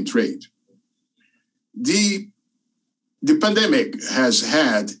transforming trade. The pandemic has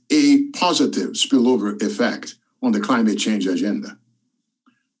had a positive spillover effect on the climate change agenda.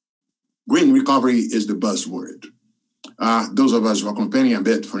 Green recovery is the buzzword. Those of us who are accompanying a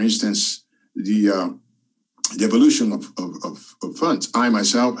bit, for instance, the evolution of funds. I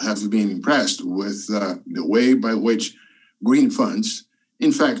myself have been impressed with the way by which green funds,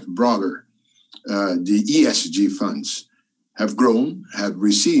 in fact, broader, the ESG funds have grown, have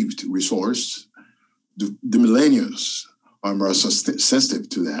received resource. The millennials are more sensitive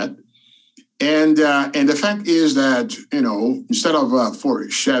to that. And the fact is that, instead of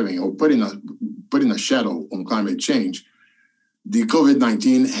foreshadowing or putting a shadow on climate change, the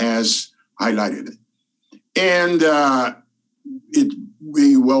COVID-19 has highlighted it. And it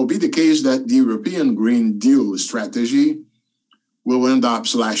may well be the case that the European Green Deal strategy will end up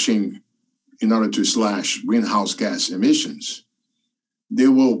in order to slash greenhouse gas emissions. The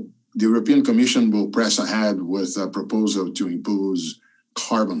European Commission will press ahead with a proposal to impose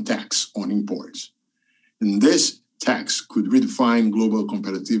carbon tax on imports. And this tax could redefine global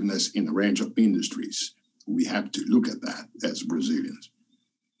competitiveness in a range of industries. We have to look at that as Brazilians.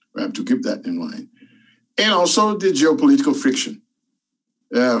 We have to keep that in mind. And also the geopolitical friction.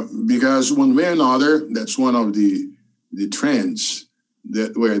 Because one way or another, that's one of the trends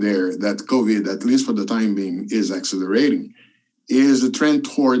that COVID, at least for the time being, is accelerating, is the trend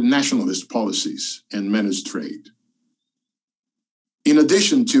toward nationalist policies and managed trade. In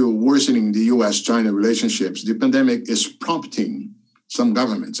addition to worsening the US-China relationships, the pandemic is prompting some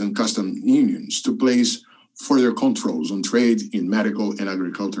governments and custom unions to place further controls on trade in medical and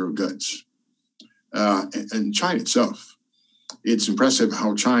agricultural goods. And China itself, it's impressive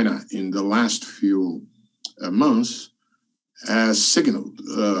how China, in the last few months, has signaled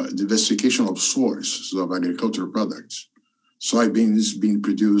diversification of sources of agricultural products. Soybeans being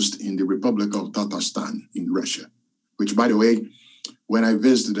produced in the Republic of Tatarstan in Russia, which, by the way, when I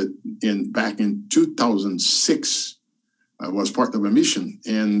visited back in 2006, I was part of a mission,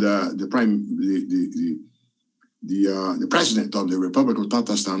 and the president of the Republic of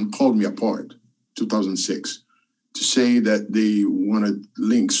Tatarstan called me apart, 2006, to say that they wanted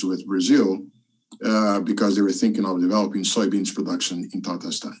links with Brazil because they were thinking of developing soybeans production in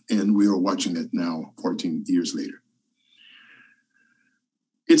Tatarstan. And we are watching it now, 14 years later.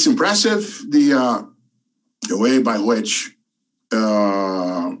 It's impressive, the way by which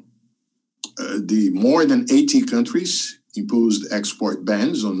the more than 80 countries imposed export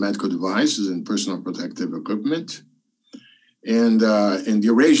bans on medical devices and personal protective equipment. And the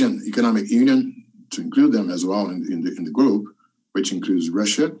Eurasian Economic Union, to include them as well in the group, which includes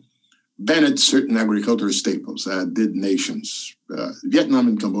Russia, banned certain agricultural staples, did nations. Vietnam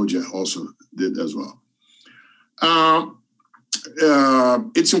and Cambodia also did as well.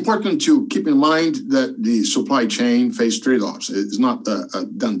 It's important to keep in mind that the supply chain faced trade-offs. It's not a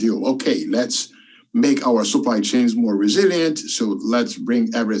done deal. Okay, let's make our supply chains more resilient, so let's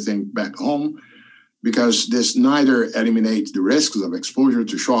bring everything back home, because this neither eliminates the risks of exposure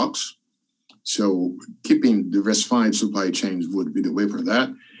to shocks. So keeping diversified supply chains would be the way for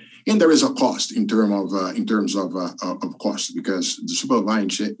that. And there is a cost in terms of cost, because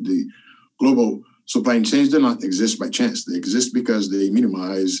the global supply chains do not exist by chance. They exist because they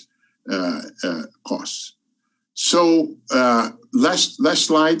minimize costs. So last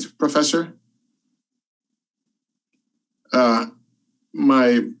slide, Professor.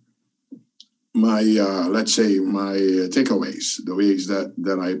 My let's say my takeaways, the ways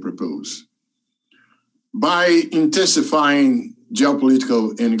that I propose. By intensifying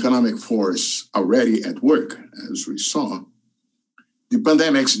geopolitical and economic force already at work, as we saw, the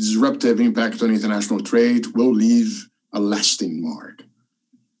pandemic's disruptive impact on international trade will leave a lasting mark,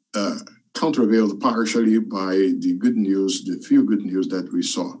 countervailed partially by the good news, the few good news that we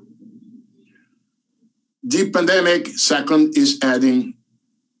saw. The pandemic, second, is adding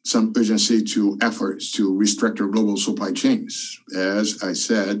some urgency to efforts to restructure global supply chains. As I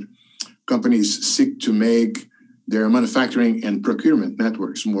said, companies seek to make their manufacturing and procurement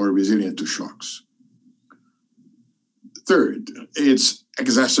networks more resilient to shocks. Third, it's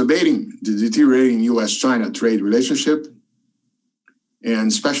exacerbating the deteriorating US-China trade relationship, and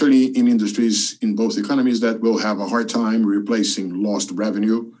especially in industries in both economies that will have a hard time replacing lost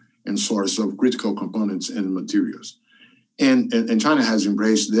revenue and source of critical components and materials. And China has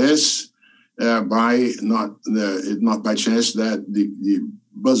embraced this by not by chance that the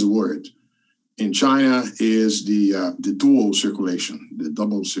buzzword in China is the dual circulation, the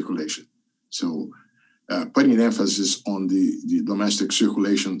double circulation. So putting emphasis on the domestic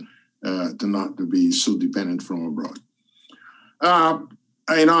circulation to not to be so dependent from abroad.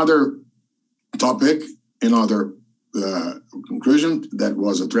 Another topic, another conclusion that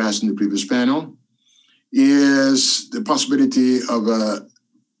was addressed in the previous panel is the possibility of a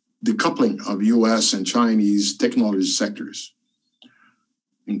decoupling of US and Chinese technology sectors,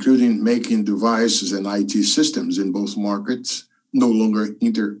 including making devices and IT systems in both markets no longer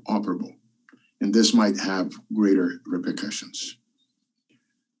interoperable. And this might have greater repercussions.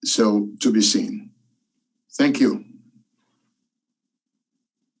 So to be seen. Thank you.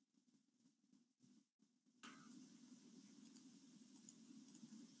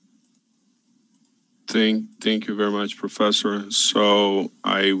 Thank you very much, Professor. So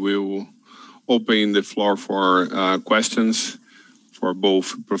I will open the floor for questions for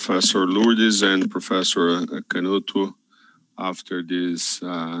both Professor Lourdes and Professor Canuto after this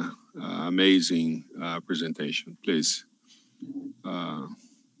amazing presentation. Please,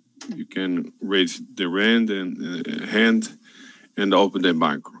 you can raise the hand and open the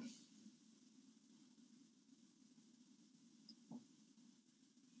micro.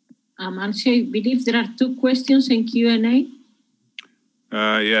 Amâncio, I believe there are two questions in Q&A.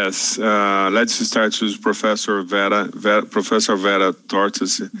 Yes, let's start with Professor Vera. Professor Vera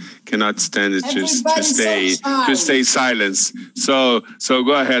Torres cannot stand it to stay silent. So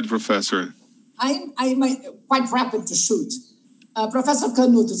go ahead, Professor. I'm quite rapid to shoot. Professor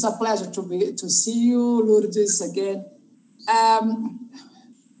Canuto, it's a pleasure to see you. Lourdes again.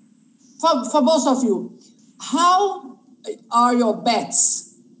 For both of you, how are your bets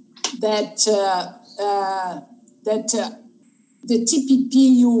that the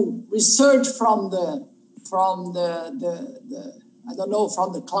TPP-U research from the I don't know,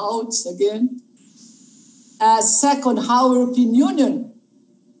 from the clouds again? Second, how European Union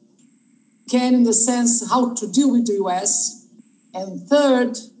can, in the sense, how to deal with the US? And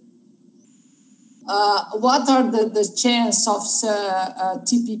third, what are the chance of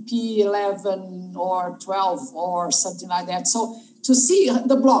TPP 11 or 12 or something like that? So to see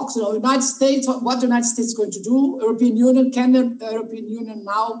the blocks, United States, what the United States is going to do, European Union, can the European Union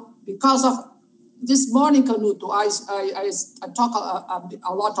now, because of this morning, Canuto, I talk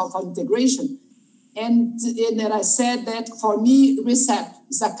a lot of integration, and I said that for me, RCEP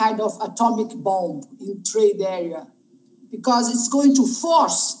is a kind of atomic bomb in trade area, because it's going to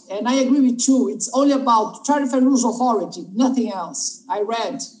force, and I agree with you, it's only about tariff and rules authority, nothing else. I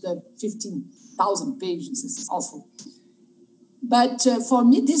read the 15,000 pages, it's awful. But for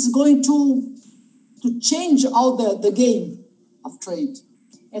me, this is going to change all the game of trade.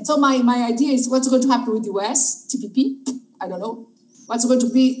 And so my idea is what's going to happen with the US, TPP? I don't know. What's going to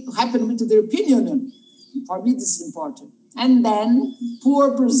happen with the European Union? For me, this is important. And then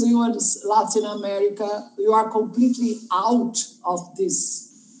poor Brazil and Latin America, you are completely out of this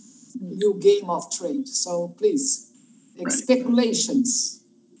new game of trade. So please, speculations.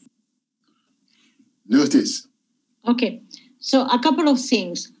 Notice. Okay. So a couple of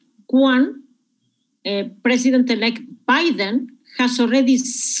things. One, President-elect Biden has already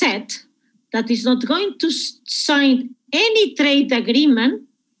said that he's not going to sign any trade agreement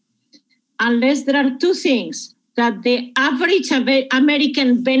unless there are two things, that the average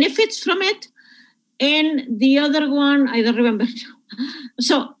American benefits from it, and the other one, I don't remember.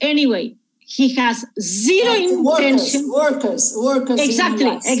 So anyway, he has zero intention. Workers.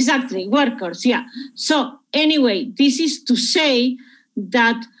 Exactly, workers, yeah. So anyway, this is to say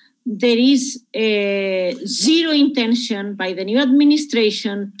that there is zero intention by the new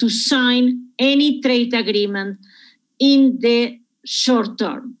administration to sign any trade agreement in the short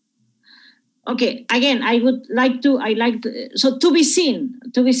term. Okay, again, so to be seen,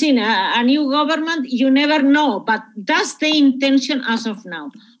 a new government, you never know, but that's the intention as of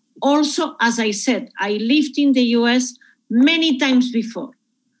now. Also, as I said, I lived in the US many times before.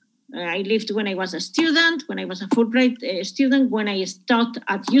 I lived when I was a student, when I was a Fulbright student, when I taught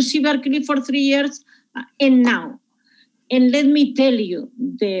at UC Berkeley for 3 years, and now. And let me tell you,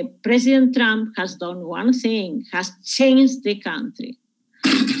 the President Trump has done one thing, has changed the country.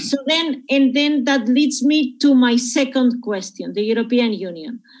 So then that leads me to my second question, the European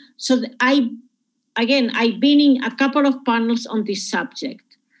Union. So I've been in a couple of panels on this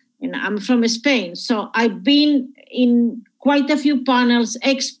subject, and I'm from Spain. So I've been in quite a few panels,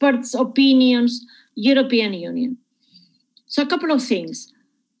 experts' opinions, European Union. So a couple of things.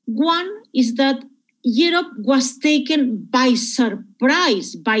 One is that Europe was taken by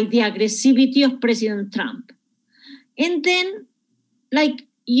surprise by the aggressivity of President Trump. And then, like,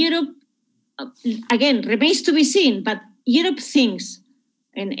 Europe, again, remains to be seen, but Europe thinks,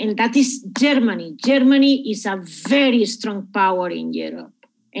 and that is Germany. Germany is a very strong power in Europe.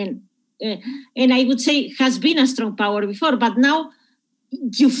 And I would say has been a strong power before, but now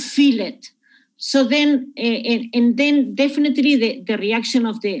you feel it. So then, and then definitely the reaction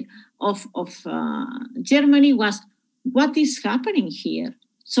of Germany was, what is happening here?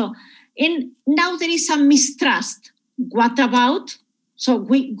 So, and now there is a mistrust. What about? So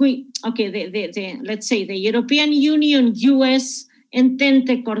let's say the European Union, US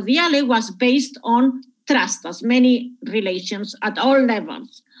Entente Cordiale was based on trust, as many relations at all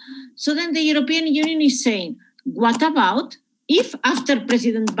levels. So then the European Union is saying, what about if after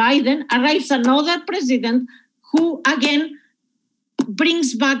President Biden arrives another president who again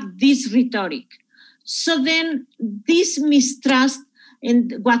brings back this rhetoric? So then this mistrust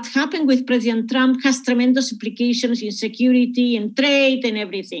and what happened with President Trump has tremendous implications in security and trade and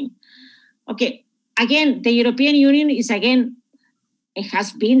everything. Okay, again, the European Union is it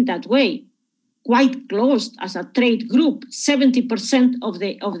has been that way, quite closed as a trade group. 70% of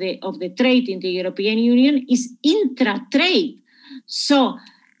the trade in the European Union is intra-trade. So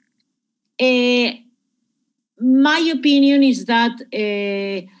my opinion is that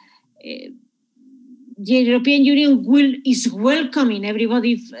the European Union is welcoming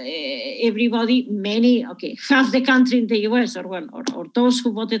everybody, half the country in the US or those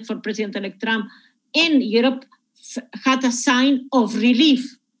who voted for President-elect Trump in Europe had a sign of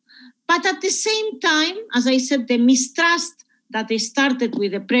relief. But at the same time, as I said, the mistrust that they started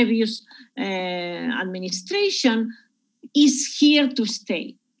with the previous administration is here to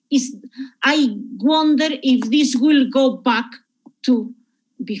stay. I wonder if this will go back to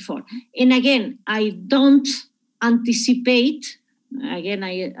before. And again, I don't anticipate. Again,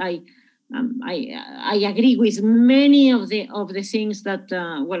 I agree with many of the things that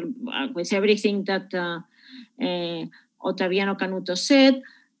with everything that Otaviano Canuto said.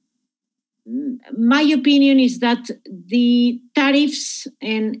 My opinion is that the tariffs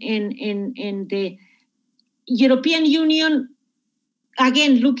and the European Union,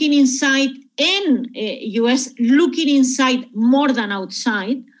 again, looking inside, and US looking inside more than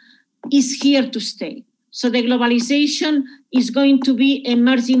outside, is here to stay. So the globalization is going to be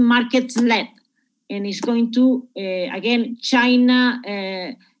emerging markets led, and it's going to, again, China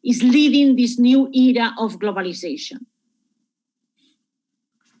is leading this new era of globalization.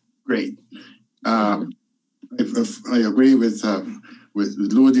 Great. I agree with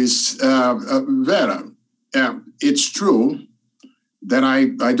Lourdes. Vera, it's true that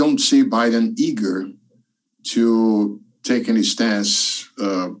I don't see Biden eager to take any stance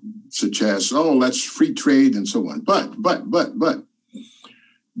such as, let's free trade and so on. But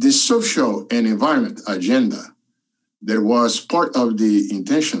the social and environment agenda that was part of the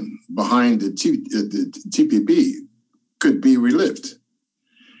intention behind the TPP could be relived.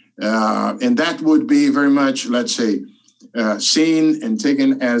 And that would be very much, let's say, seen and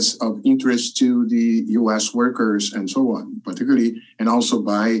taken as of interest to the U.S. workers and so on, particularly, and also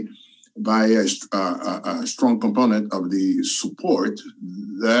by a strong component of the support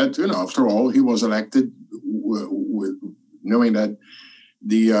that, after all, he was elected with knowing that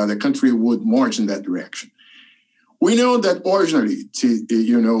the country would march in that direction. We know that originally,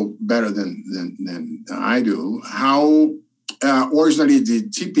 you know better than I do, how originally the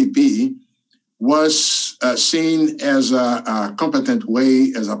TPP was seen as a competent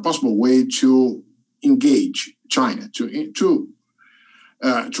way, as a possible way to engage China, to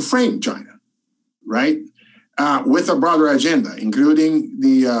frame China, right? With a broader agenda, including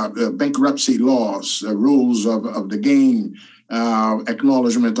the bankruptcy laws, rules of the game,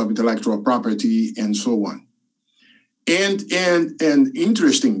 acknowledgement of intellectual property, and so on. And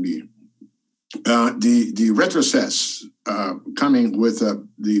interestingly, the retrocess coming with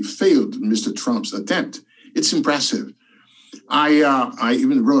the failed Mr. Trump's attempt, it's impressive. I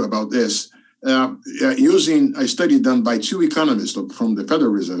even wrote about this using a study done by two economists from the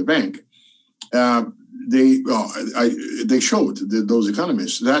Federal Reserve Bank. They showed those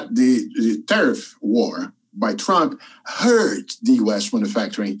economists that the tariff war by Trump hurt the U.S.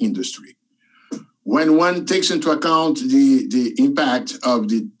 manufacturing industry. When one takes into account the impact of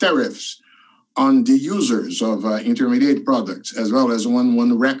the tariffs on the users of intermediate products, as well as when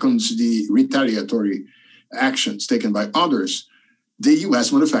one reckons the retaliatory actions taken by others, the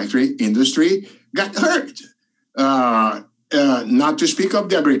U.S. manufacturing industry got hurt. Not to speak of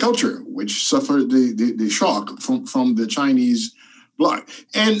the agriculture, which suffered the shock from the Chinese bloc.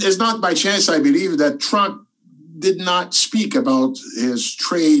 And it's not by chance, I believe, that Trump did not speak about his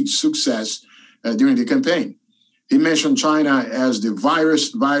trade success during the campaign. He mentioned China as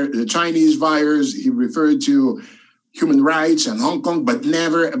the Chinese virus. He referred to human rights and Hong Kong, but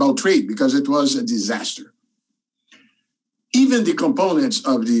never about trade, because it was a disaster. Even the components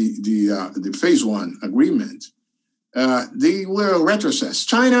of the Phase 1 agreement, they were retrocessed.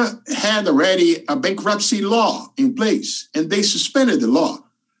 China had already a bankruptcy law in place, and they suspended the law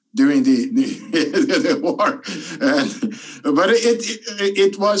during the war. But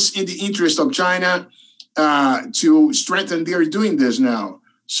it was in the interest of China to strengthen. They're doing this now.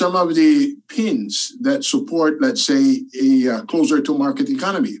 Some of the pins that support, let's say, a closer to market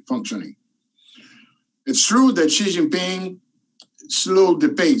economy functioning. It's true that Xi Jinping slowed the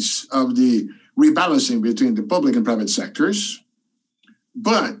pace of the rebalancing between the public and private sectors.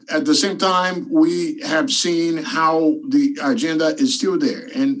 But at the same time, we have seen how the agenda is still there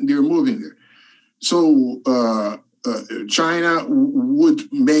and they're moving there. So China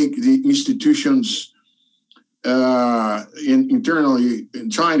would make the institutions internally in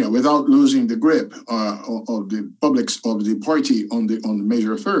China without losing the grip of the publics of the party on the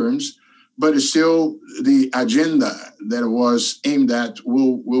major firms. But it's still the agenda that was aimed at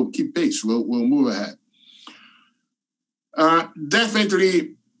will keep pace, will move ahead.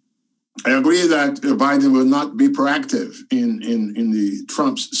 Definitely, I agree that Biden will not be proactive in the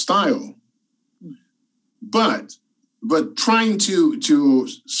Trump's style, but trying to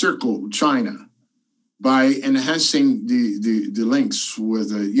circle China by enhancing the links with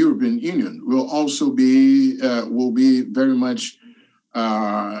the European Union will also be very much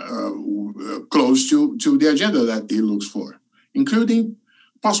close to the agenda that he looks for, including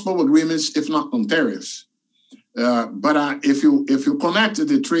possible agreements, if not on tariffs. But if you connect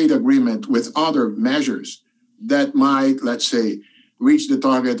the trade agreement with other measures that might, let's say, reach the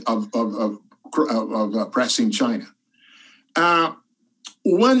target of pressing China.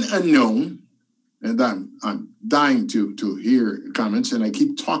 One unknown, and I'm dying to hear comments, and I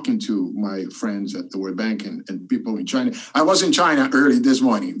keep talking to my friends at the World Bank and people in China. I was in China early this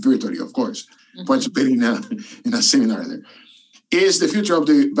morning, virtually, of course, participating in a seminar there. Is the future of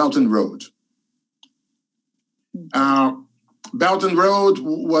the Belt and Road. Belt and Road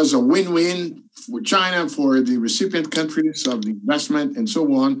was a win-win for China, for the recipient countries of the investment and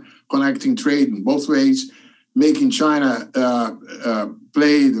so on, connecting trade in both ways, making China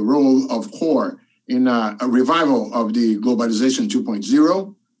play the role of core in a revival of the globalization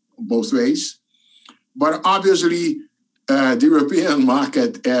 2.0, both ways. But obviously, the European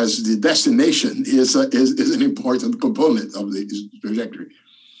market as the destination is an important component of the trajectory.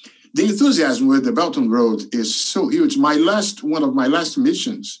 The enthusiasm with the Belt and Road is so huge. One of my last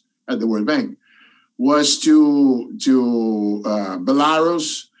missions at the World Bank was to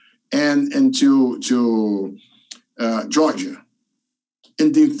Belarus and to Georgia.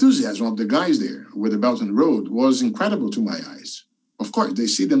 And the enthusiasm of the guys there with the Belt and Road was incredible to my eyes. Of course, they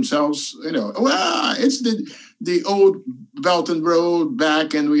see themselves, well, it's the old Belt and Road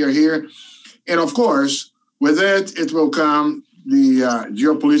back and we are here. And of course, with it will come the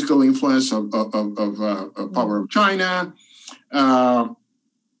geopolitical influence of power of China.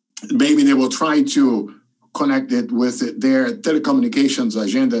 Maybe they will try to connect it with their telecommunications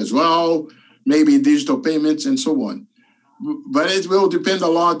agenda as well, maybe digital payments and so on. But it will depend a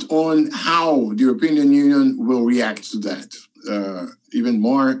lot on how the European Union will react to that, even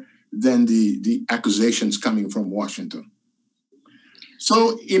more than the accusations coming from Washington.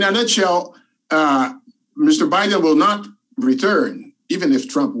 So in a nutshell, Mr. Biden will not return, even if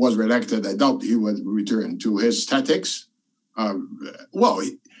Trump was reelected. I doubt he would return to his tactics.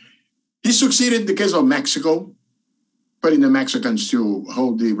 He succeeded in the case of Mexico, putting the Mexicans to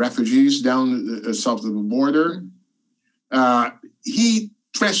hold the refugees down south of the border. He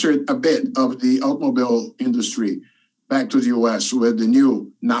transferred a bit of the automobile industry back to the U.S. with the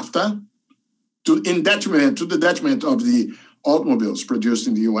new NAFTA, to the detriment of the automobiles produced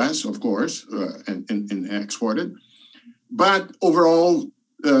in the U.S., of course, and exported. But overall,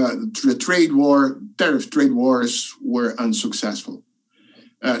 the tariff trade wars were unsuccessful.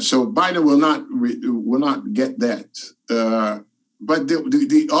 So Biden will not get that. But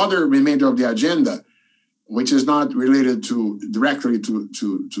the other remainder of the agenda, which is not related directly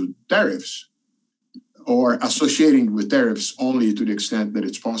to tariffs, or associating with tariffs only to the extent that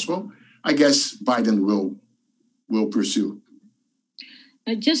it's possible, I guess Biden will pursue.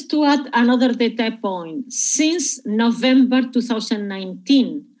 Just to add another data point, since November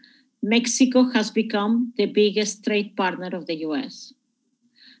 2019, Mexico has become the biggest trade partner of the US.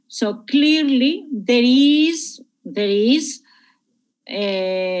 So clearly there is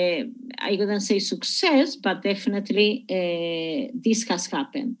I wouldn't say success, but definitely this has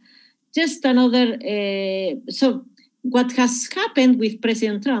happened. Just another, so what has happened with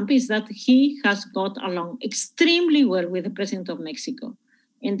President Trump is that he has got along extremely well with the President of Mexico.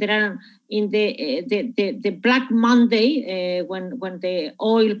 And there are, in the Black Monday, when the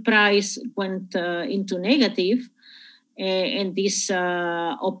oil price went into negative, and this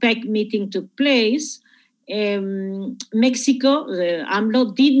OPEC meeting took place, Mexico,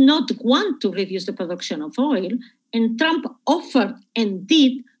 AMLO, did not want to reduce the production of oil, and Trump offered and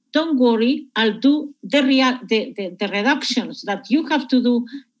did, don't worry, I'll do the reductions that you have to do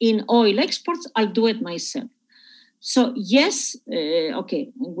in oil exports, I'll do it myself. So yes,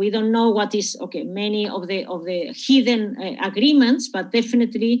 we don't know what is, many of the hidden agreements, but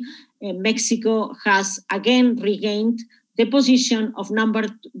definitely Mexico has again regained the position of number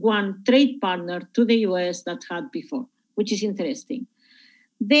one trade partner to the US that had before, which is interesting.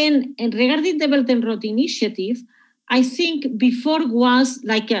 Then, and regarding the Belt and Road Initiative, I think before was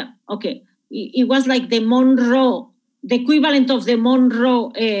like it was like the Monroe, the equivalent of the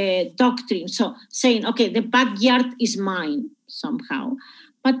Monroe doctrine. So saying, the backyard is mine somehow.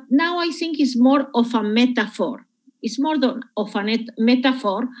 But now I think it's more of a metaphor. It's more of a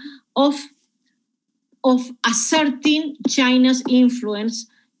metaphor of asserting China's influence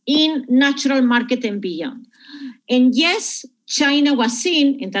in natural market and beyond. And yes, China was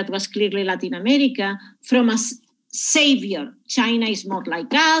seen, and that was clearly Latin America, from a savior. China is more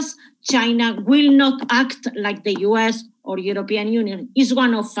like us. China will not act like the US or European Union. Is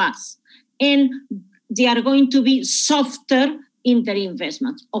one of us. And they are going to be softer in their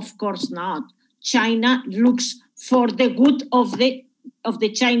investments. Of course not. China looks for the good of the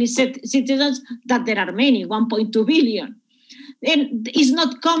Chinese citizens, that there are many, 1.2 billion. And it's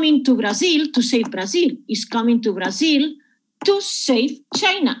not coming to Brazil to save Brazil. It's coming to Brazil to save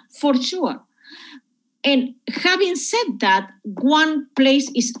China, for sure. And having said that, one place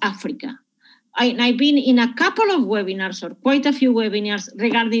is Africa. I've been in a couple of webinars, or quite a few webinars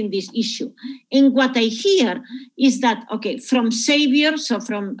regarding this issue. And what I hear is that, from savior, so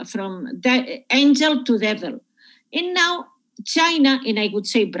from the angel to devil. And now China, and I would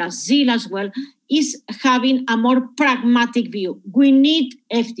say Brazil as well, is having a more pragmatic view. We need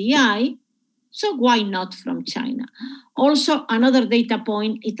FDI, so why not from China? Also, another data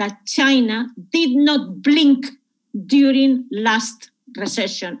point is that China did not blink during last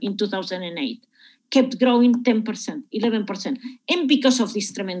recession in 2008, kept growing 10%, 11%. And because of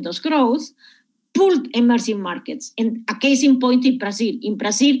this tremendous growth, pulled emerging markets. And a case in point in Brazil. In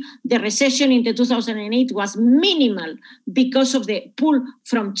Brazil, the recession in the 2008 was minimal because of the pull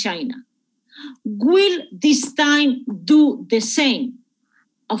from China. Will this time do the same?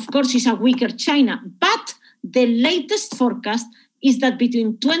 Of course, it's a weaker China, but the latest forecast is that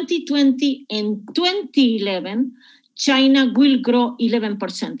between 2020 and 2011, China will grow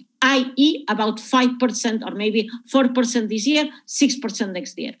 11%, i.e. about 5% or maybe 4% this year, 6%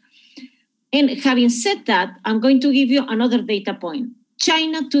 next year. And having said that, I'm going to give you another data point.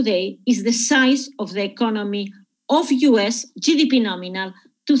 China today is the size of the economy of US GDP nominal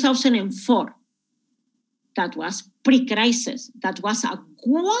 2004. That was pre-crisis. That was a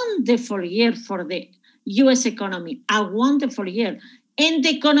wonderful year for the US economy, a wonderful year. And the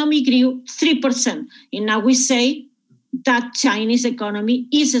economy grew 3%. And now we say that Chinese economy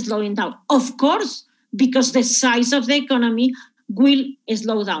is slowing down. Of course, because the size of the economy will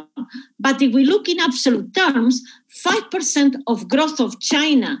slow down. But if we look in absolute terms, 5% of growth of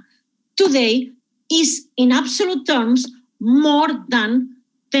China today is in absolute terms more than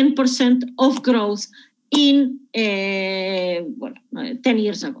 10% of growth in 10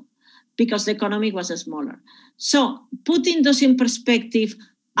 years ago, because the economy was smaller. So putting those in perspective,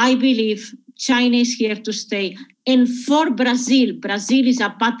 I believe China is here to stay. And for Brazil, Brazil is a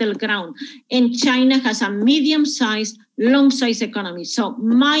battleground, and China has a medium-sized, long-sized economy. So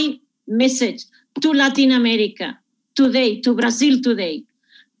my message to Latin America today, to Brazil today,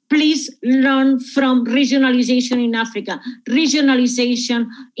 please learn from regionalization in Africa, regionalization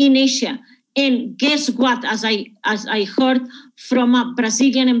in Asia. And guess what, as I heard from a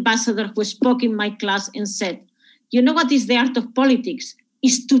Brazilian ambassador who spoke in my class and said, you know what is the art of politics?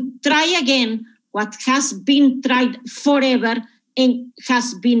 Is to try again what has been tried forever and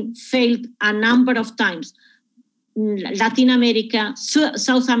has been failed a number of times. Latin America,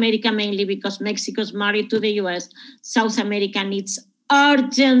 South America mainly, because Mexico's married to the US, South America needs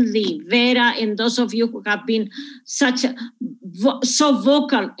urgently, Vera and those of you who have been so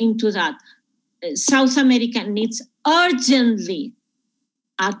vocal into that, South America needs urgently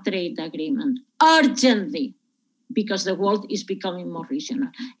a trade agreement, urgently, because the world is becoming more regional.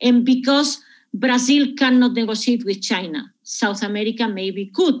 And because Brazil cannot negotiate with China, South America maybe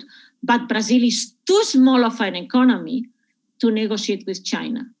could, but Brazil is too small of an economy to negotiate with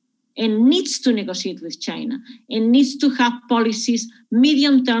China, and needs to negotiate with China, and needs to have policies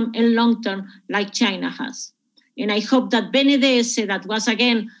medium-term and long-term like China has. And I hope that BNDES, that was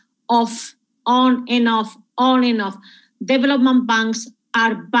again off, on and off, on and off, development banks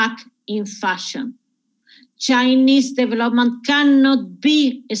are back in fashion. Chinese development cannot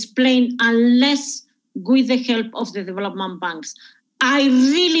be explained unless with the help of the development banks. I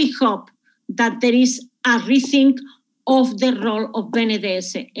really hope that there is a rethink of the role of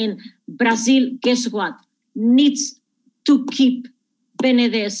BNDES. And Brazil, guess what? Needs to keep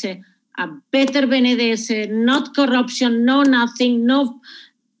BNDES, a better BNDES, not corruption, no nothing, no,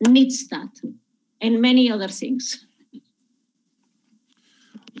 needs that, and many other things.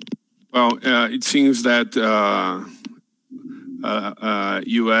 Well, it seems that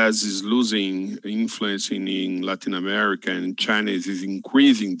U.S. is losing influence in Latin America, and China is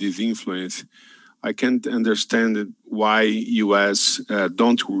increasing this influence. I can't understand why U.S.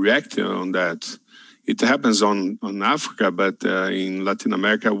 don't react on that. It happens on Africa, but in Latin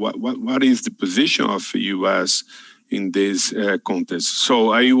America, what is the position of U.S. in this context?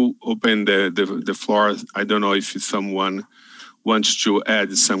 So I will open the floor. I don't know if someone wants to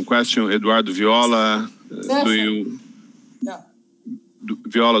add some question. Eduardo Viola,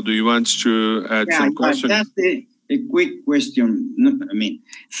 Viola, do you want to add some question? Just a quick question.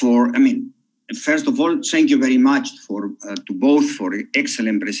 First of all, thank you very much to both for an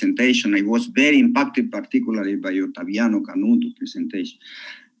excellent presentation. I was very impacted, particularly by Otaviano Canuto presentation.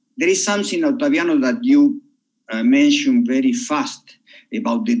 There is something, Otaviano, that you mentioned very fast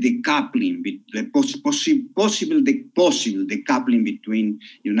about the decoupling, the possible decoupling between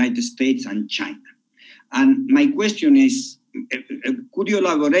United States and China. And my question is, could you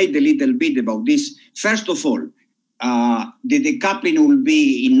elaborate a little bit about this? First of all, the decoupling will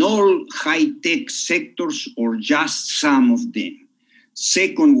be in all high-tech sectors or just some of them?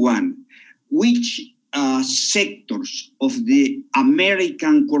 Second one, which sectors of the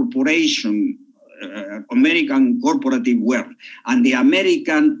American corporation, American corporative world, and the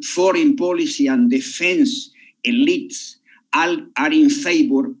American foreign policy and defense elites are in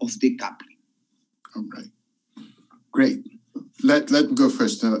favor of decoupling? All right. Great. Let me go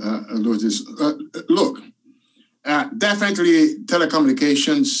first, Lourdes. Look, definitely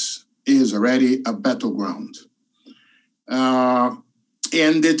telecommunications is already a battleground.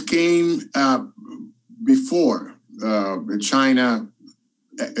 And it came before China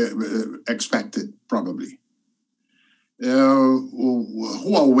expected, probably.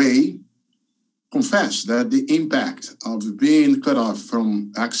 Huawei confessed that the impact of being cut off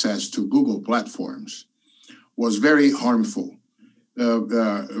from access to Google platforms was very harmful.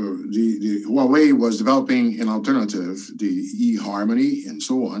 The Huawei was developing an alternative, the eHarmony and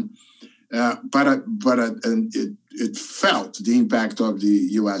so on, but it felt the impact of the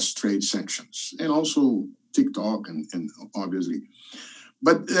U.S. trade sanctions and also TikTok and obviously.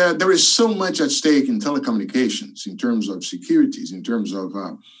 But there is so much at stake in telecommunications in terms of securities, in terms of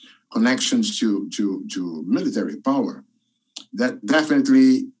connections to military power, that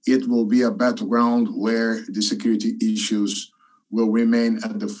definitely it will be a battleground where the security issues will remain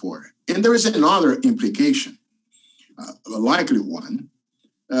at the fore. And there is another implication, a likely one,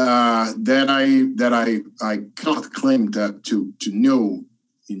 that I cannot claim to know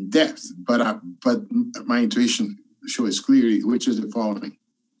in depth, but my intuition shows clearly, which is the following.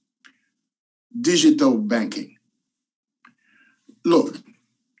 digital banking. Look,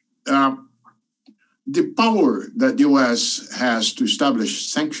 the power that the U.S. has to establish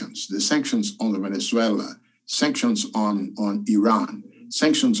sanctions, the sanctions on Venezuela, sanctions on Iran,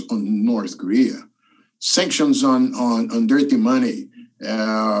 sanctions on North Korea, sanctions on dirty money,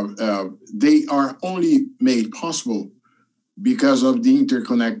 they are only made possible because of the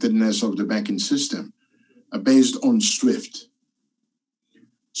interconnectedness of the banking system based on SWIFT.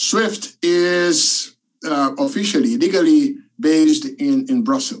 SWIFT is officially, legally based in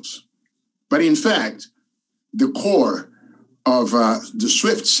Brussels. But in fact, the core of the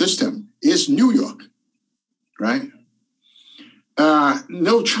SWIFT system is New York, right?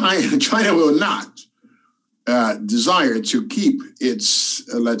 No, China will not desire to keep its,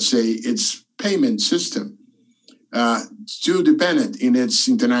 let's say, its payment system too dependent in its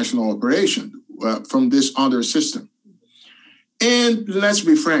international operation from this other system. And let's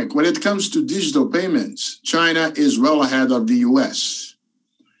be frank, when it comes to digital payments, China is well ahead of the US.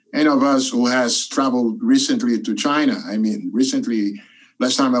 Any of us who has traveled recently to China, I mean, recently,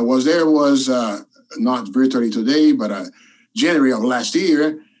 last time I was there was not virtually today, but January of last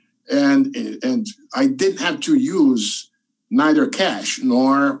year. And I didn't have to use neither cash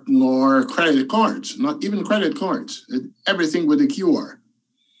nor credit cards, not even credit cards, everything with a QR.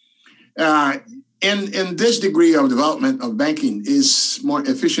 And this degree of development of banking is more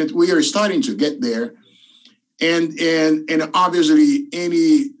efficient. We are starting to get there. And obviously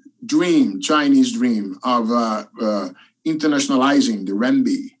any Chinese dream of internationalizing the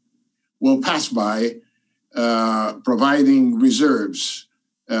renminbi will pass by providing reserves,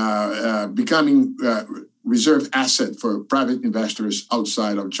 becoming reserve asset for private investors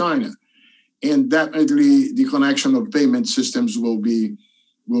outside of China. And definitely the connection of payment systems will be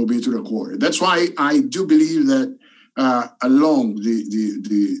to the core. That's why I do believe that along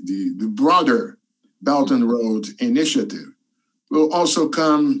the broader Belt and Road Initiative will also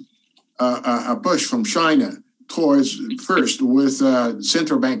come a push from China towards, first, with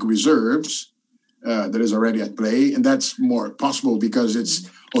central bank reserves that is already at play, and that's more possible because it's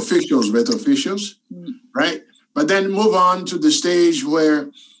officials with officials, right? But then move on to the stage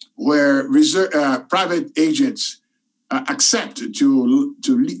where private agents accept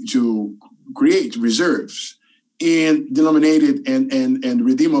to create reserves denominated and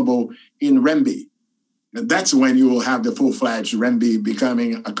redeemable in renminbi. And that's when you will have the full-fledged renminbi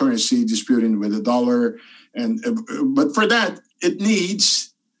becoming a currency disputing with the dollar. But for that, it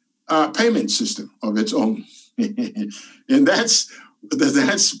needs a payment system of its own. And that's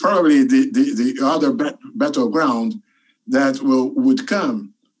probably the other battleground that would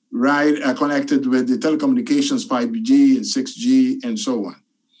come, right, connected with the telecommunications, 5G and 6G and so on.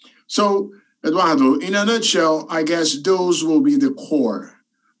 So, Eduardo, in a nutshell, I guess those will be the core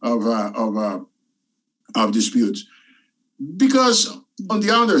of disputes. Because on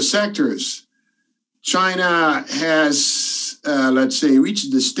the other sectors, China has, let's say,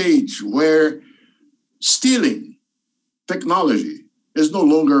 reached the stage where stealing technology is no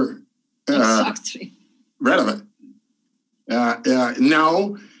longer relevant.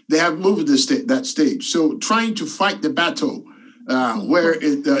 Now they have moved that stage. So trying to fight the battle where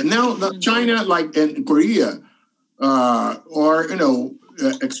now China, like in Korea, are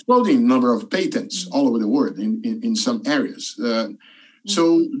exploding number of patents all over the world in some areas.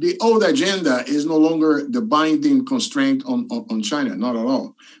 So the old agenda is no longer the binding constraint on China, not at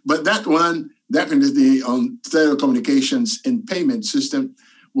all. But that one definitely on telecommunications and payment system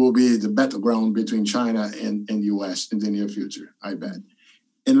will be the battleground between China and the US in the near future, I bet.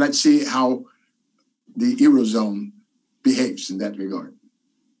 And let's see how the Eurozone behaves in that regard.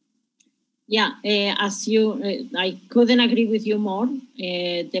 Yeah, I couldn't agree with you more.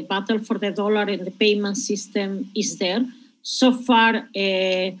 The battle for the dollar and the payment system is there. So far,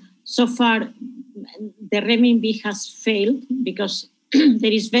 the renminbi has failed because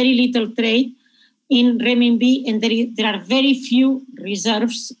there is very little trade in renminbi, and there are very few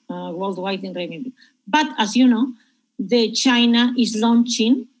reserves worldwide in renminbi. But as you know, China is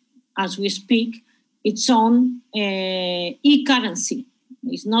launching, as we speak, its own e-currency.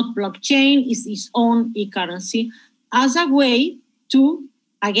 It's not blockchain, it's its own e-currency as a way to,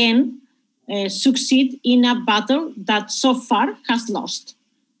 again, succeed in a battle that so far has lost.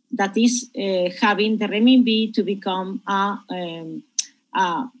 That is having the renminbi to become a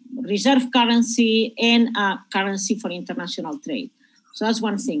reserve currency and a currency for international trade. So that's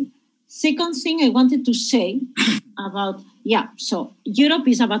one thing. Second thing I wanted to say about, so Europe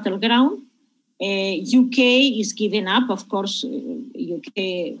is a battleground. UK is giving up. Of course,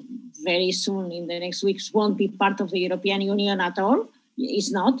 UK very soon in the next weeks won't be part of the European Union at all.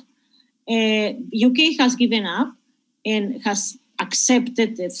 It's not. UK has given up and has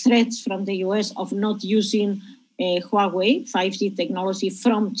accepted the threats from the US of not using Huawei 5G technology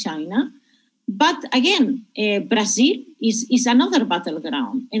from China. But again, Brazil is another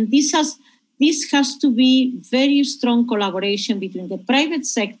battleground. And this has to be very strong collaboration between the private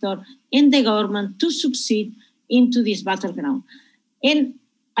sector and the government to succeed into this battleground. And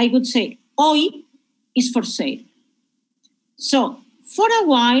I would say Oi is for sale. So for a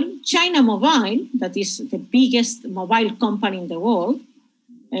while, China Mobile, that is the biggest mobile company in the world,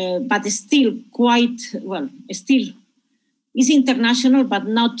 but still still is international, but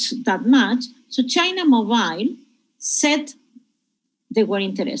not that much. So China Mobile said they were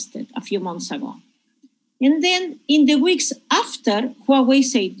interested a few months ago. And then in the weeks after, Huawei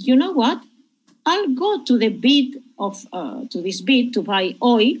said, you know what? I'll go to the bid to this bid to buy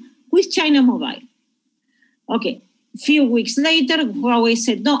Oi with China Mobile. Okay. Few weeks later, Huawei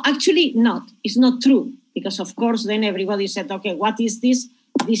said, no, actually not. It's not true. Because of course, then everybody said, okay, what is this?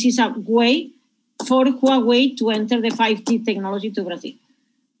 This is a way for Huawei to enter the 5G technology to Brazil.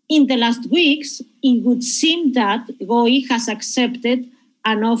 In the last weeks, it would seem that Oi has accepted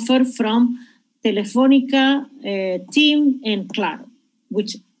an offer from Telefónica, TIM, and Claro.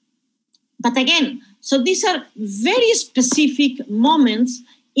 But again, so these are very specific moments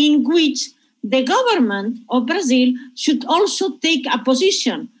in which the government of Brazil should also take a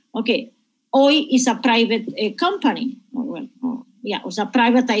position. Okay, Oi is a private company. It was a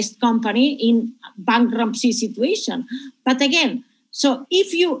privatized company in bankruptcy situation. But again, so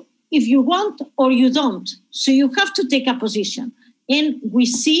if you want or you don't, so you have to take a position. And we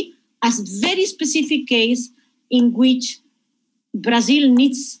see a very specific case in which Brazil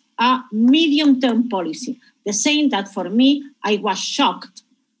needs a medium-term policy. The same that for me, I was shocked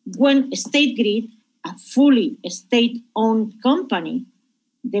when State Grid, a fully state-owned company,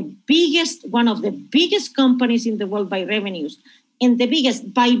 one of the biggest companies in the world by revenues, and the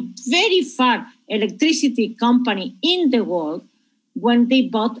biggest by very far electricity company in the world, when they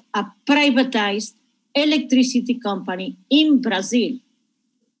bought a privatized electricity company in Brazil.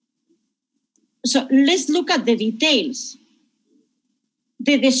 So let's look at the details.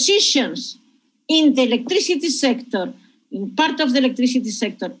 The decisions in the electricity sector, in part of the electricity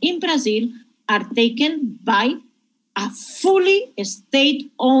sector in Brazil, are taken by a fully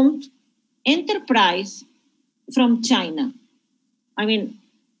state-owned enterprise from China. I mean,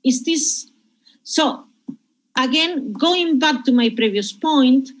 is this... So, again, going back to my previous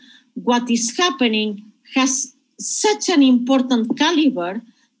point, what is happening has such an important caliber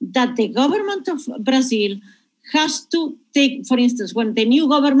that the government of Brazil has to take, for instance, when the new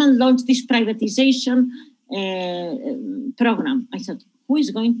government launched this privatization program, I thought, who is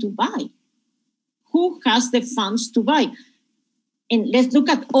going to buy? Who has the funds to buy? And let's look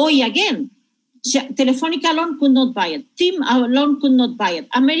at Oi again. Telefonica alone could not buy it. TIM alone could not buy it.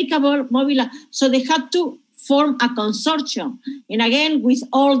 America Mobile. So they had to form a consortium. And again, with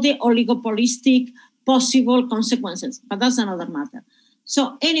all the oligopolistic possible consequences. But that's another matter.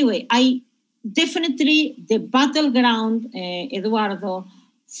 So anyway, definitely the battleground, Eduardo,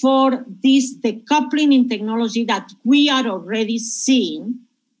 for this decoupling in technology that we are already seeing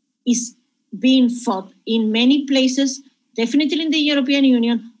is being fought in many places, definitely in the European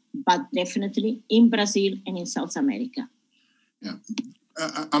Union, but definitely in Brazil and in South America. Yeah.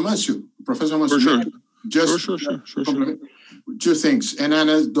 Amâncio, Professor Amâncio, sure. Two things. An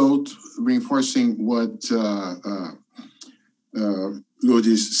anecdote reinforcing what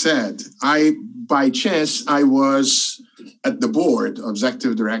Lourdes said. By chance, I was at the board of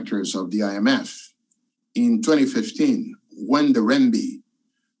executive directors of the IMF in 2015 when the RMB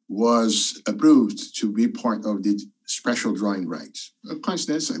was approved to be part of the special drawing rights. A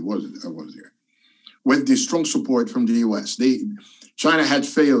coincidence, I was there. With the strong support from the US. China had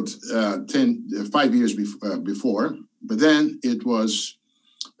failed 5 years before, but then it was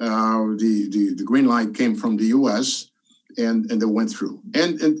the green light came from the US and they went through.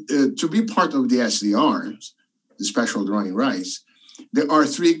 And to be part of the SDRs, the special drawing rights, there are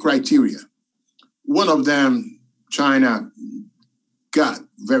 3 criteria. One of them, China got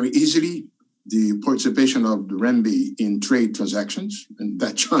very easily the participation of the RMB in trade transactions, and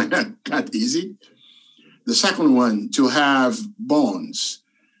that China got easy. The second one, to have bonds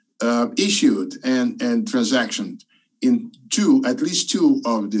issued and transactioned in at least two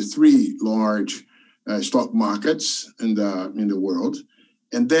of the 3 large stock markets in the world.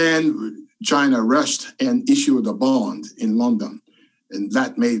 And then China rushed and issued a bond in London. And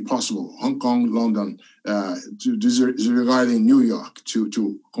that made possible Hong Kong, London, regarding New York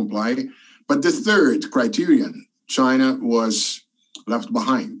to comply. But the third criterion, China was left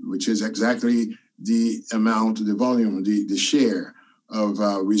behind, which is exactly the amount, the volume, the share of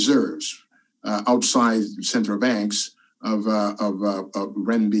reserves outside central banks of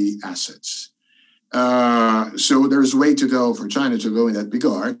renminbi assets. So there's a way to go for China to go in that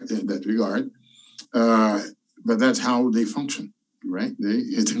regard. But that's how they function, right? They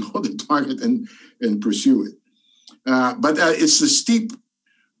know the target and pursue it. But it's steep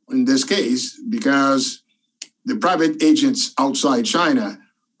in this case because the private agents outside China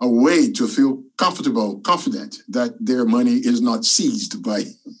are way to feel confident that their money is not seized by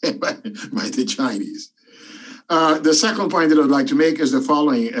the Chinese. The second point that I'd like to make is the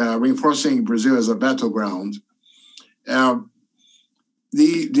following, reinforcing Brazil as a battleground.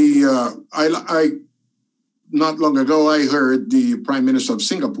 Not long ago, I heard the Prime Minister of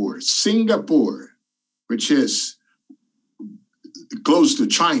Singapore, which is close to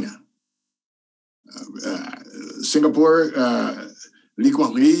China. Singapore, Lee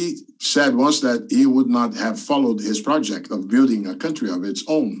Kuan Yew said once that he would not have followed his project of building a country of his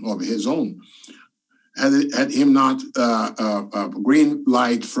own, had him not green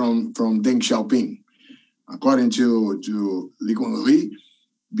light from Deng Xiaoping, according to Lee Kuan Yew,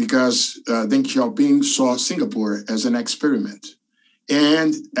 because Deng Xiaoping saw Singapore as an experiment.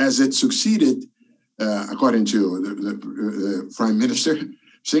 And as it succeeded, according to the Prime Minister of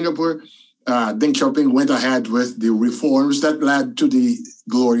Singapore, Deng Xiaoping went ahead with the reforms that led to the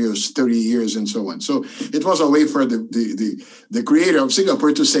glorious 30 years and so on. So it was a way for the creator of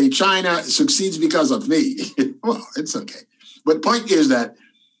Singapore to say, China succeeds because of me. Well, it's okay. But point is that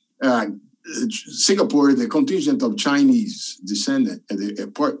Singapore, the contingent of Chinese descendant,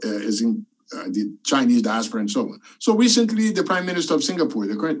 is in the Chinese diaspora and so on. So recently, the Prime Minister of Singapore,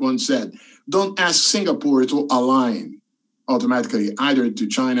 the current one, said, don't ask Singapore to align automatically either to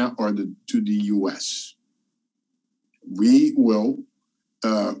China or to the US. We will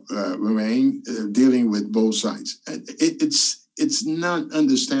remain dealing with both sides. It's not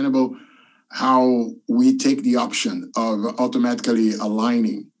understandable how we take the option of automatically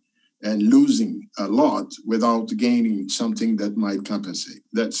aligning and losing a lot without gaining something that might compensate.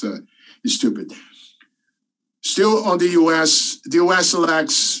 That's stupid. Still on the US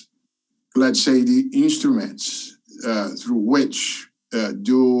lacks, let's say, the instruments through which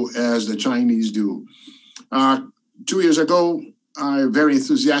do as the Chinese do. 2 years ago, I very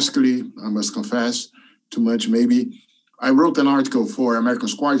enthusiastically, I must confess, too much maybe, I wrote an article for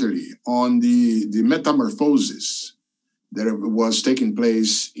Americans Quarterly on the metamorphosis that was taking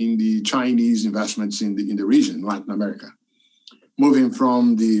place in the Chinese investments in the region, Latin America, moving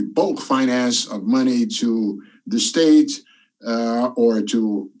from the bulk finance of money to the state or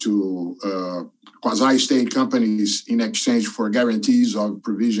to quasi-state companies in exchange for guarantees of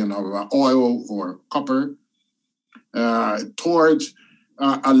provision of oil or copper, towards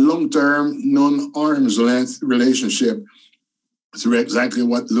a long-term, non-arm's length relationship through exactly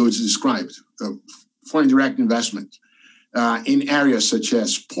what Lourdes described, foreign direct investment in areas such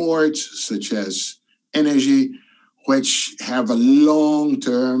as ports, such as energy, which have a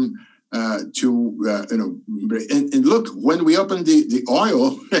long-term and look, when we opened the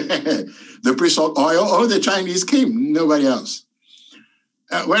oil, the pre-salt oil, the Chinese came, nobody else.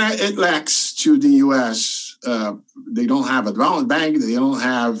 Where it lacks to the US, they don't have a development bank, they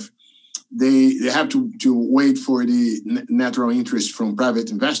have to wait for the natural interest from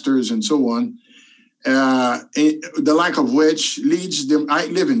private investors and so on. The lack of which leads them. I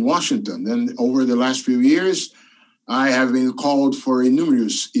live in Washington, and over the last few years, I have been called for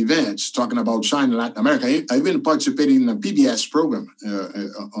numerous events talking about China and Latin America. I've been participating in a PBS program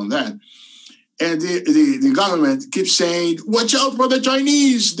on that. And the government keeps saying, watch out for the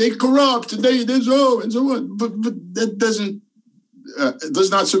Chinese, they corrupt, they so and so on. But that does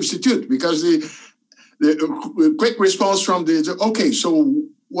not substitute, because the quick response from okay, so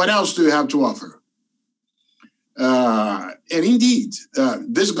what else do you have to offer? And indeed,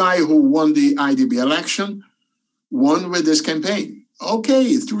 this guy who won the IDB election won with this campaign.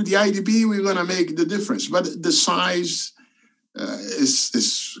 Okay, through the IDB, we're going to make the difference. But the size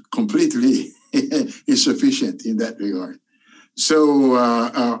is completely insufficient in that regard.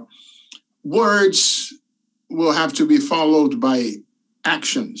 So words will have to be followed by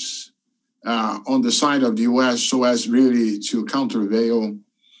actions on the side of the US so as really to countervail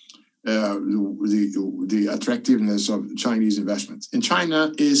the attractiveness of Chinese investments. And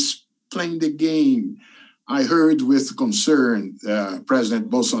China is playing the game. I heard with concern President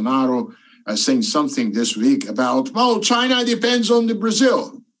Bolsonaro saying something this week about, well, China depends on the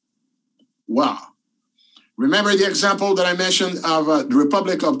Brazil. Wow. Remember the example that I mentioned of the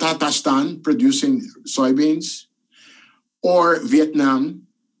Republic of Tatarstan producing soybeans? or Vietnam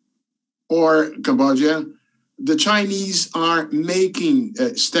or Cambodia, the Chinese are making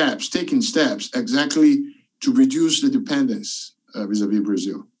taking steps exactly to reduce the dependence vis-a-vis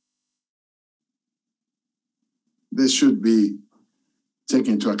Brazil. This should be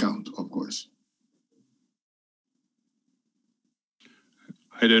taken into account, of course.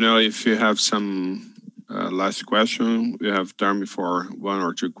 I don't know if you have some last question. We have time for one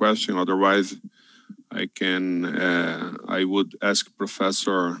or two questions. Otherwise, I would ask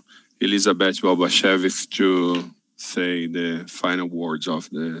Professor Elizabeth Balbachevsky to say the final words of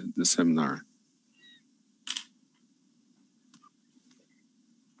the seminar.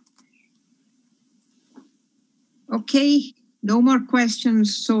 Okay, no more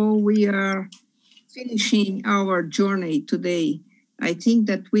questions. So we are finishing our journey today. I think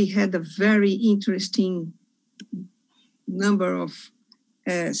that we had a very interesting number of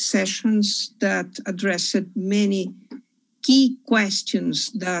sessions that addressed many key questions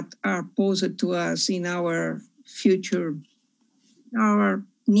that are posed to us in our future, our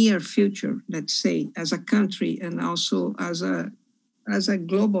near future, let's say, as a country and also as a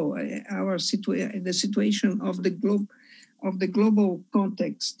global, the situation of the global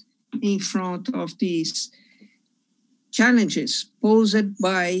context in front of these challenges posed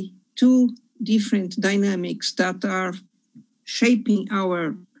by two different dynamics that are shaping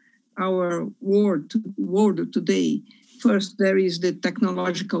our world today. First, there is the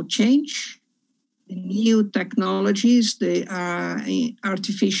technological change, the new technologies, the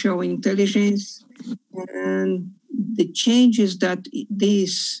artificial intelligence, and the changes that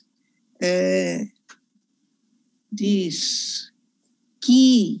these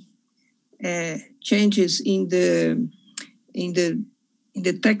key changes in the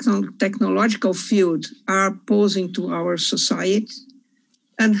technological field are posing to our society,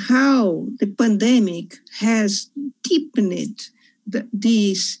 and how the pandemic has deepened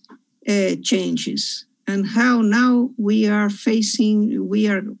these changes, and how now we are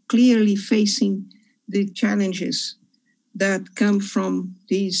clearly facing the challenges that come from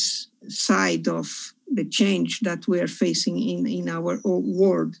this side of the change that we are facing in our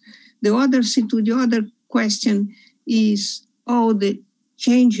world. The other question is all the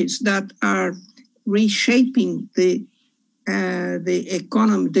changes that are reshaping the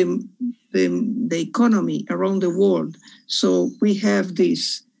economy around the world. So we have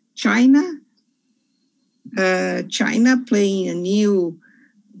this China playing a new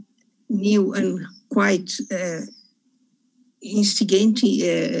and quite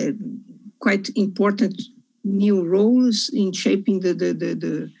instigating, quite important new roles in shaping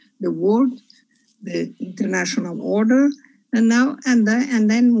the world, the international order, and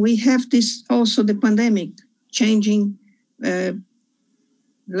then we have this also the pandemic changing,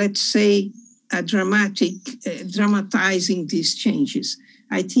 let's say, dramatizing these changes.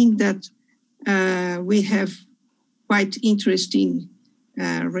 I think that we have quite interesting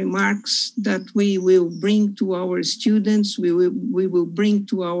remarks that we will bring to our students, we will bring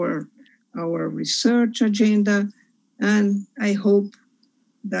to our research agenda, and I hope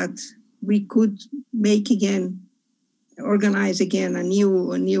that we could organize again a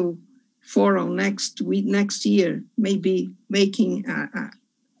new forum next year, maybe making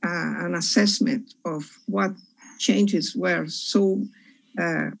an assessment of what changes were so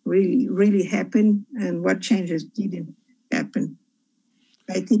really happened and what changes didn't happen.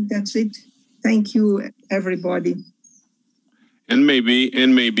 I think that's it. Thank you, everybody. And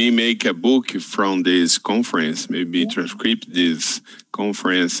maybe make a book from this conference. Maybe transcript this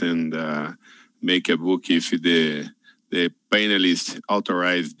conference and make a book if the panelists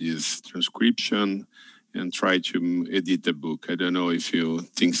authorize this transcription, and try to edit the book. I don't know if you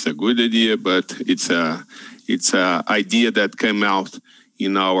think it's a good idea, but it's a idea that came out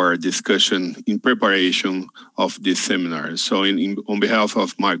in our discussion in preparation of this seminar. So on behalf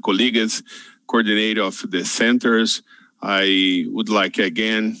of my colleagues, coordinator of the centers, I would like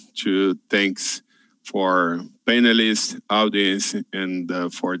again to thanks for panelists, audience, and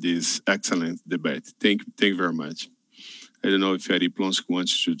for this excellent debate. Thank you very much. I don't know if Ari Plonsky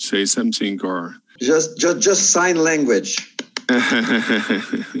wants to say something or... Just sign language.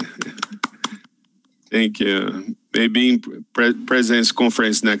 Thank you. Maybe in President's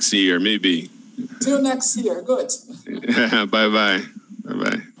Conference next year, maybe. Till next year, good. Bye-bye.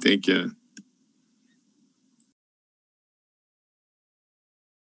 Bye-bye. Thank you.